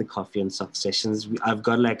Spotify, the Coffee and Sock Sessions, I've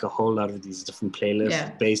got like a whole lot of these different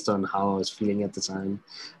playlists based on how I was feeling at the time.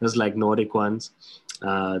 There's like Nordic ones,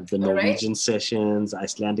 the Norwegian sessions,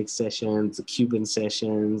 Icelandic sessions, the Cuban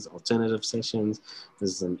sessions, alternative sessions.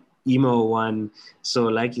 There's an emo one. So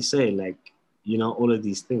like you say, like, all of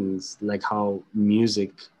these things, like how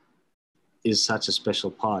music is such a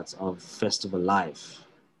special part of festival life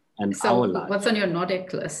and our life. What's on your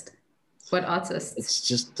Nordic list? What artists? It's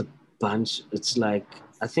just a bunch. It's like,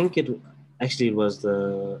 I think it was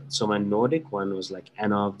so my Nordic one was like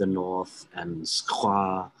Anna of the North and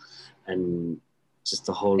Skwa and just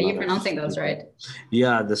a whole lot. Are you pronouncing those right?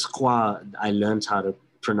 Yeah, the Skwa, I learned how to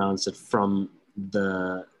pronounce it from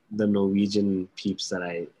the Norwegian peeps that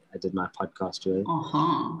I did my podcast with.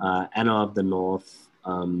 Anna of the North.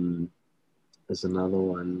 There's another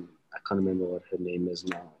one. I can't remember what her name is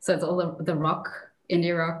now. So it's all the rock,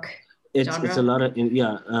 indie rock genre? It's a lot of,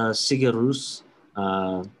 Sigur Rós,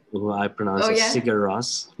 who I pronounce as Sigur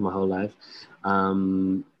Rós my whole life.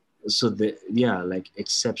 So like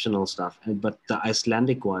exceptional stuff. But the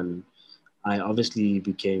Icelandic one, I obviously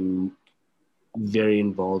became very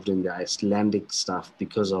involved in the Icelandic stuff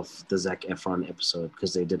because of the Zac Efron episode,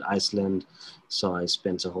 because they did Iceland. So I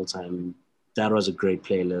spent a whole time. That was a great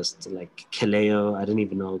playlist. Like Kaleo, I didn't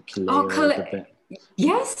even know Kaleo.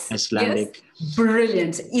 Yes. Icelandic. Yes.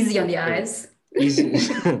 Brilliant. Easy on the eyes. Easy.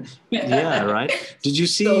 Yeah, right. Did you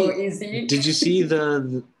see? So easy. Did you see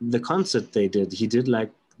the concert they did? He did like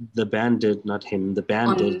the band did, not him. The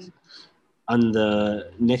band did. On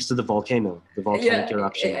the next to the volcanic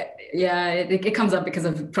eruption. Yeah, it comes up because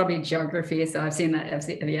of probably geography. So I've seen that.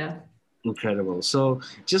 Incredible. So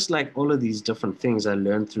just like all of these different things I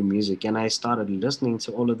learned through music, and I started listening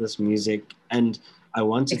to all of this music, and I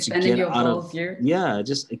wanted to Expanding get your out whole of, view. yeah,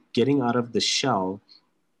 just getting out of the shell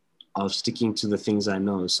of sticking to the things I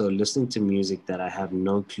know. So listening to music that I have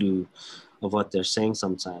no clue of what they're saying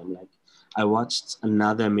sometimes. Like I watched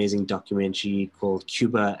another amazing documentary called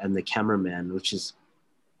Cuba and the Cameraman, which is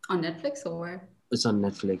On Netflix or where? it's on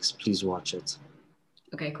Netflix. Please watch it.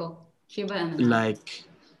 Okay, cool. Cuba and Like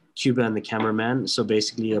Cuba and the Cameraman. So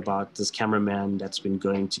basically about this cameraman that's been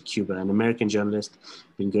going to Cuba, an American journalist,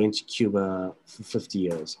 been going to Cuba for 50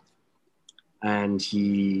 years. And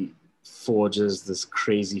he forges this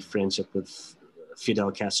crazy friendship with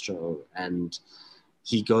Fidel Castro, and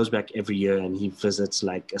he goes back every year and he visits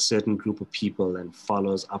like a certain group of people and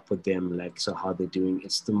follows up with them, like, so how they're doing.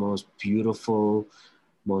 It's the most beautiful,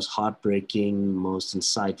 most heartbreaking, most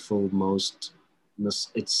insightful,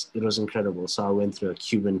 it was incredible. So I went through a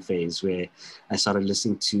Cuban phase where I started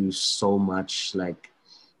listening to so much like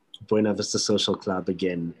Buena Vista Social Club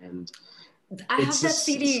again, and I it's have that just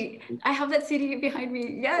CD. I have that CD behind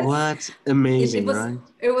me. Yes. what amazing, right?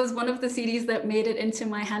 It was one of the CDs that made it into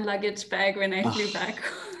my hand luggage bag when I flew back.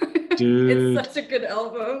 It's Dude, such a good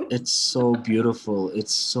album. it's so beautiful.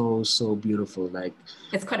 It's so beautiful. Like,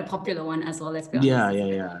 It's quite a popular one as well, let's be yeah, honest.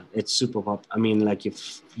 yeah. It's super pop. I mean, like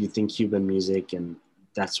if you think Cuban music, and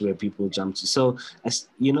that's where people jump to. So,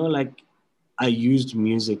 like I used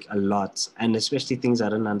music a lot, and especially things I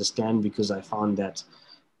didn't understand, because I found that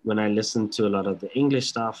when I listened to a lot of the English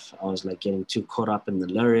stuff, I was like getting too caught up in the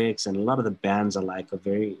lyrics, and a lot of the bands are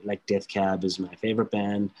very like Death Cab is my favorite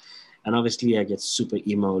band, and obviously I get super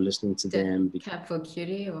emo listening to them. Death Cab for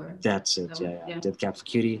Cutie or That's it, that yeah, one? yeah, Yeah. Death Cab for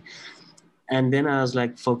Cutie. And then I was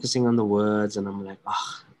like focusing on the words, and I'm like,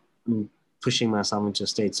 I'm pushing myself into a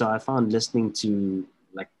state. So I found listening to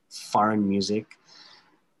like foreign music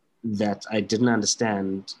that I didn't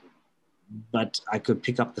understand, but I could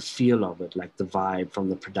pick up the feel of it, like the vibe from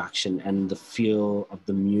the production and the feel of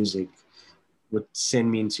the music would send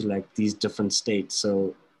me into like these different states.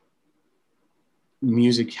 So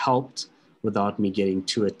music helped without me getting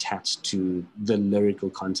too attached to the lyrical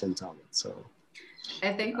content of it. So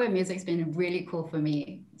I think where music's been really cool for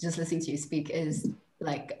me, just listening to you speak, is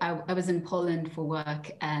like I was in Poland for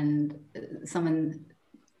work, and someone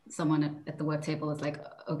at the work table was like,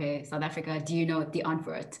 okay, South Africa, do you know the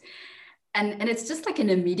Antwoord? And it's just like an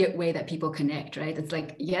immediate way that people connect, right? It's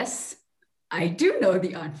like, yes, I do know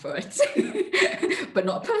the Antwoord, but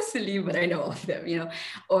not personally, but I know of them,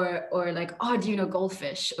 or like, oh, do you know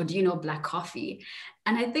goldfish, or do you know black coffee?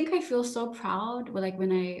 And I think I feel so proud, like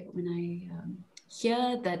when I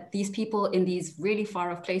hear that these people in these really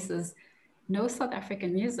far off places know South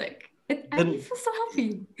African music. I then, feel so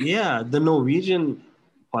happy. yeah, the Norwegian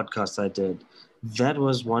podcast I did, that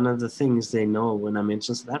was one of the things they know when I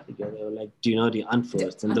mentioned South Africa. They were like, do you know the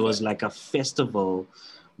Antwoord? And there was like a festival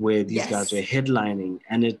where these guys were Yes, headlining,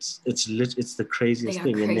 and it's the craziest they are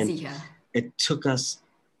thing. And then crazy here. it took us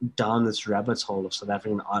down this rabbit hole of South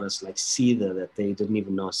African artists like Seether, that they didn't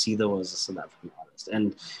even know Seether was a South African artist.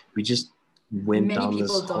 And we just went Many down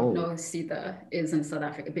this people don't hole. know Sita is in South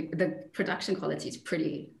Africa. The production quality is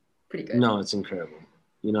pretty good. No, it's incredible.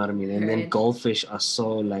 You know what I mean? And then Right. Goldfish are so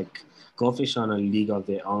like, Goldfish are on a league of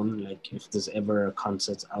their own. Like if there's ever a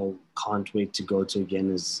concert I can't wait to go to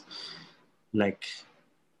again, is like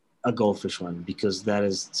a Goldfish one, because that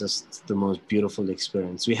is just the most beautiful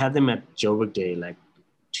experience. We had them at Joburg Day like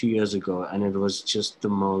 2 years ago, and it was just the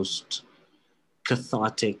most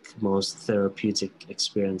cathartic, most therapeutic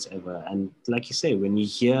experience ever. And like you say, when you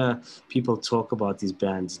hear people talk about these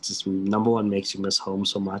bands, it just, number one, makes you miss home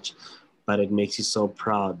so much, but it makes you so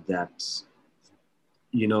proud that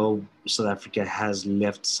South Africa has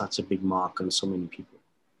left such a big mark on so many people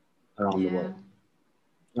around the world.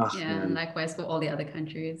 Oh, Yeah, and man. likewise for all the other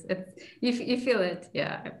countries. You feel it.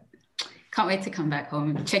 Yeah. Can't wait to come back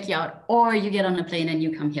home and check you out. Or you get on a plane and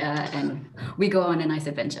you come here and we go on a nice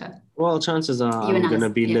adventure. Well, chances are I'm going to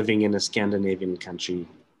be living in a Scandinavian country.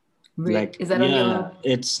 Like, is that on your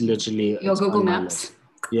it's literally your Google on my Maps? list.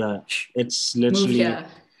 Yeah, it's Move literally, here.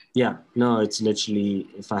 yeah, no, it's literally,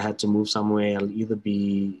 if I had to move somewhere, I'll either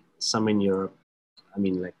be somewhere in Europe, I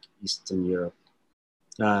mean like Eastern Europe.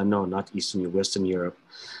 No, not Eastern Europe, Western Europe.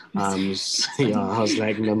 Yeah, I was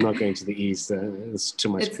like, no, I'm not going to the East. It's too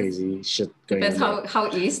much crazy shit going on. Depends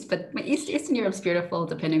how East, but Eastern Europe's beautiful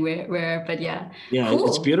depending where. But yeah, yeah, cool.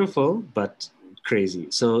 It's beautiful, but crazy.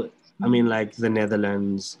 So I mean, like the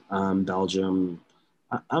Netherlands, Belgium.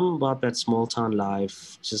 I'm about that small town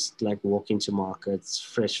life, just like walking to markets,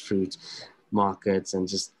 fresh fruit markets, and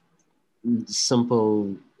just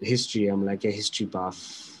simple history. I'm like a history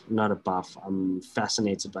buff. not a buff. I'm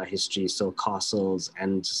fascinated by history, so castles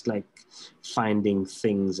and just like finding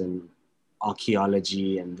things and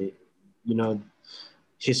archaeology and the, you know,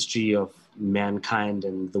 history of mankind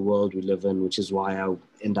and the world we live in, which is why I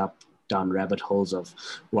end up down rabbit holes of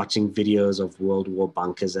watching videos of World War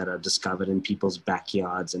bunkers that are discovered in people's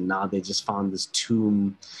backyards. And now they just found this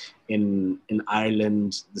tomb in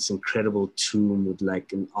Ireland, this incredible tomb with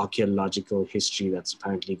like an archaeological history that's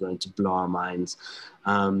apparently going to blow our minds.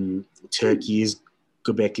 Turkey's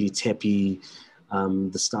Göbekli Tepe,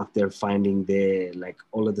 the stuff they're finding there, like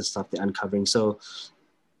all of the stuff they're uncovering. So,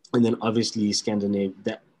 and then obviously Scandinavia,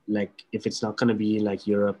 that like if it's not going to be like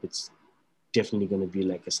Europe, it's definitely going to be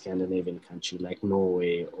like a Scandinavian country like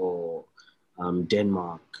Norway or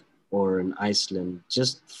Denmark or in Iceland,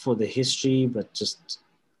 just for the history, but just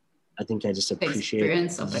I think I just appreciate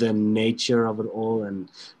the nature of it all and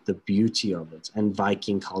the beauty of it, and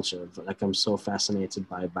Viking culture. Like I'm so fascinated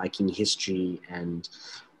by Viking history and,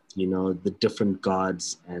 you know, the different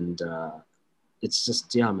gods, and it's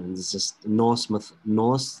just, yeah, man, it's just Norse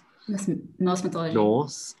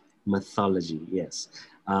mythology, yes.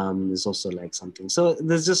 There's also like something. So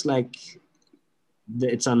there's just like,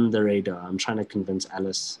 it's on the radar. I'm trying to convince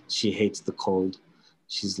Alice. She hates the cold.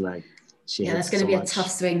 She's like, that's going to be a tough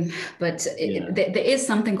swing, but there is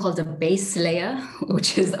something called a base layer,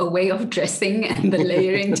 which is a way of dressing and the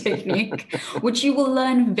layering technique, which you will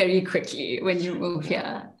learn very quickly when you move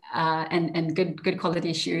here. And good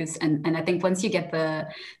quality shoes, and I think once you get the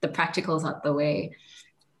practicals out the way,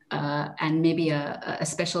 and maybe a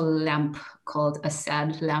special lamp called a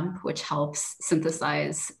SAD lamp, which helps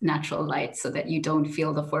synthesize natural light so that you don't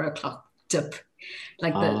feel the 4 o'clock dip,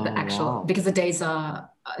 like the actual, because the days are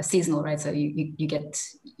seasonal, right? So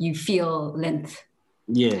you feel length.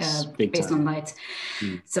 Yes, based on light.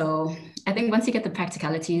 So I think once you get the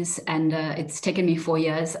practicalities, and it's taken me 4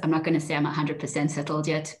 years, I'm not going to say I'm 100% settled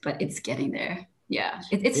yet, but it's getting there. Yeah,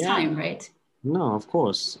 it's time, right? No, of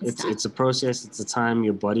course. It's a process. It's a time.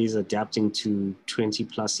 Your body's adapting to 20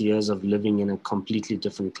 plus years of living in a completely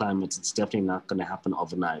different climate. It's definitely not going to happen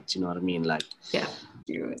overnight. You know what I mean? Like, yeah.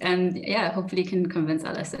 And hopefully you can convince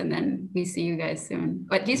Alice, and then we see you guys soon,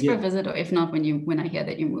 or at least for a visit, or if not, when I hear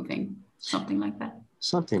that you're moving, something like that.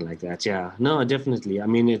 Something like that, yeah. No, definitely. I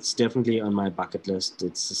mean, it's definitely on my bucket list.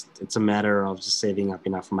 It's a matter of just saving up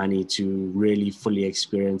enough money to really fully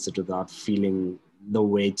experience it without feeling the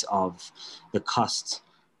weight of the cost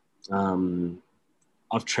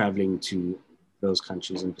of traveling to those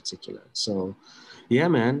countries in particular. So, yeah,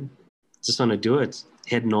 man, just want to do it.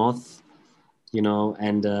 Head north, you know,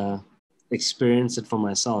 and experience it for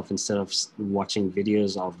myself instead of watching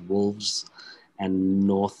videos of wolves and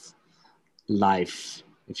North life,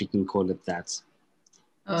 if you can call it that.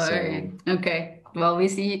 Okay. Well, we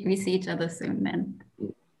see each other soon then.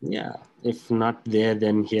 Yeah, if not there,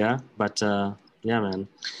 then here. But yeah, man,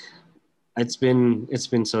 it's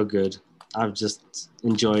been so good. I've just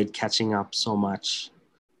enjoyed catching up so much.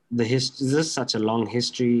 This is such a long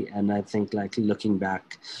history, and I think like looking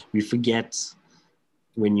back, we forget.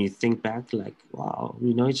 When you think back, like, wow,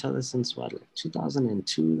 we know each other since what, like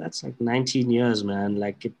 2002? That's like 19 years, man.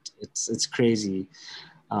 Like it's crazy.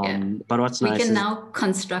 But what's nice is... We can now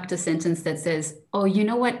construct a sentence that says, oh, you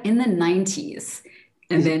know what, in the 90s,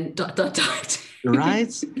 and then ...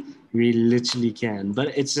 Right? We literally can. But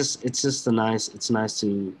it's nice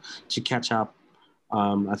to catch up.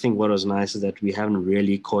 I think what was nice is that we haven't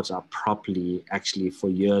really caught up properly actually for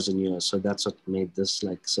years and years. So that's what made this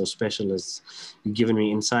like so special, is you've given me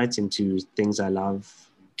insights into things I love,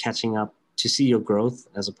 catching up to see your growth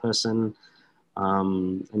as a person,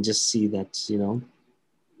 and just see that, you know,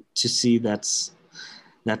 to see that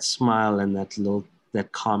smile and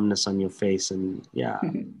that calmness on your face, and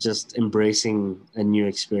just embracing a new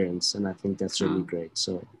experience. And I think that's really great.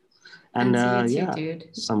 So, and dude.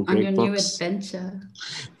 Some great on your books. New adventure.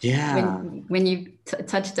 Yeah. When you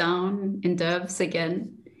touch down in Derbs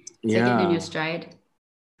again, take it in your stride.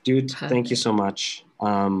 Dude, thank you so much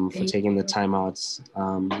for taking the time out.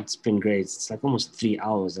 It's been great. It's like almost 3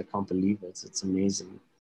 hours. I can't believe it. It's amazing.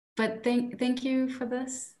 But thank you for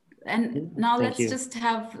this. And now let's just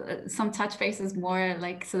have some touch bases more,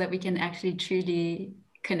 like, so that we can actually truly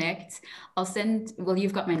connect.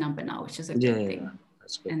 You've got my number now, which is a good thing. Yeah,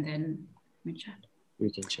 that's good. And then we chat.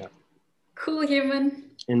 We can chat. Cool,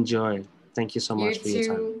 human. Enjoy. Thank you so much for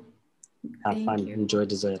your time. Have fun. You. Enjoy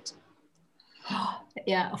dessert.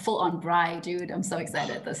 Yeah, a full-on bride, dude. I'm so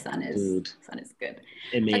excited. The sun is good.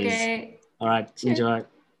 Amazing. Okay. All right. Cheers. Enjoy.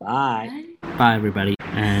 Bye. Bye, everybody.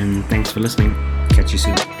 And thanks for listening. Catch you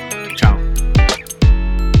soon.